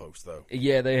rolling on folks though.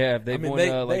 Yeah, they have. They've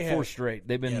won four straight.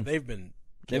 They've been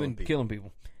killing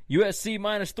people. USC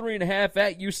 -3.5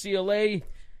 at UCLA.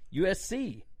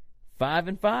 USC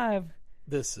 5-5.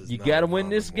 You got to win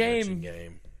this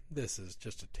game. This is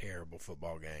just a terrible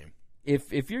football game.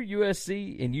 If you're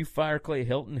USC and you fire Clay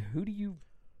Helton, who do you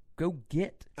go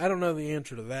get? I don't know the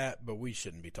answer to that, but we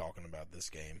shouldn't be talking about this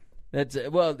game.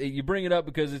 You bring it up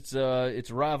because it's a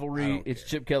rivalry. It's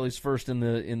Chip Kelly's first in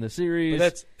the series.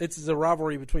 But it's a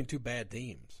rivalry between two bad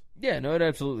teams. Yeah, no, it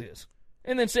absolutely is.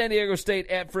 And then San Diego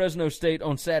State at Fresno State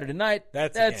on Saturday night.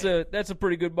 That's a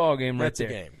pretty good ball game right there.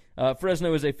 That's a game.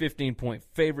 Fresno is a 15-point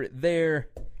favorite there.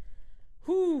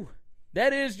 Whew.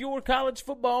 That is your college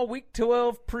football Week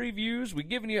 12 previews. We've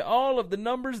given you all of the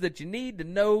numbers that you need to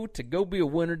know to go be a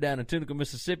winner down in Tunica,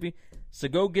 Mississippi. So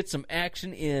go get some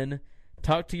action in.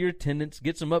 Talk to your attendants.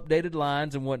 Get some updated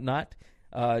lines and whatnot.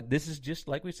 This is just,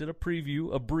 like we said, a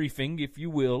preview, a briefing, if you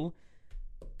will.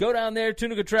 Go down there.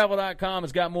 TunicaTravel.com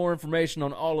has got more information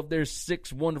on all of their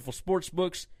 6 wonderful sports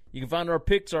books. You can find our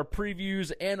picks, our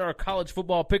previews, and our college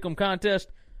football pick'em contest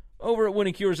over at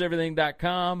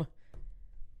winningcureseverything.com.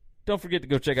 Don't forget to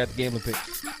go check out the gambling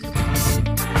picks.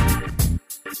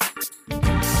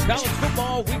 College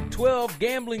football Week 12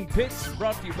 gambling picks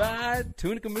brought to you by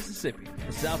Tunica, Mississippi,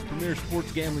 the South's premier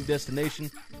sports gambling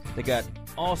destination. They got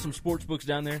awesome sports books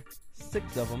down there,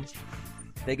 6 of them.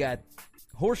 They got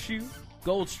Horseshoe,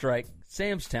 Gold Strike,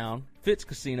 Sam's Town, Fitz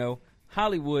Casino,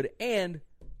 Hollywood, and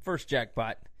First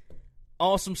Jackpot.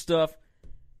 Awesome stuff.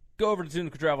 Go over to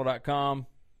TunicaTravel.com.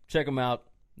 Check them out.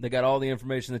 They got all the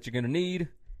information that you're going to need.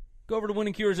 Go over to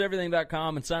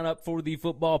winningcureseverything.com and sign up for the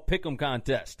football pick'em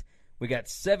contest. We got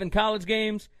 7 college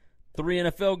games, 3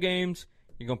 NFL games.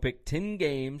 You're going to pick 10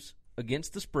 games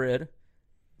against the spread.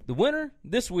 The winner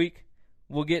this week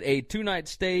will get a 2-night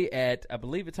stay at, I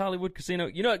believe it's Hollywood Casino.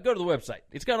 You know what? Go to the website.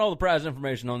 It's got all the prize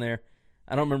information on there.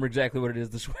 I don't remember exactly what it is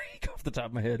this week off the top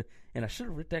of my head, and I should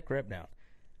have written that crap down.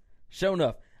 Sure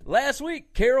enough. Last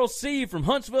week, Carol C. from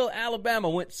Huntsville, Alabama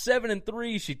went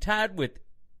 7-3. She tied with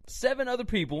 7 other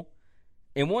people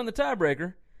and won the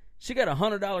tiebreaker. She got a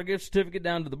 $100 gift certificate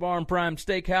down to the Barn Prime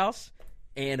Steakhouse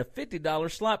and a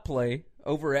 $50 slot play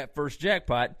over at First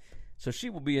Jackpot. So she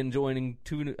will be enjoying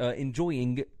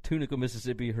Tunica,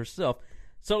 Mississippi herself.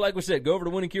 So like we said, go over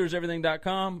to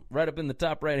winningcureseverything.com. Right up in the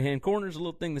top right-hand corner is a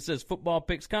little thing that says Football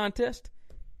Picks Contest.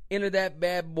 Enter that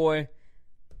bad boy.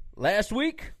 Last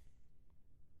week,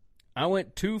 I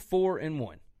went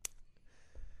 2-4-1.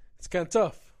 It's kind of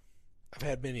tough. I've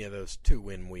had many of those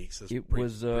 2-win weeks. It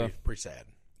was pretty sad.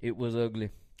 It was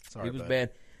ugly. Sorry, it was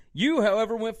bad. You,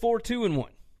 however, went 4-2-1.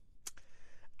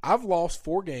 I've lost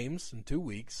 4 games in 2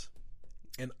 weeks,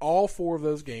 and all 4 of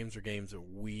those games are games that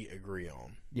we agree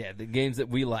on. Yeah, the games that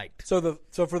we liked. So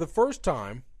for the first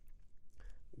time,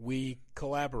 we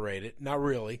collaborated. Not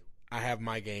really. I have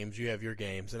my games, you have your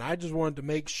games, and I just wanted to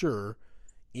make sure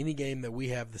any game that we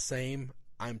have the same,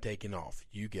 I'm taking off.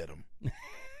 You get them.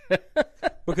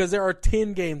 Because there are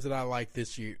 10 games that I like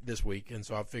this week, and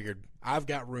so I figured I've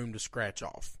got room to scratch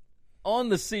off. On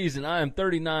the season, I am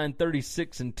 39,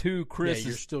 36-2. Chris, yeah,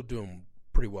 you're still doing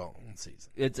pretty well on the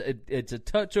season. It's a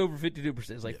touch over 52%.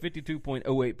 It's like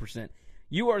 52.08%.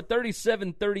 You are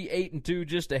 37, 38-2,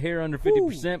 just a hair under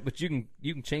 50%, but you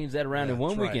can change that around in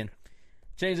one weekend.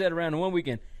 Change that around in one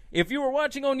weekend. If you were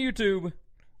watching on YouTube,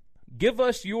 give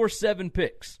us your 7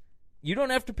 picks. You don't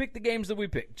have to pick the games that we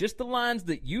pick. Just the lines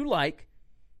that you like.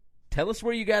 Tell us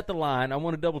where you got the line. I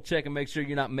want to double-check and make sure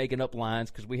you're not making up lines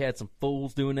because we had some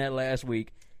fools doing that last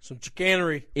week. Some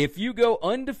chicanery. If you go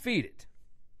undefeated,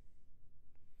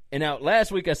 and now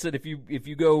last week I said if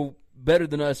you go better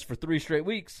than us for 3 straight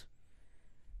weeks,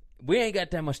 we ain't got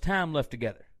that much time left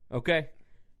together, okay?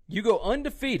 You go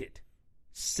undefeated,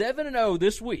 7-0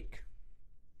 this week.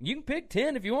 You can pick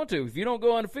 10 if you want to. If you don't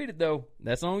go undefeated, though,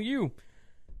 that's on you.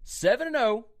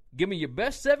 7-0, give me your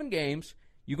best 7 games.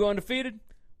 You go undefeated,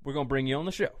 we're going to bring you on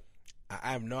the show.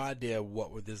 I have no idea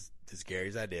what would this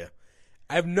Gary's idea.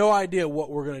 I have no idea what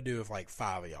we're going to do if like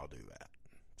 5 of y'all do that.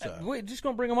 So We're just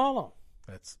going to bring them all on.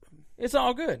 It's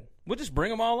all good. We'll just bring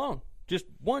them all on. Just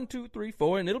 1, 2, 3,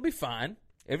 4, and it'll be fine.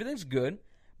 Everything's good.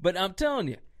 But I'm telling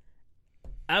you,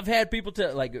 I've had people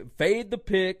fade the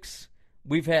picks.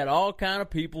 We've had all kind of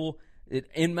people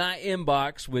in my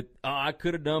inbox with, I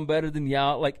could have done better than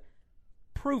y'all. Like,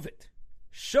 prove it.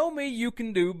 Show me you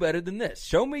can do better than this.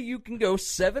 Show me you can go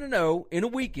 7-0 in a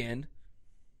weekend.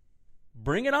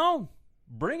 Bring it on.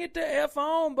 Bring it to F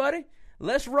on, buddy.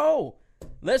 Let's roll.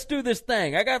 Let's do this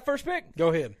thing. I got first pick. Go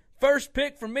ahead. First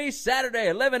pick for me, Saturday,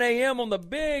 11 a.m. on the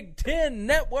Big Ten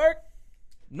Network.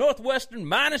 Northwestern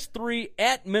 -3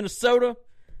 at Minnesota.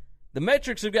 The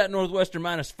metrics have got Northwestern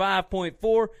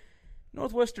 -5.4.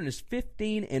 Northwestern is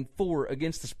 15-4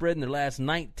 against the spread in their last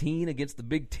 19 against the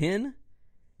Big Ten.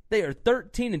 They are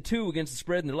 13-2 against the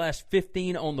spread in their last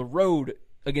 15 on the road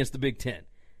against the Big Ten.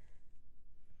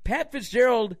 Pat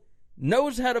Fitzgerald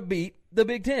knows how to beat the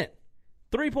Big Ten.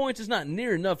 3 points is not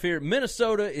near enough here.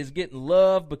 Minnesota is getting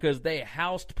love because they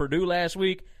housed Purdue last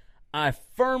week. I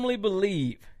firmly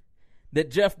believe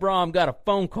that Jeff Brom got a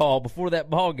phone call before that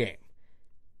ball game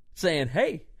saying,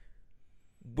 hey,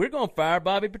 we're going to fire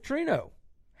Bobby Petrino.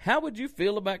 How would you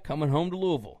feel about coming home to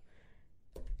Louisville?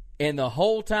 And the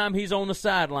whole time he's on the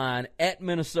sideline at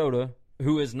Minnesota,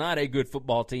 who is not a good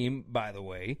football team, by the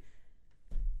way,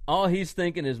 all he's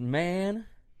thinking is, man,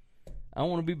 I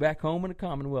want to be back home in the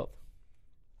Commonwealth.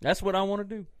 That's what I want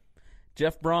to do.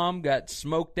 Jeff Brom got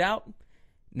smoked out.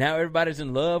 Now everybody's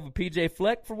in love with P.J.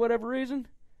 Fleck for whatever reason.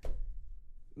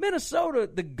 Minnesota,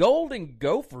 the Golden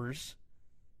Gophers,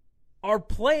 are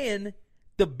playing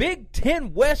the Big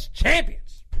Ten West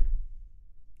champions.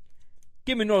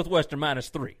 Give me Northwestern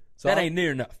 -3. So that ain't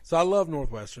near enough. So I love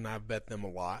Northwestern. I've bet them a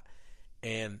lot.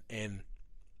 And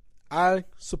I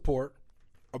support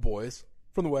our boys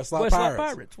from the Westside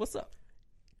Pirates. What's up?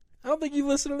 I don't think you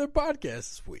listened to their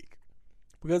podcast this week.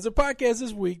 Because their podcast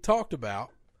this week talked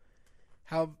about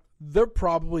how they're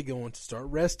probably going to start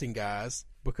resting guys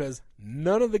because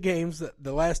none of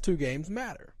the last 2 games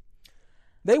matter.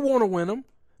 They want to win them,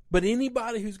 but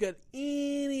anybody who's got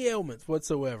any ailments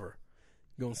whatsoever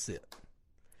going to sit.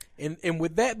 And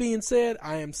with that being said,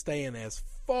 I am staying as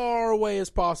far away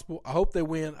as possible. I hope they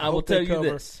win. I will hope they tell cover.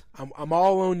 You this. I'm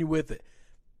all on you with it.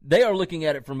 They are looking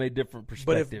at it from a different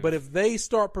perspective. But if they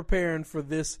start preparing for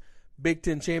this Big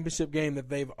Ten championship game that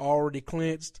they've already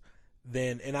clinched,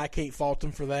 then, and I can't fault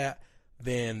them for that,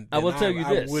 then I will tell you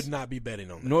this. I would not be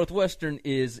betting on that. Northwestern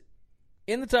is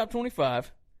in the top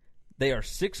 25. They are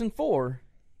 6-4.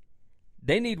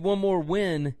 They need one more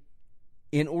win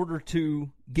in order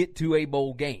to get to a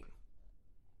bowl game.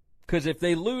 Because if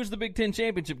they lose the Big Ten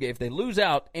championship game, if they lose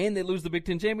out and they lose the Big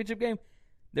Ten championship game,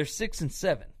 they're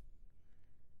 6-7.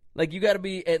 Like, you got to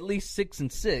be at least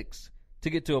 6-6 to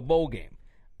get to a bowl game.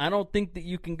 I don't think that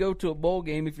you can go to a bowl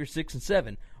game if you're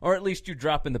 6-7, or at least you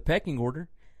drop in the pecking order.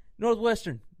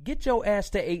 Northwestern, get your ass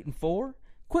to 8-4.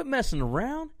 Quit messing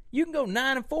around. You can go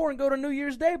 9-4 and go to New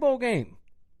Year's Day bowl game.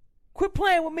 Quit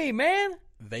playing with me, man.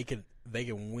 They can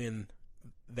win.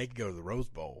 They could go to the Rose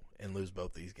Bowl and lose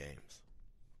both these games.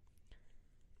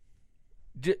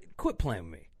 Quit playing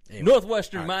with me. Anyway,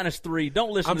 Northwestern -3.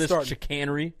 Don't listen to this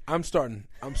chicanery. I'm starting.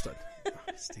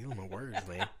 Stealing my words,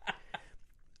 man.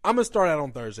 I'm going to start out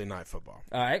on Thursday Night Football.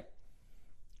 All right.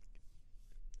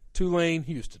 Tulane,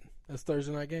 Houston. That's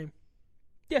Thursday night game?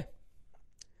 Yeah.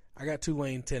 I got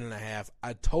Tulane 10.5.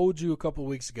 I told you a couple of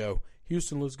weeks ago,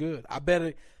 Houston looks good. I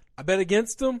bet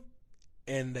against them,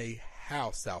 and they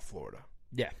house South Florida.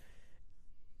 Yeah.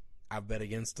 I bet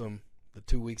against them the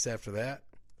 2 weeks after that.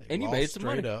 They and you lost made some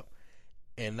straight money. up.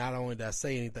 And not only did I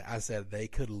say anything, I said they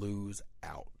could lose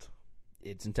out.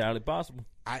 It's entirely possible.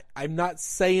 I'm not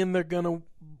saying they're going to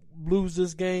lose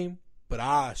this game, but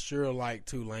I sure like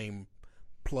Tulane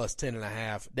plus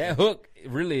 10.5. That hook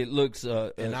really looks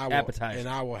appetizing. And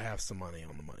I will have some money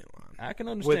on the money line. I can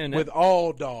understand that. With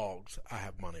all dogs, I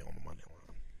have money on the money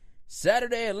line.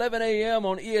 Saturday, 11 a.m.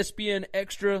 on ESPN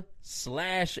Extra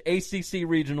 /ACC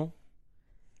Regional.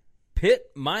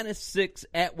 Pitt -6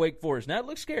 at Wake Forest. Now, it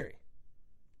looks scary.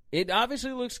 It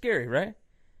obviously looks scary, right?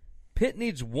 Pitt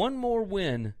needs one more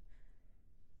win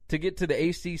to get to the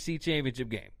ACC championship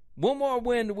game. One more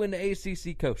win to win the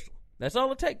ACC Coastal. That's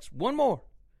all it takes. One more.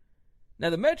 Now,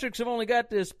 the metrics have only got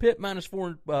this Pitt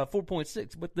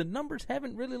 -4.6, but the numbers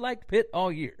haven't really liked Pitt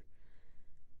all year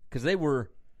because they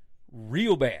were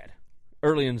real bad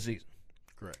early in the season.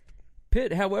 Correct.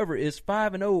 Pitt, however, is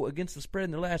 5-0 against the spread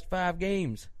in their last 5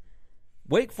 games.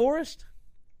 Wake Forest,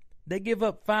 they give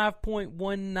up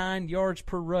 5.19 yards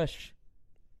per rush.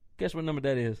 Guess what number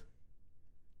that is?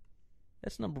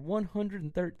 That's number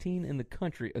 113 in the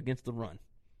country against the run.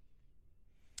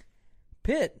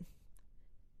 Pitt,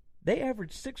 they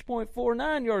average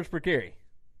 6.49 yards per carry.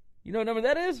 You know what number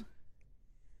that is?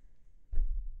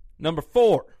 Number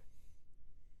 4.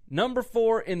 Number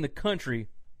 4 in the country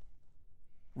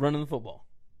running the football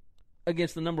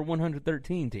against the number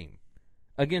 113 team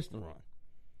against the run.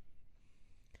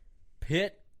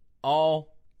 Pitt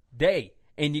all day.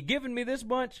 And you giving me this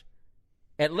bunch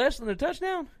at less than a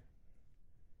touchdown?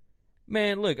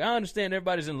 Man, look, I understand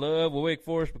everybody's in love with Wake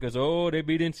Forest because, they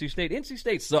beat NC State. NC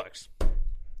State sucks.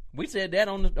 We said that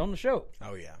on the show.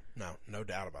 Oh, yeah. No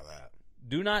doubt about that.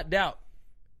 Do not doubt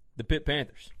the Pitt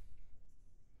Panthers.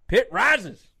 Pitt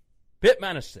rises. Pitt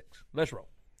 -6. Let's roll.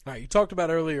 All right, you talked about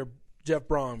earlier Jeff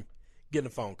Brom getting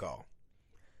a phone call.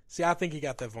 See, I think he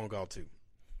got that phone call too.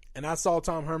 And I saw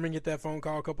Tom Herman get that phone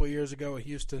call a couple of years ago at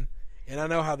Houston, and I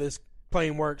know how this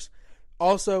plane works.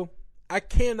 Also, I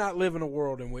cannot live in a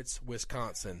world in which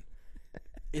Wisconsin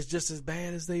is just as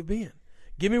bad as they've been.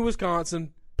 Give me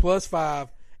Wisconsin +5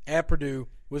 at Purdue.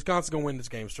 Wisconsin's going to win this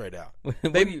game straight out.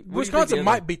 Wisconsin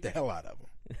might beat the hell out of them.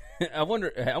 I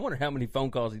wonder how many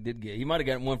phone calls he did get. He might have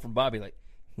gotten one from Bobby like,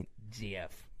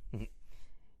 Jeff,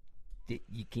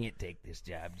 you can't take this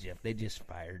job, Jeff. They just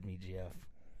fired me, Jeff.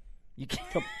 You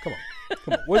can't. Come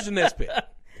on. What's your next pick?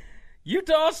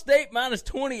 Utah State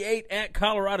 -28 at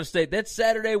Colorado State. That's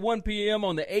Saturday, 1 p.m.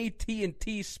 on the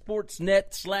AT&T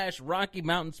Sportsnet / Rocky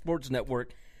Mountain Sports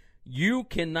Network. You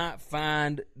cannot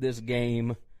find this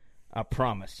game, I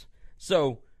promise.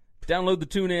 So, download the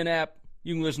TuneIn app.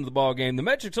 You can listen to the ball game. The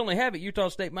metrics only have it Utah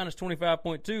State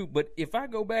 -25.2, but if I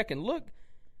go back and look,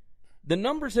 the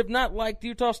numbers have not liked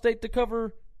Utah State to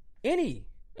cover any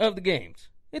of the games.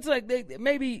 It's like they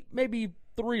maybe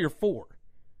 3 or 4.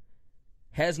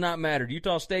 Has not mattered.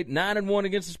 Utah State 9-1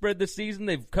 against the spread this season.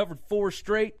 They've covered 4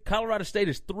 straight. Colorado State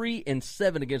is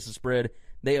 3-7 against the spread.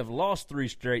 They have lost 3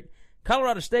 straight.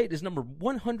 Colorado State is number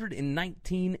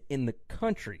 119 in the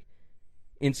country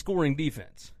in scoring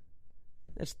defense.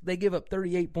 They give up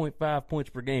 38.5 points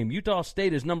per game. Utah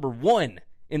State is number 1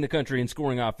 in the country in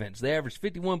scoring offense. They average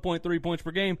 51.3 points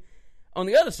per game. On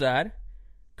the other side,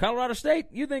 Colorado State,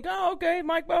 you think, okay,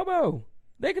 Mike Bobo,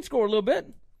 they can score a little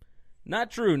bit.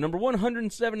 Not true. Number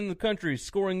 107 in the country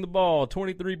scoring the ball,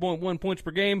 23.1 points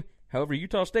per game. However,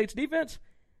 Utah State's defense,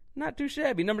 not too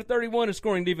shabby. Number 31 in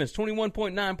scoring defense,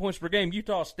 21.9 points per game.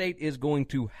 Utah State is going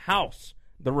to house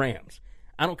the Rams.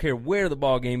 I don't care where the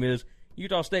ball game is.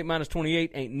 Utah State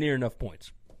 -28 ain't near enough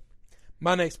points.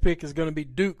 My next pick is going to be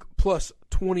Duke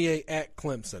 +28 at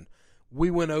Clemson.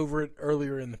 We went over it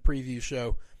earlier in the preview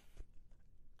show.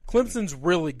 Clemson's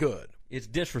really good. It's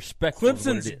disrespectful.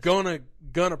 Clemson's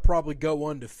gonna probably go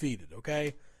undefeated,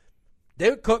 okay?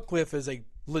 David Cutcliffe is a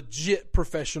legit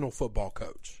professional football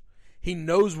coach. He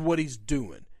knows what he's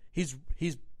doing. He's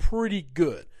pretty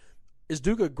good. Is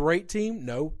Duke a great team?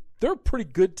 No. They're a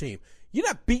pretty good team. You're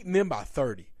not beating them by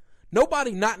 30.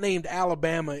 Nobody not named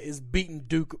Alabama is beating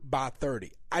Duke by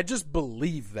 30. I just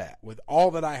believe that with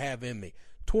all that I have in me.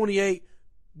 28,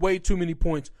 way too many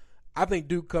points. I think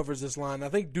Duke covers this line. I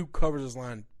think Duke covers this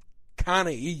line kind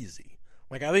of easy.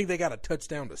 Like, I think they got a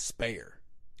touchdown to spare.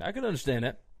 I can understand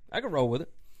that. I can roll with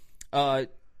it. I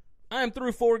am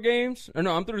through 4 games. Or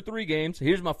no, I'm through 3 games.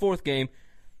 Here's my 4th game.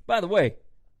 By the way,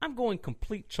 I'm going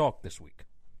complete chalk this week.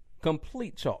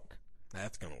 Complete chalk.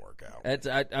 That's going to work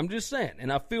out. I'm just saying.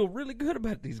 And I feel really good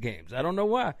about these games. I don't know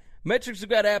why. Metrics have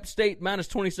got App State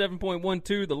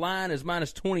 -27.12. The line is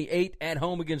 -28 at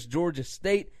home against Georgia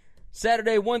State.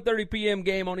 Saturday, 1:30 p.m.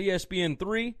 game on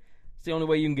ESPN3. It's the only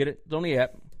way you can get it. It's on the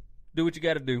app. Do what you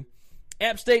got to do.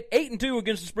 App State 8-2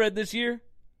 against the spread this year.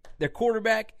 Their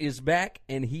quarterback is back,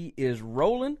 and he is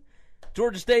rolling.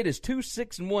 Georgia State is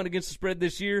 2-6-1 against the spread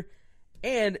this year.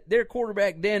 And their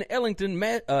quarterback, Dan Ellington,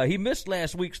 he missed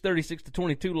last week's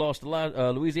 36-22 loss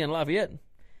to Louisiana Lafayette.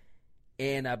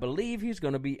 And I believe he's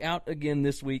going to be out again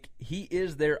this week. He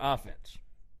is their offense.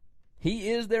 He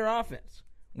is their offense.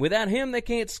 Without him, they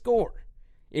can't score.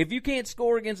 If you can't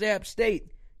score against App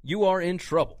State, you are in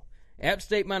trouble. App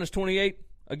State -28.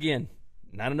 Again,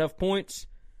 not enough points.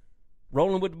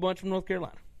 Rolling with the bunch from North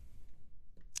Carolina.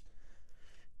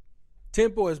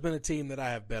 Temple has been a team that I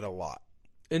have bet a lot.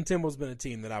 And Temple's been a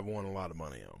team that I've won a lot of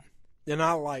money on. And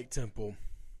I like Temple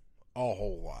a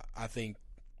whole lot. I think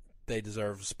they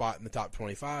deserve a spot in the top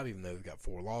 25, even though they've got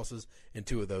 4 losses. And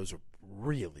 2 of those are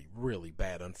really, really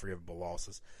bad, unforgivable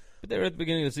losses. But they were at the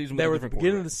beginning of the season. They were at the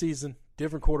beginning of the season,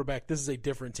 different quarterback. This is a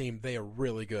different team. They are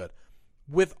really good.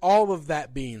 With all of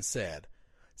that being said,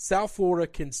 South Florida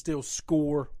can still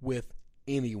score with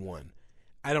anyone.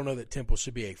 I don't know that Temple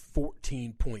should be a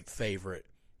 14-point favorite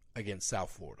against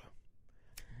South Florida.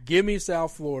 Give me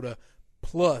South Florida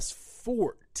plus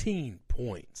 14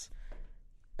 points.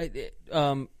 Okay,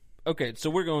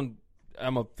 so I'm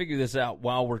going to figure this out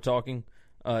while we're talking.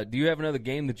 Do you have another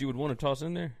game that you would want to toss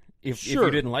in there? If you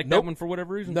didn't like that one for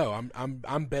whatever reason? No,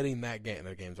 I'm betting that game.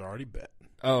 That game's already bet.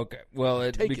 Oh, okay.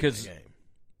 Well, because the game.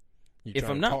 You if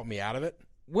trying I'm to not talk me out of it?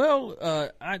 Well,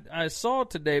 I saw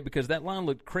today because that line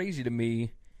looked crazy to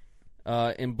me.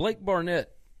 And Blake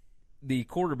Barnett, the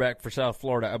quarterback for South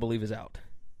Florida, I believe is out.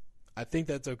 I think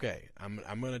that's okay.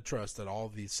 I'm going to trust that all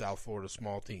of these South Florida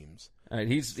small teams, All right,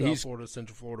 he's Florida,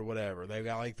 Central Florida, whatever, they've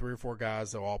got like 3 or 4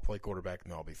 guys that will all play quarterback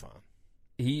and they'll all be fine.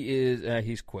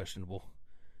 he's questionable.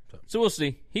 So we'll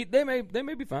see. They may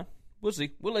be fine. We'll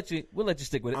see. We'll let you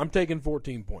stick with it. I'm taking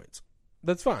 14 points.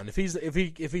 That's fine. If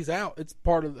he's out, it's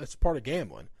part of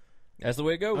gambling. That's the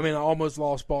way it goes. I mean, I almost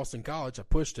lost Boston College. I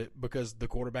pushed it because the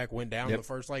quarterback went down in the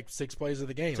first 6 plays of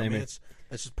the game. Same here. It's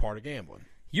just part of gambling.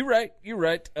 You're right.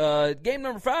 Game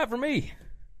number 5 for me.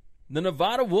 The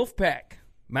Nevada Wolfpack.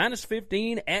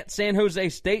 -15 at San Jose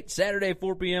State, Saturday,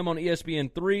 4 p.m. on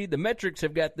ESPN3. The metrics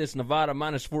have got this Nevada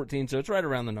 -14, so it's right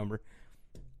around the number.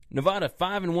 Nevada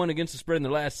 5-1 against the spread in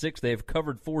their last 6. They have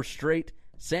covered 4 straight.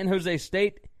 San Jose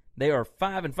State, they are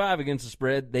 5-5 against the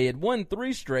spread. They had won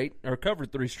 3 straight, or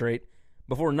covered 3 straight,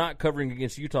 before not covering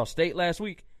against Utah State last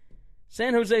week.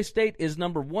 San Jose State is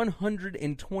number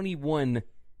 121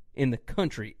 in the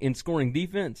country in scoring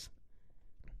defense.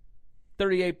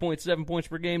 38.7 points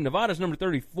per game. Nevada's number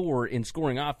 34 in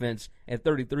scoring offense at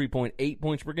 33.8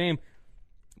 points per game.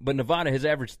 But Nevada has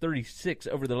averaged 36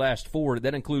 over the last 4.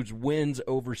 That includes wins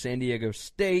over San Diego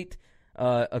State,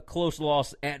 a close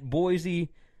loss at Boise.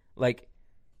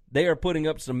 They are putting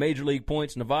up some major league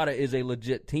points. Nevada is a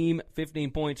legit team.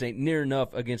 15 points ain't near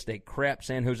enough against a crap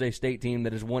San Jose State team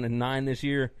that is 1-9 this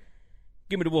year.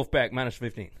 Give me the Wolfpack,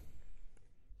 -15.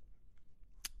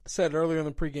 I said earlier in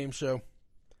the pregame show,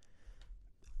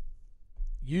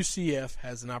 UCF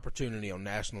has an opportunity on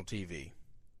national TV.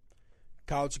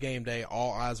 College Game Day,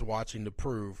 all eyes watching to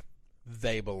prove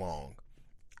they belong.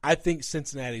 I think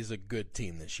Cincinnati's a good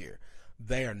team this year.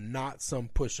 They are not some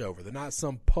pushover. They're not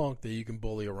some punk that you can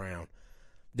bully around.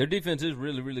 Their defense is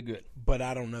really, really good. But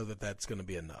I don't know that that's going to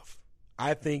be enough.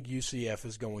 I think UCF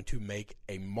is going to make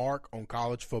a mark on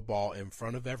college football in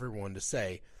front of everyone to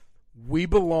say, we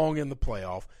belong in the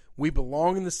playoff. We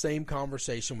belong in the same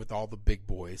conversation with all the big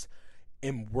boys.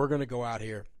 And we're going to go out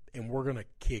here and we're going to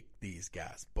kick these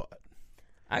guys' butt.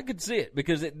 I could see it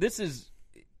because this is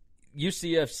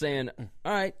UCF saying,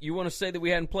 all right, you want to say that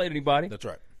we hadn't played anybody? That's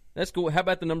right. That's cool. How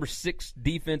about the number 6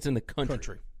 defense in the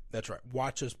country? That's right.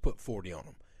 Watch us put 40 on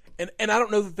them. And I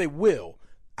don't know that they will.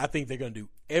 I think they're going to do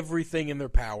everything in their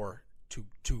power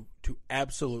to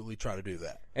absolutely try to do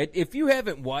that. If you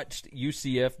haven't watched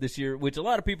UCF this year, which a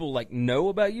lot of people know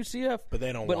about UCF, but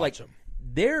they don't watch them.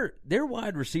 Their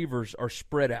wide receivers are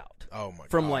spread out. Oh my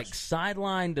from gosh.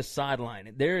 sideline to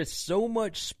sideline. There is so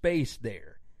much space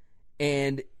there,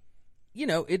 and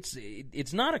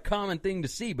it's not a common thing to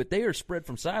see, but they are spread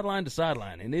from sideline to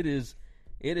sideline, and it is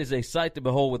a sight to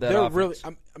behold with that offense.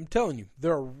 Really, I'm telling you,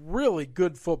 they're a really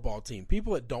good football team.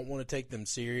 People that don't want to take them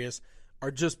serious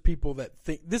are just people that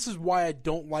think. This is why I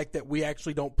don't like that we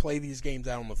actually don't play these games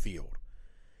out on the field.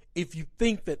 If you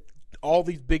think that all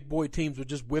these big boy teams would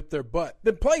just whip their butt,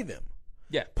 then play them.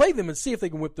 Yeah. Play them and see if they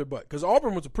can whip their butt. Because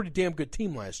Auburn was a pretty damn good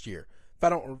team last year. If I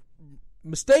don't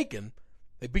mistaken,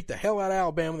 they beat the hell out of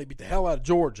Alabama. They beat the hell out of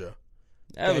Georgia.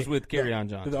 That was with Kerryon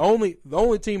Johnson. The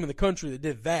only team in the country that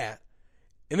did that.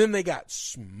 And then they got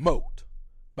smoked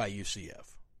by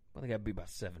UCF. Well, they got beat by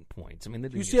 7 points. I mean,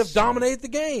 UCF dominated the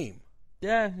game.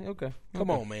 Yeah, okay.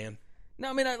 Come on, man. No,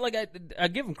 I mean, I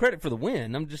give them credit for the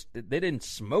win. They didn't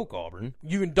smoke Auburn.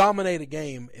 You can dominate a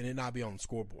game and it not be on the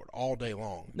scoreboard all day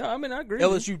long. No, I mean, I agree.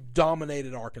 LSU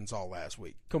dominated Arkansas last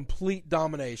week. Complete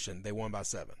domination. They won by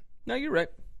 7. No, you're right.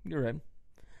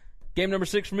 Game number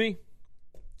 6 for me,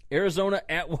 Arizona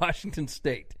at Washington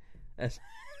State.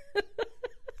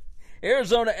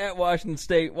 Arizona at Washington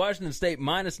State. Washington State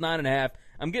 -9.5.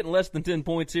 I'm getting less than 10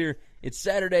 points here. It's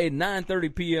Saturday,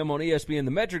 9:30 p.m. on ESPN.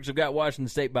 The metrics have got Washington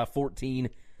State by 14.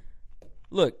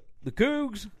 Look, the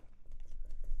Cougs,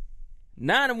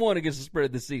 9-1 against the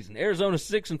spread this season. Arizona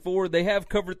 6-4. They have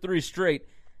covered 3 straight.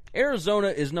 Arizona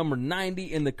is number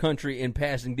 90 in the country in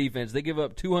passing defense. They give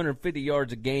up 250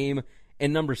 yards a game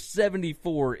and number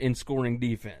 74 in scoring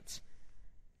defense.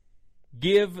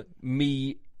 Give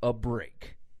me a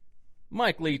break.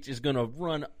 Mike Leach is going to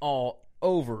run all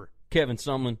over Kevin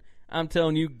Sumlin. I'm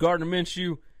telling you, Gardner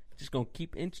Minshew just going to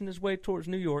keep inching his way towards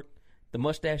New York. The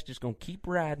mustache just going to keep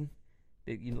riding.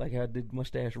 You like how I did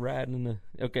mustache riding in the...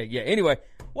 Okay, yeah. Anyway,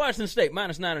 Washington State,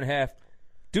 -9.5.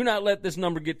 Do not let this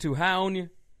number get too high on you.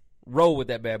 Roll with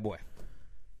that bad boy.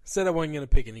 Said I wasn't going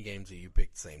to pick any games that you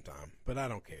picked at the same time, but I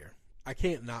don't care. I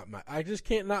just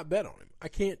can't not bet on him. I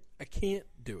can't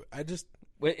do it.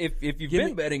 Well, if you've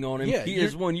been betting on him, he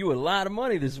has won you a lot of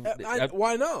money this.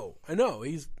 I know.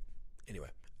 He's anyway.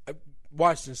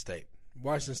 Washington State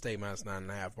minus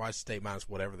 9.5. Washington State minus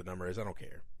whatever the number is. I don't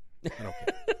care.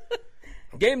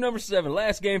 Game number 7,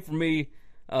 last game for me.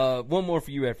 One more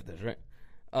for you after this,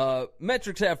 right?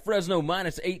 Metrics have Fresno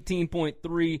minus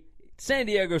 18.3. San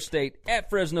Diego State at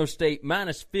Fresno State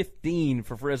minus 15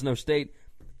 for Fresno State.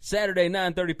 Saturday,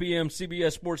 9:30 p.m.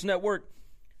 CBS Sports Network.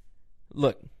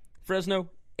 Look, Fresno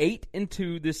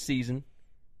 8-2 this season.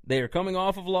 They are coming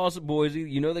off of a loss at Boise.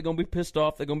 You know they're going to be pissed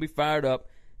off. They're going to be fired up.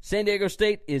 San Diego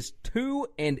State is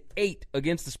 2-8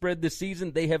 against the spread this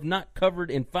season. They have not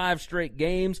covered in 5 straight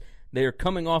games. They are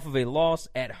coming off of a loss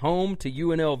at home to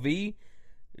UNLV.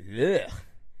 Ugh.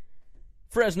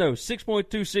 Fresno,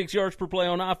 6.26 yards per play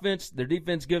on offense. Their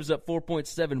defense gives up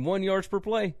 4.71 yards per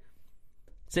play.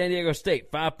 San Diego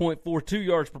State, 5.42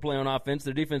 yards per play on offense.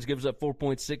 Their defense gives up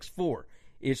 4.64.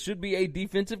 It should be a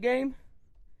defensive game.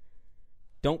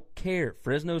 Don't care.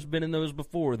 Fresno's been in those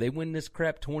before. They win this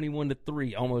crap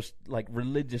 21-3, almost like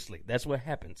religiously. That's what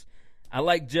happens. I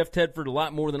like Jeff Tedford a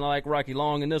lot more than I like Rocky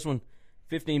Long in this one.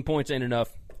 15 points ain't enough.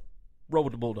 Roll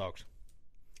with the Bulldogs.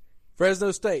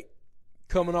 Fresno State,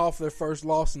 coming off their first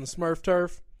loss in the Smurf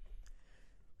turf.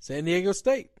 San Diego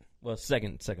State. Well,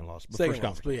 second loss. But Second first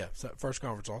loss, conference. but yeah, first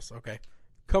conference loss. Okay.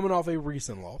 Coming off a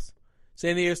recent loss.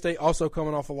 San Diego State also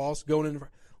coming off a loss.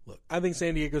 Look, I think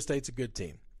San Diego State's a good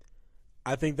team.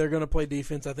 I think they're going to play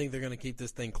defense. I think they're going to keep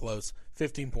this thing close.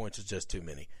 15 points is just too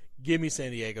many. Give me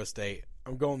San Diego State.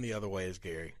 I'm going the other way as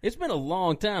Gary. It's been a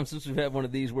long time since we've had one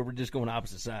of these where we're just going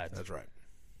opposite sides. That's right.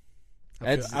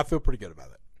 I feel pretty good about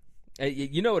it.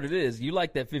 You know what it is. You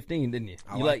like that 15, didn't you?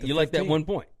 You like that 1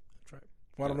 point. That's right.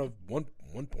 Well, I don't know.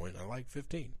 One point. I like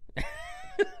 15. I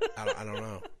don't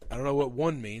know. I don't know what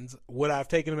 1 means. Would I have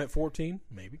taken him at 14?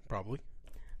 Maybe. Probably.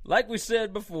 Like we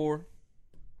said before,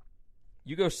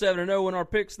 you go 7-0 in our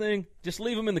picks thing, just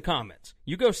leave them in the comments.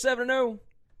 You go 7-0,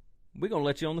 we're going to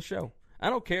let you on the show. I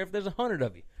don't care if there's 100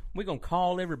 of you. We're going to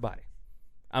call everybody.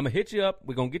 I'm going to hit you up.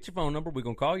 We're going to get your phone number. We're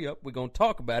going to call you up. We're going to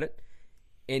talk about it.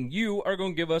 And you are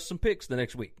going to give us some picks the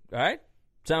next week. All right?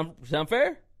 Sound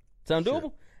fair? Sound doable?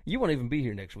 Sure. You won't even be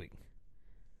here next week.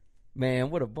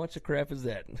 Man, what a bunch of crap is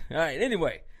that? All right,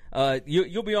 anyway,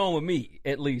 you'll be on with me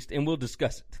at least, and we'll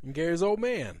discuss it. And Gary's old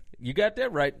man. You got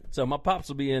that right. So my pops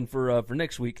will be in for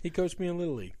next week. He coached me in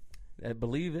Little League. I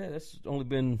believe that. That's only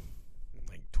been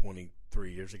like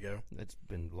 23 years ago. That's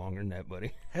been longer than that,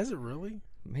 buddy. Has it really?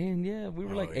 Man, yeah. We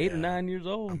were 8 or 9 years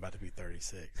old. I'm about to be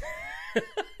 36.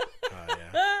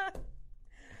 Yeah.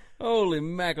 Holy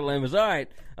macalamas. All right.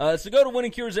 So go to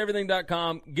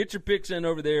winningcureseverything.com. Get your picks in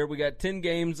over there. We got 10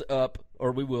 games up,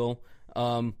 or we will.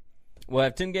 We'll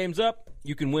have 10 games up.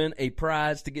 You can win a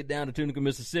prize to get down to Tunica,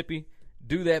 Mississippi.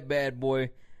 Do that bad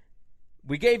boy.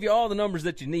 We gave you all the numbers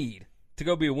that you need to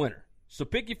go be a winner. So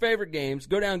pick your favorite games.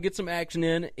 Go down and get some action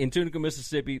in Tunica,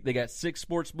 Mississippi. They got 6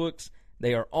 sports books.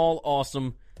 They are all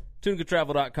awesome.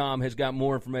 TunicaTravel.com has got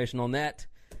more information on that.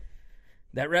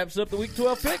 That wraps up the Week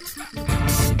 12 picks.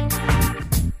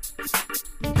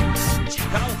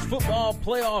 College football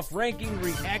playoff ranking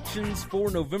reactions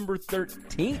for November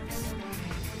 13th.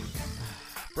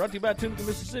 Brought to you by Tunica,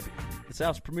 Mississippi, the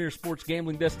South's premier sports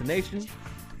gambling destination.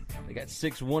 They got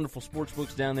 6 wonderful sports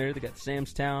books down there. They got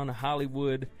Samstown,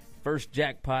 Hollywood, First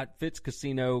Jackpot, Fitz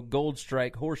Casino, Gold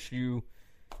Strike, Horseshoe.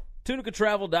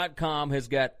 TunicaTravel.com has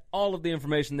got all of the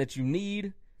information that you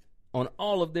need on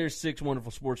all of their 6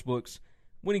 wonderful sports books.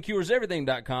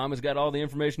 WinningCuresEverything.com has got all the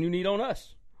information you need on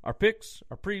us. Our picks,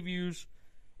 our previews,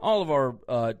 all of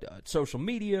our social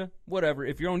media, whatever.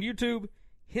 If you're on YouTube,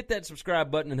 hit that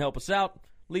subscribe button and help us out.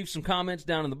 Leave some comments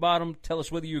down in the bottom. Tell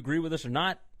us whether you agree with us or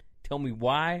not. Tell me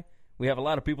why. We have a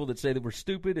lot of people that say that we're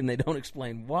stupid and they don't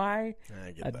explain why.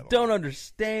 I don't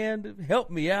understand. Help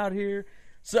me out here.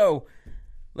 So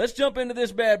let's jump into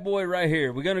this bad boy right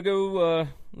here. We're going to go,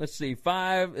 let's see,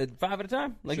 5 at a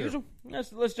time, like usual?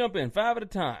 Let's jump in, 5 at a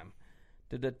time.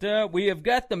 We have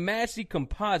got the Massey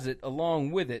composite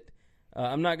along with it.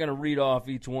 I'm not going to read off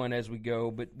each one as we go,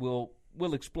 but we'll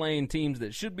explain teams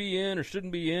that should be in or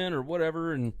shouldn't be in or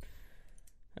whatever. And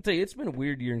I tell you, it's been a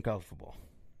weird year in college football.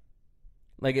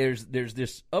 Like there's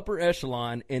this upper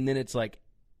echelon, and then it's like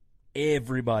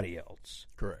everybody else.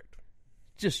 Correct.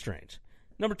 Just strange.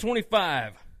 Number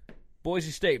 25,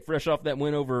 Boise State, fresh off that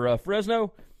win over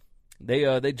Fresno.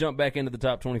 They jump back into the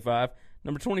top 25.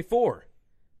 Number 24,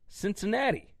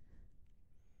 Cincinnati.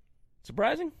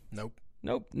 Surprising? Nope.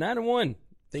 9-1.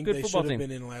 Think Good they football should have team.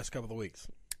 been in the last couple of weeks.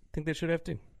 Think they should have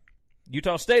too.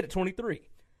 Utah State at 23.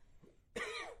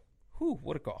 Whew,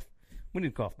 what a cough. We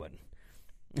need a cough button.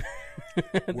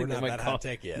 We're not that high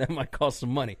tech yet. That might cost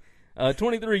some money.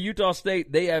 23, Utah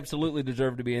State. They absolutely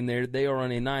deserve to be in there. They are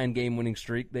on a 9-game winning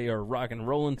streak. They are rocking and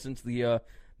rolling since the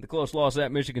close loss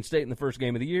at Michigan State in the first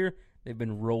game of the year. They've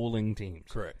been rolling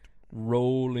teams. Correct.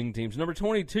 Rolling teams. Number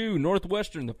 22,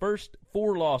 Northwestern, the first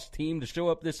 4-loss team to show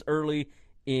up this early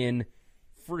in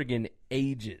friggin'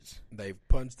 ages. They've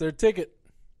punched their ticket.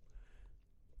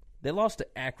 They lost to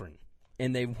Akron,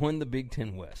 and they won the Big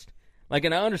Ten West. Like,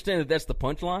 and I understand that that's the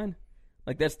punchline.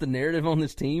 Like, that's the narrative on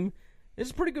this team.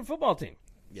 It's a pretty good football team.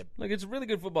 Yep. Like, it's a really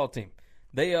good football team.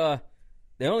 They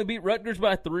only beat Rutgers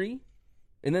by 3,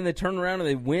 and then they turn around and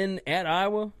they win at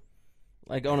Iowa,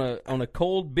 like on a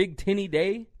cold Big Ten-y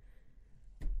day.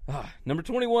 Number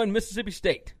 21, Mississippi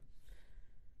State.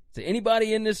 Is there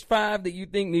anybody in this 5 that you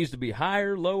think needs to be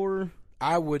higher, lower?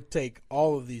 I would take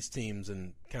all of these teams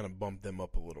and kind of bump them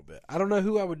up a little bit. I don't know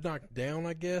who I would knock down,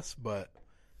 I guess, but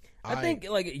I think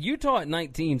like Utah at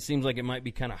 19 seems like it might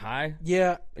be kind of high.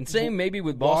 Yeah. And same maybe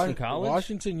with Boston College.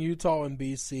 Washington, Utah, and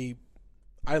BC.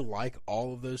 I like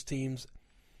all of those teams.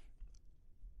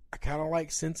 I kind of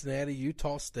like Cincinnati,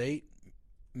 Utah State,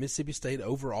 Mississippi State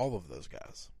over all of those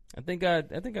guys. I think I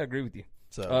agree with you.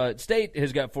 So State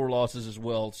has got 4 losses as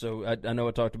well, so I know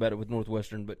I talked about it with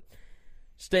Northwestern, but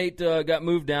State got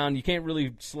moved down. You can't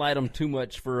really slide them too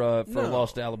much for a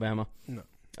loss to Alabama. No.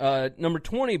 Number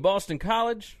 20, Boston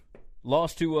College.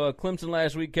 Lost to Clemson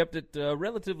last week, kept it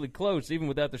relatively close, even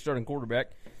without their starting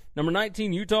quarterback. Number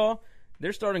 19, Utah.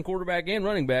 Their starting quarterback and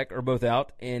running back are both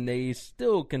out, and they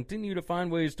still continue to find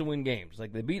ways to win games.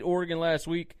 Like, they beat Oregon last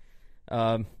week.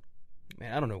 Man,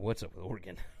 I don't know what's up with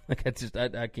Oregon. Like,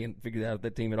 I can't figure out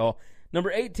that team at all.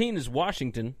 Number 18 is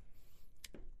Washington.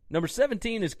 Number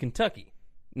 17 is Kentucky.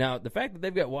 Now, the fact that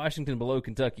they've got Washington below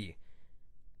Kentucky,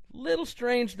 little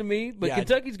strange to me, but yeah,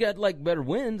 Kentucky's got, like, better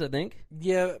wins, I think.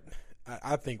 Yeah,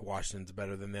 I think Washington's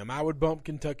better than them. I would bump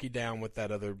Kentucky down with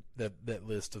that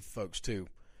list of folks, too.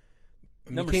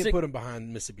 I mean, you can't put them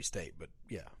behind Mississippi State, but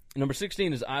yeah. Number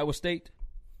 16 is Iowa State.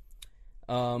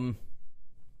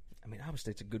 Iowa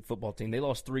State's a good football team. They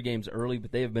lost 3 games early,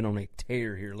 but they have been on a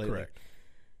tear here lately. Correct.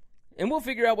 And we'll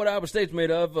figure out what Iowa State's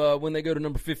made of when they go to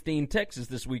number 15, Texas,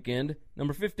 this weekend.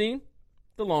 Number 15,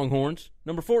 the Longhorns.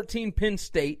 Number 14, Penn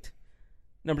State.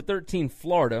 Number 13,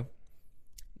 Florida.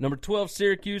 Number 12,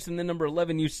 Syracuse. And then number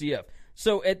 11, UCF.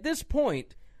 So at this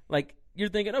point, like, you're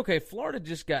thinking, okay, Florida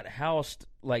just got housed,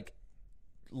 like,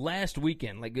 last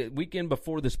weekend, like the weekend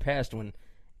before this past one,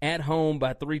 at home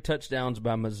by 3 touchdowns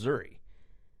by Missouri.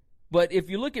 But if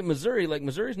you look at Missouri, like,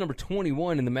 Missouri's number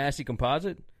 21 in the Massey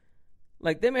Composite.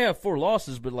 Like, they may have 4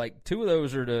 losses, but, like, 2 of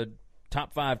those are to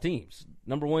top 5 teams.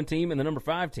 Number 1 team and the number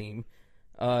 5 team.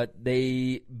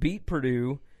 They beat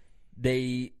Purdue.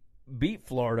 They beat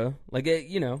Florida. Like,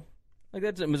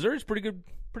 that's it. Missouri's a pretty good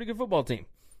football team.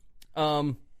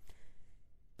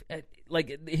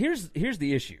 Like, here's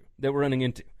the issue that we're running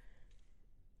into.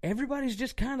 Everybody's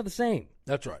just kind of the same.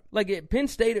 That's right. Like, Penn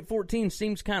State at 14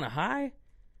 seems kind of high,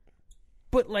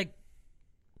 but, like,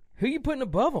 who you putting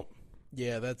above them?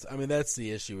 Yeah, that's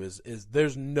the issue is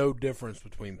there's no difference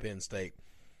between Penn State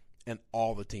and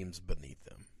all the teams beneath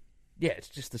them. Yeah, it's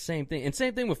just the same thing. And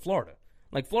same thing with Florida.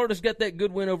 Like, Florida's got that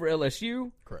good win over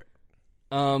LSU. Correct.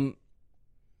 And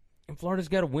Florida's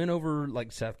got a win over,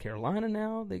 like, South Carolina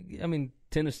now.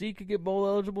 Tennessee could get bowl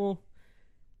eligible.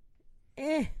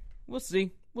 We'll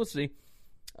see.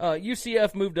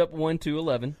 UCF moved up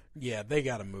 1-11. Yeah, they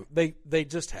got to move. They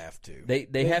just have to.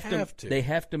 They have to. They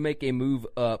have to make a move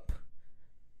up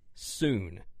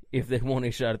soon if they want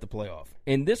a shot at the playoff.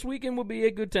 And this weekend will be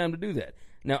a good time to do that.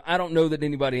 Now, I don't know that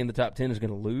anybody in the top 10 is going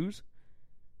to lose.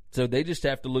 So they just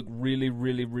have to look really,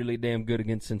 really, really damn good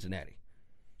against Cincinnati.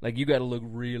 Like, you got to look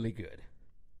really good.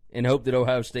 And hope that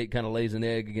Ohio State kind of lays an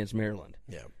egg against Maryland.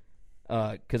 Yeah.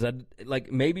 Because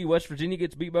maybe West Virginia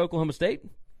gets beat by Oklahoma State.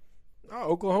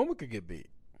 Oh, Oklahoma could get beat.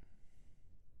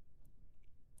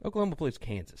 Oklahoma plays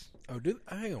Kansas. Oh,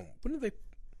 hang on. When do they?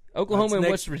 Oklahoma and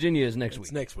West Virginia is next week.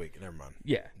 It's next week. Never mind.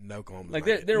 Yeah. No, Oklahoma's like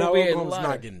not there will be Oklahoma's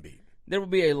not getting beat. There will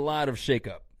be a lot of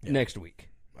shakeup next week.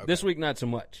 Okay. This week, not so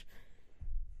much.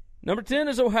 Number 10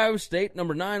 is Ohio State.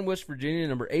 Number 9, West Virginia.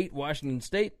 Number 8, Washington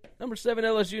State. Number 7,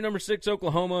 LSU. Number 6,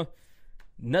 Oklahoma.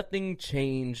 Nothing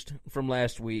changed from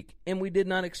last week, and we did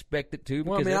not expect it to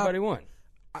because everybody won.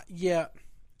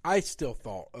 I still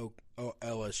thought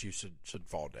LSU should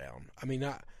fall down. I mean,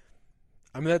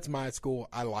 that's my school.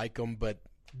 I like them, but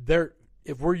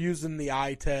if we're using the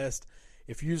eye test,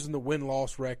 if you're using the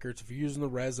win-loss records, if you're using the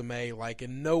resume, like,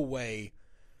 in no way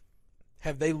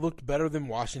have they looked better than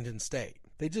Washington State.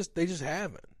 They just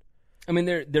haven't. I mean,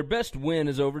 their best win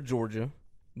is over Georgia.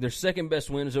 Their second best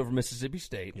win is over Mississippi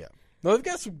State. Yeah. No, they've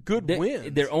got some good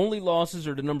wins. Their only losses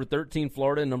are to number 13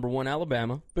 Florida and number 1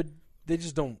 Alabama. But they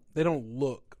just don't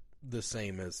look the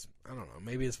same as, I don't know,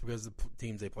 maybe it's because the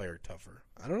teams they play are tougher.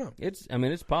 I don't know.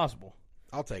 It's possible.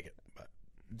 I'll take it. But.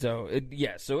 So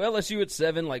LSU at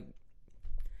 7, like,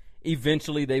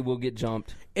 eventually they will get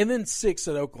jumped. And then 6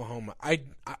 at Oklahoma.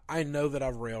 I know that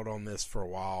I've railed on this for a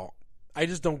while. I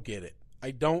just don't get it.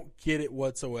 I don't get it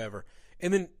whatsoever.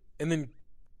 And then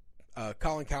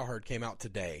Colin Cowherd came out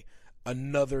today,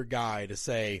 another guy to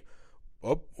say,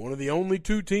 oh, one of the only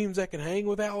 2 teams that can hang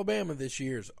with Alabama this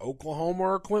year is Oklahoma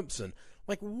or Clemson.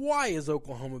 Like, why is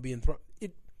Oklahoma being thrown?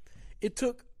 It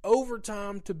took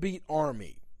overtime to beat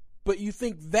Army, but you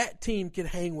think that team can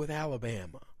hang with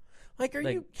Alabama? Like, are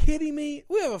you kidding me?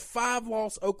 We have a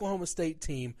 5-loss Oklahoma State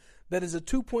team that is a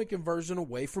 2-point conversion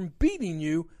away from beating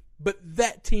you, but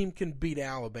that team can beat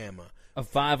Alabama. A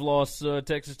 5-loss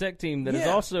Texas Tech team that is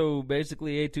also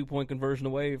basically a 2-point conversion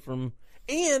away from.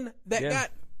 And that got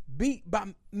beat by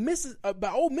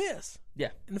Ole Miss. Yeah.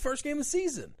 In the first game of the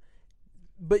season.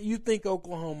 But you think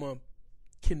Oklahoma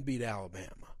can beat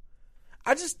Alabama?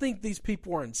 I just think these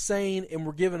people are insane, and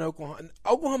we're giving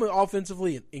Oklahoma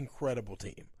offensively an incredible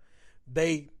team.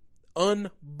 They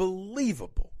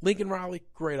unbelievable. Lincoln Riley,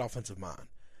 great offensive mind.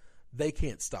 They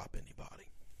can't stop anybody.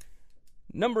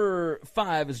 Number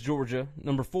 5 is Georgia.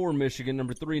 Number 4, Michigan.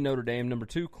 Number 3, Notre Dame. Number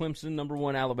 2, Clemson. Number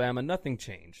 1, Alabama. Nothing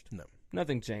changed. No.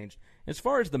 Nothing changed. As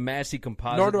far as the Massey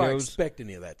composite Nor do goes, I expect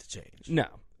any of that to change. No.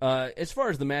 As far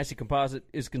as the Massey composite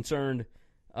is concerned,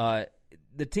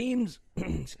 the teams,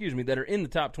 that are in the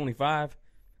top 25,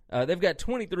 they've got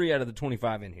 23 out of the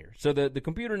 25 in here. So the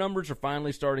computer numbers are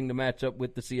finally starting to match up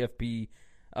with the CFP.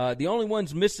 The only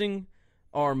ones missing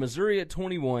are Missouri at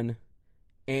 21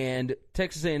 and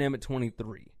Texas A&M at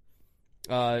 23.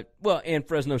 And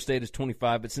Fresno State is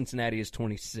 25, but Cincinnati is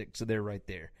 26, so they're right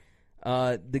there.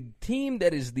 The team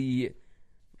that is the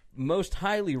most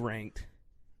highly ranked,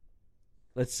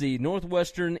 let's see,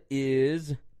 Northwestern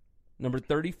is number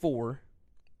 34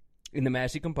 in the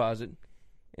Massey composite.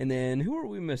 And then who are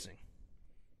we missing?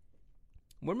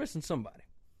 We're missing somebody.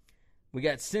 We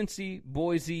got Cincy,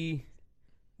 Boise.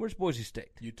 Where's Boise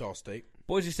State? Utah State.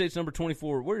 Boise State's number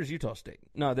 24. Where is Utah State?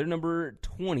 No, they're number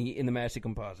 20 in the Massey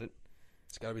composite.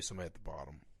 It's got to be somebody at the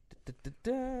bottom.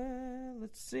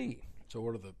 Let's see. So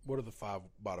what are the 5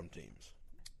 bottom teams?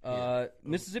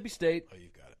 Mississippi State. Oh, you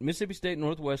got it. Mississippi State,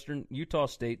 Northwestern, Utah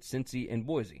State, Cincy, and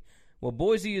Boise. Well,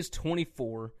 Boise is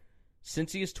 24.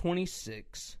 Cincy is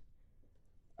 26.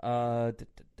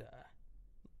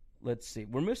 Let's see.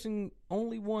 We're missing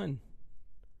only one,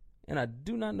 and I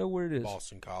do not know where it is.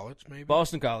 Boston College, maybe?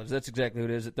 Boston College. That's exactly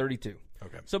what it is at 32.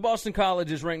 Okay. So Boston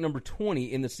College is ranked number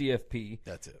 20 in the CFP.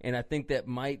 That's it. And I think that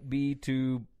might be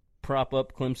to prop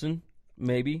up Clemson,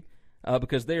 maybe,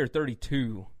 because they are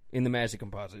 32 in the Massey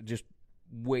composite, just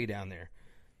way down there.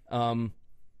 And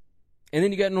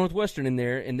then you got Northwestern in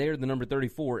there, and they're the number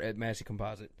 34 at Massey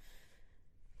composite.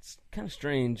 It's kind of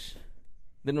strange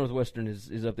that Northwestern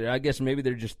is up there. I guess maybe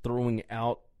they're just throwing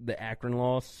out the Akron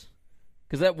loss,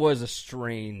 because that was a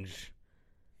strange,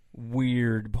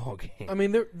 weird ball game. I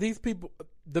mean, these people,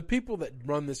 the people that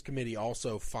run this committee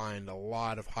also find a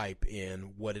lot of hype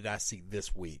in what did I see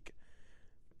this week.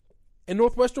 And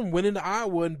Northwestern went into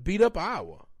Iowa and beat up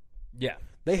Iowa. Yeah.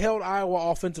 They held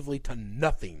Iowa offensively to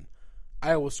nothing.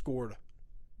 Iowa scored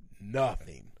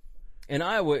nothing. And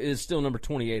Iowa is still number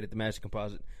 28 at the Massey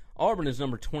composite. Auburn is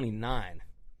number 29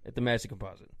 at the Massey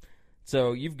composite.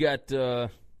 So you've got,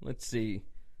 let's see,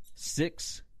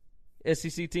 6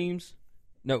 SEC teams?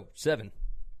 No, 7.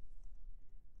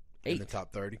 8. In the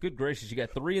top 30. Good gracious. You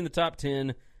got 3 in the top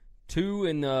 10, 2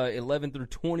 in 11 through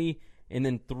 20, and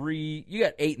then 3. You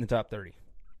got 8 in the top 30.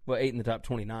 Well, 8 in the top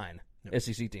 29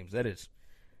 SEC teams. That's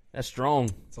strong.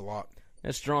 It's a lot.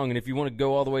 That's strong. And if you want to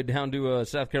go all the way down to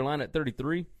South Carolina at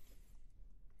 33,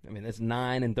 I mean, that's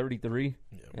 9 and 33.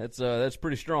 Yeah. That's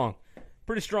pretty strong.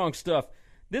 Pretty strong stuff.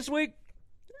 This week,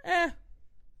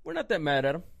 we're not that mad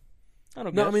at them. I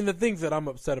don't know. No, I mean, the things that I'm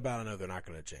upset about, I know they're not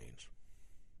going to change.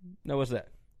 No, what's that?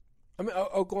 I mean,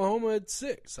 Oklahoma at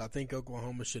 6. I think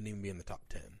Oklahoma shouldn't even be in the top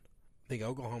 10. I think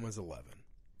Oklahoma's 11.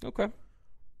 Okay.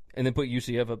 And then put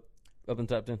UCF up in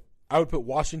the top 10? I would put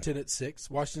Washington at 6.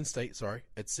 Washington State,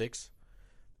 at 6.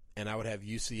 And I would have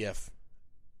UCF.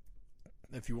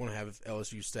 If you want to have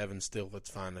LSU 7 still, that's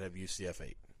fine. I'd have UCF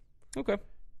 8. Okay.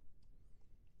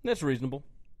 That's reasonable.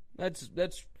 That's.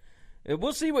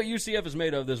 We'll see what UCF is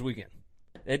made of this weekend.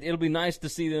 It'll be nice to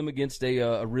see them against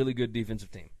a really good defensive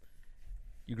team.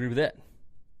 You agree with that?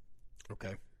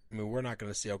 Okay. I mean, we're not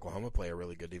going to see Oklahoma play a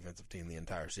really good defensive team the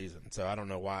entire season. So I don't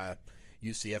know why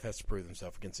UCF has to prove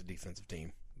themselves against a defensive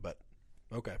team. But,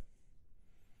 okay.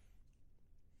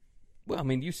 Well, I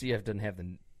mean, UCF doesn't have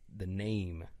the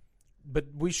name. But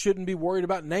we shouldn't be worried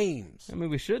about names. I mean,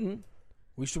 we shouldn't.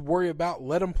 We should worry about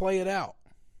let them play it out.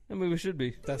 I mean, we should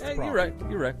be. That's the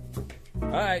problem. You're right. All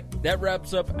right, that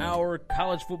wraps up our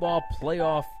college football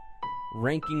playoff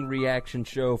ranking reaction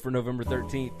show for November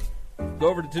 13th. Go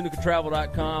over to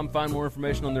TunicaTravel.com, find more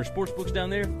information on their sports books down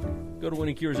there. Go to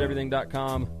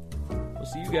winningcureseverything.com. We'll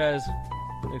see you guys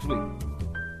next week.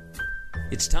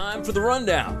 It's time for the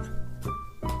rundown.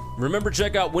 Remember,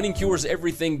 check out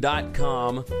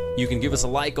winningcureseverything.com. You can give us a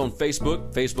like on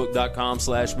Facebook,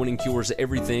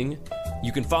 facebook.com/winningcureseverything.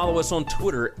 You can follow us on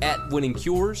Twitter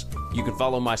 @winningcures. You can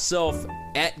follow myself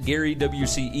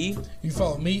 @GaryWCE. You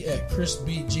follow me at Chris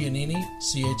B. Giannini,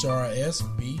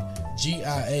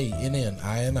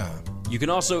 ChrisBGiannini. You can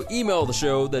also email the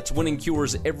show, that's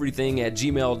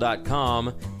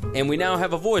winningcureseverything@gmail.com. And we now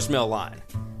have a voicemail line.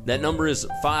 That number is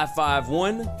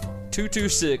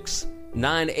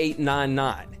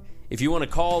 551-226-9899. If you want to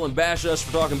call and bash us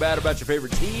for talking bad about your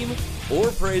favorite team, or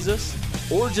praise us,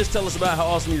 or just tell us about how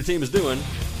awesome your team is doing,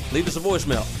 leave us a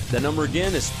voicemail. That number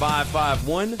again is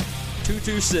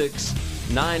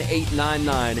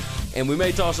 551-226-9899, and we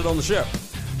may toss it on the show.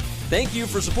 Thank you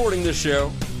for supporting this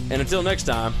show, and until next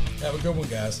time, have a good one,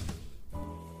 guys.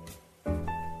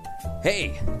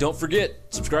 Hey, don't forget,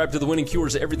 subscribe to the Winning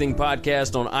Cures Everything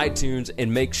podcast on iTunes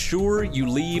and make sure you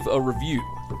leave a review.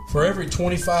 For every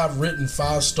 25 written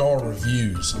 5-star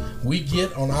reviews we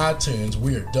get on iTunes,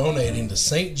 we are donating to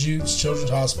St. Jude's Children's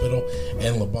Hospital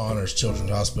and Le Bonheur Children's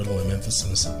Hospital in Memphis,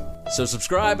 Tennessee. So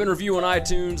subscribe and review on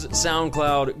iTunes,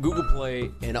 SoundCloud, Google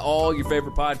Play, and all your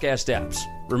favorite podcast apps.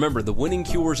 Remember, the Winning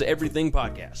Cures Everything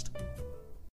podcast.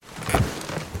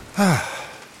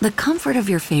 The comfort of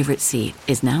your favorite seat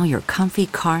is now your comfy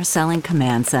car selling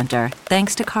command center,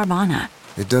 thanks to Carvana.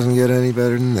 It doesn't get any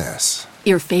better than this.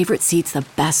 Your favorite seat's the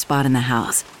best spot in the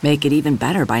house. Make it even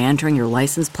better by entering your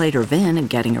license plate or VIN and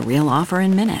getting a real offer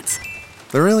in minutes.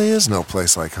 There really is no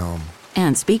place like home.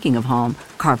 And speaking of home,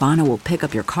 Carvana will pick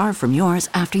up your car from yours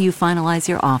after you finalize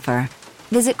your offer.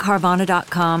 Visit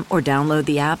Carvana.com or download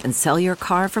the app and sell your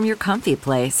car from your comfy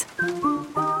place.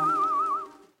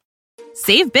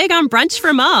 Save big on brunch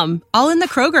for mom, all in the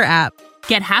Kroger app.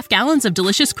 Get half gallons of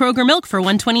delicious Kroger milk for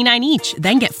 $1.29 each.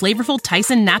 Then get flavorful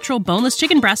Tyson natural boneless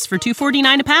chicken breasts for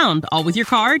 $2.49 a pound, all with your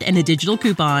card and a digital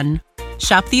coupon.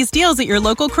 Shop these deals at your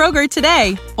local Kroger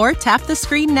today, or tap the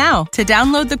screen now to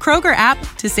download the Kroger app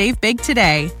to save big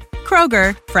today.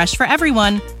 Kroger, fresh for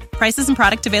everyone. Prices and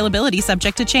product availability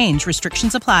subject to change.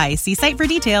 Restrictions apply. See site for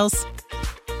details.